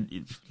coach.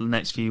 The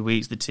next few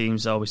weeks, the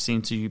teams always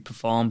seem to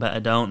perform better,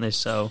 don't they?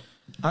 So,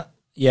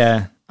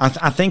 yeah,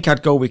 I think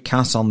I'd go with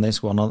Cass on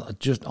this one,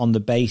 just on the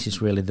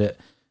basis really that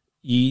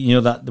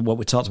that what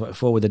we talked about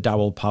before with the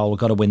Darrell Powell, we've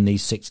got to win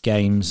these 6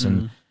 games,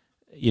 and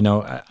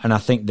and I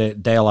think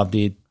that they'll have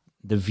the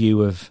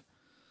view of.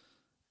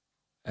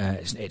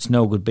 It's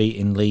no good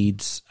beating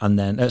Leeds and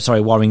then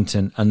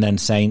Warrington and then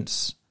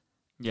Saints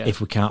if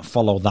we can't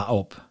follow that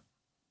up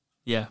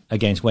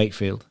against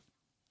Wakefield.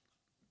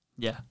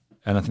 Yeah.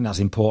 And I think that's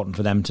important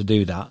for them to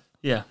do that.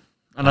 Yeah.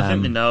 And I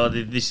think they know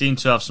they seem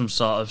to have some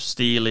sort of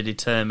steely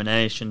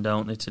determination,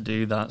 don't they, to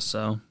do that?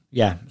 So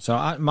yeah. So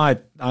I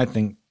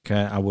think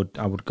I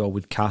would go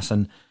with Cass,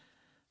 and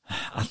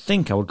I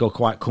think I would go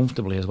quite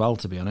comfortably as well,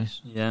 to be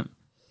honest. Yeah.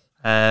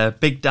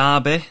 Big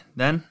derby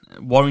then,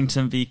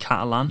 Warrington v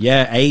Catalan.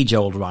 Yeah,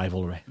 age-old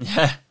rivalry.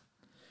 Yeah.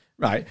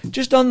 Right,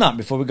 just on that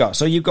before we go.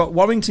 So you've got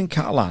Warrington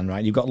Catalan,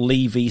 right? You've got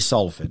Lee v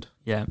Salford.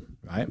 Yeah.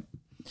 Right.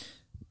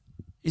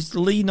 Is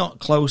Lee not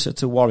closer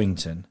to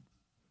Warrington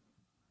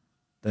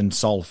than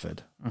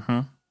Salford?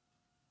 Mm-hmm.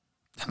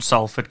 And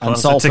Salford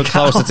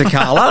closer to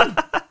Catalan?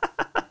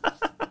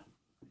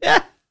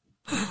 Yeah.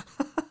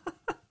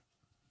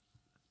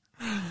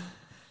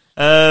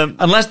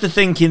 Unless the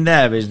thinking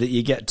there is that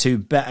you get 2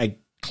 better,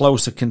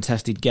 closer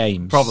contested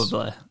games.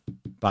 Probably.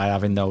 By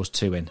having those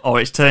 2 in. Or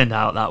it's turned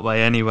out that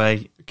way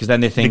anyway. Because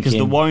then they're thinking... Because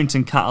the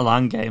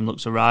Warrington-Catalan game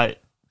looks a right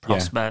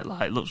prospect.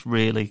 Yeah. It looks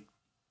really...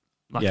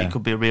 it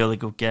could be a really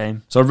good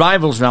game. So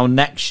rivals round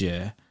next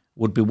year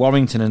would be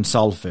Warrington and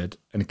Salford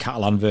and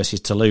Catalan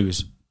versus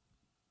Toulouse.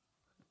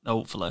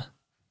 Hopefully.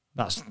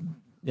 That's...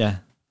 Yeah.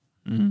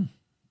 Mm.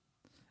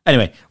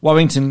 Anyway,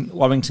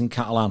 Warrington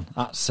Catalan.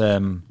 That's...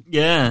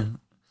 Yeah.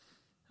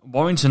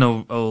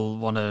 Warrington will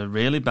want to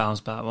really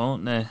bounce back,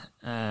 won't they?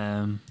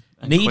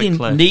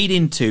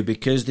 Needing to,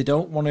 because they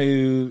don't want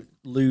to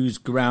lose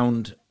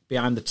ground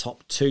behind the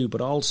top 2, but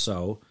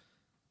also,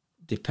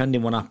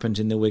 depending what happens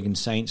in the Wigan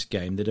Saints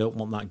game, they don't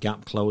want that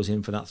gap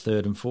closing for that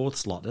 3rd and 4th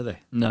slot, do they?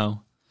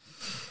 No.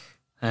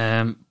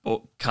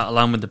 But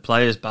Catalan with the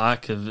players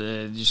back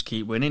just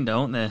keep winning,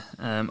 don't they?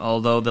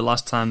 Although the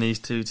last time these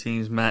 2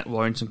 teams met,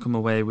 Warrington come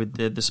away with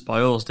the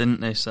spoils,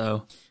 didn't they?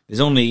 So there's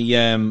only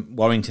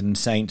Warrington and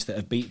Saints that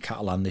have beat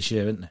Catalan this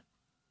year, isn't there?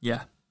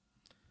 Yeah.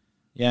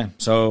 Yeah,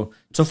 so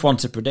tough one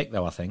to predict,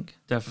 though, I think.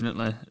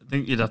 Definitely. I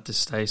think you'd have to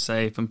stay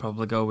safe and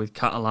probably go with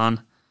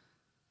Catalan.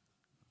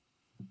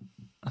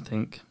 I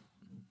think.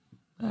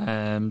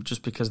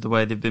 Just because of the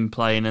way they've been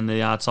playing, and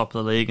they are top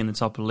of the league and the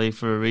top of the league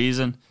for a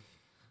reason.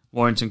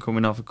 Warrington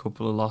coming off a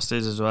couple of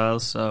losses as well,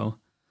 so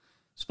I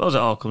suppose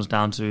it all comes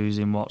down to who's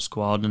in what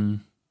squad and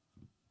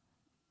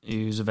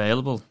who's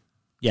available.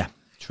 Yeah,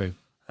 true.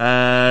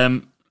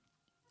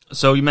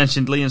 So you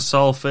mentioned Lee and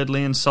Salford.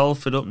 Lee and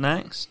Salford up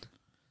next.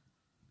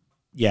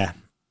 Yeah.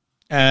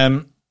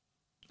 I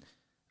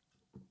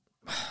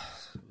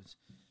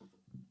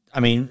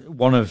mean,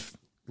 one of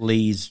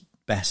Lee's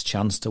best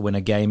chance to win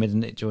a game,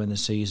 isn't it, during the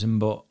season?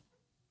 But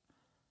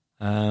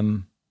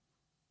will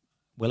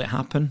it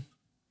happen?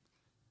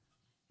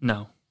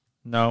 No.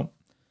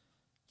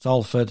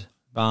 Salford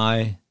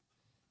by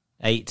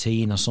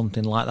 18 or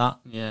something like that.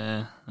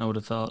 Yeah, I would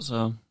have thought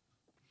so.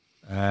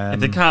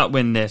 If they can't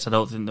win this, I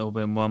don't think they'll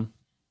win one.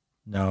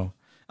 No.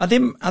 Are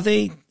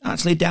they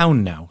actually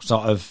down now,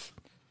 sort of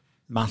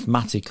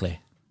mathematically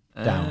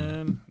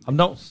down? I'm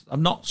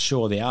not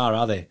sure they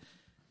are they?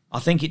 I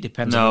think it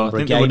depends on the number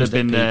of games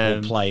that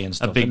people play and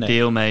stuff. A big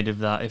deal made of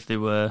that if they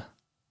were.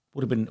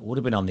 Would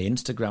have been on the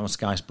Instagram,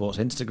 Sky Sports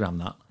Instagram,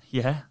 that.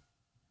 Yeah,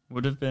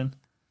 would have been.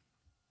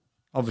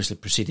 Obviously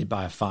preceded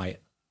by a fight.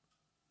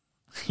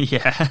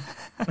 Yeah.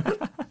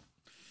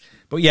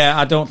 But yeah,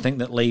 I don't think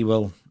that Lee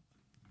will.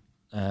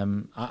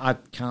 I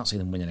can't see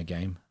them winning a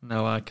game.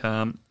 No, I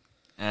can't.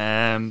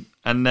 And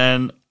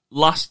then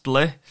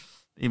lastly,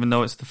 even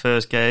though it's the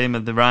first game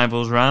of the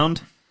rivals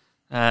round,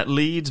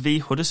 Leeds v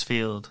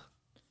Huddersfield.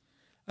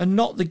 And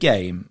not the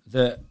game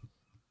that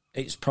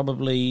it's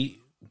probably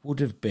would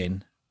have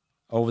been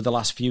over the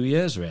last few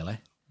years, really.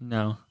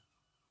 No.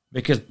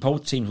 Because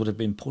both teams would have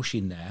been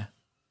pushing there.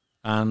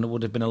 and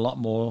would have been a lot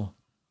more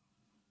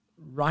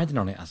riding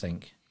on it, I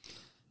think.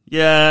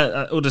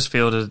 Yeah,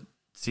 Huddersfield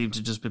seem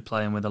to just be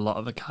playing with a lot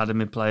of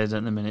academy players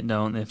at the minute,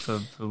 don't they, for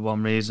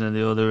one reason or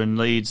the other, and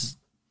Leeds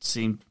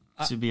seem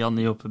to be on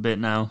the up a bit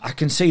now. I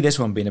can see this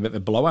one being a bit of a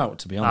blowout,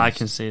 to be honest. I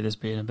can see this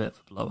being a bit of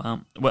a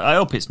blowout. Well, I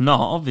hope it's not,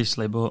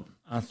 obviously, but...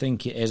 I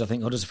think it is. I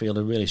think Huddersfield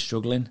are really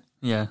struggling.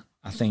 Yeah.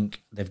 I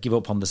think they've given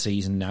up on the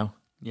season now.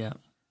 Yeah.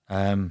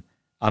 And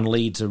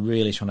Leeds are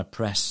really trying to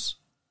press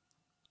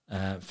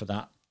for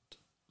that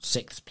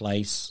 6th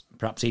place,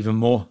 perhaps even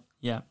more.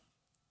 Yeah.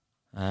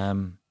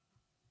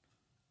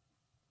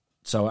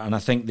 So, and I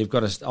think they've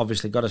got to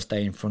obviously got to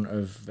stay in front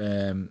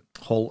of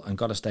Hull and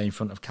got to stay in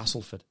front of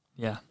Castleford.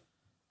 Yeah.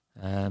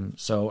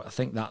 So I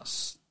think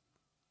that's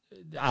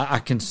I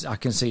can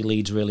see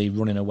Leeds really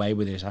running away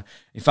with it.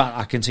 In fact,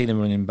 I can see them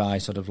running by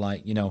sort of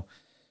like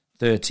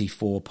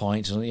 34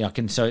 points. I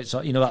can so it's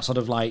that sort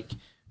of like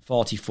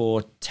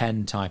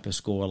 44-10 type of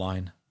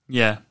scoreline.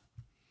 Yeah.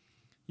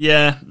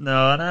 Yeah,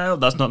 no, and I hope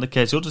that's not the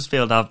case.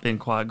 Huddersfield have been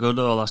quite good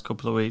the last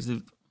couple of weeks.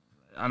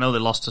 I know they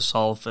lost to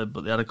Salford,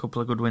 but they had a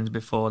couple of good wins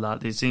before that.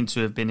 They seem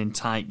to have been in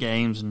tight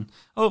games, and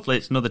hopefully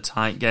it's another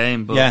tight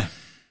game. But yeah.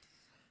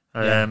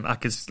 I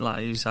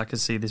could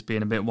see this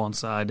being a bit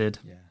one-sided.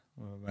 Yeah,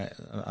 well,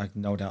 I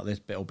no doubt this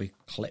bit will be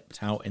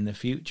clipped out in the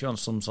future on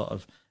some sort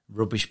of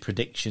rubbish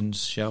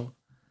predictions show.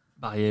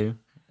 By you?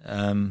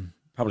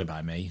 Probably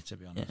by me, to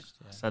be honest.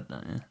 Yeah. I said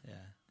that,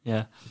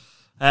 yeah.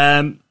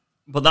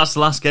 But that's the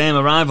last game,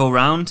 arrival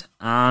round,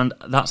 and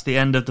that's the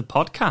end of the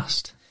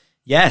podcast.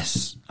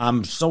 Yes,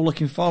 I'm so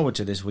looking forward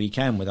to this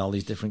weekend with all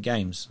these different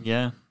games.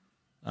 Yeah.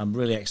 I'm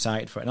really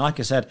excited for it. And like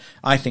I said,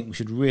 I think we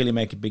should really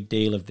make a big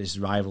deal of this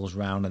rivals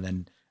round and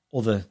then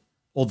other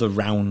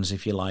rounds,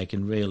 if you like,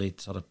 and really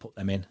sort of put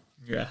them in.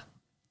 Yeah.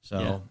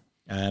 So,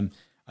 and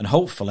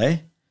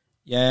hopefully,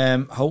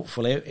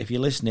 if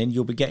you're listening,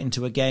 you'll be getting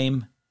to a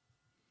game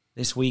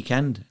this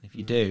weekend. If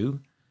you do,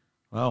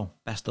 well,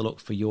 best of luck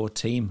for your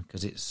team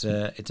because it's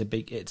a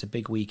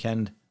big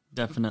weekend.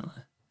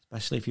 Definitely.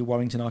 Especially if you're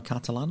Warrington or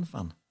Catalan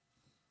fan.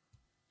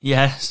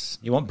 Yes.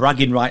 You want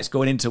bragging rights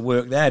going into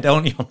work there,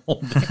 don't you?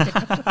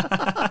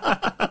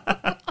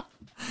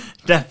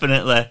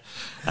 Definitely.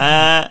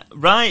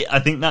 Right, I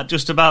think that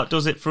just about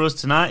does it for us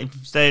tonight. If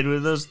you've stayed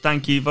with us,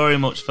 thank you very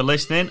much for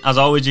listening. As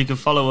always, you can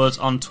follow us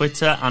on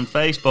Twitter and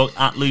Facebook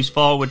at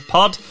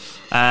LooseForwardPod.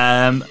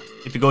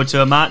 If you go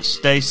to a match,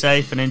 stay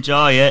safe and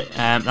enjoy it.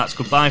 That's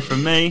goodbye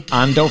from me.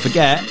 And don't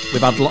forget,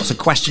 we've had lots of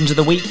questions of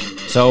the week,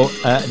 so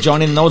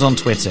join in those on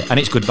Twitter. And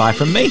it's goodbye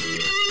from me.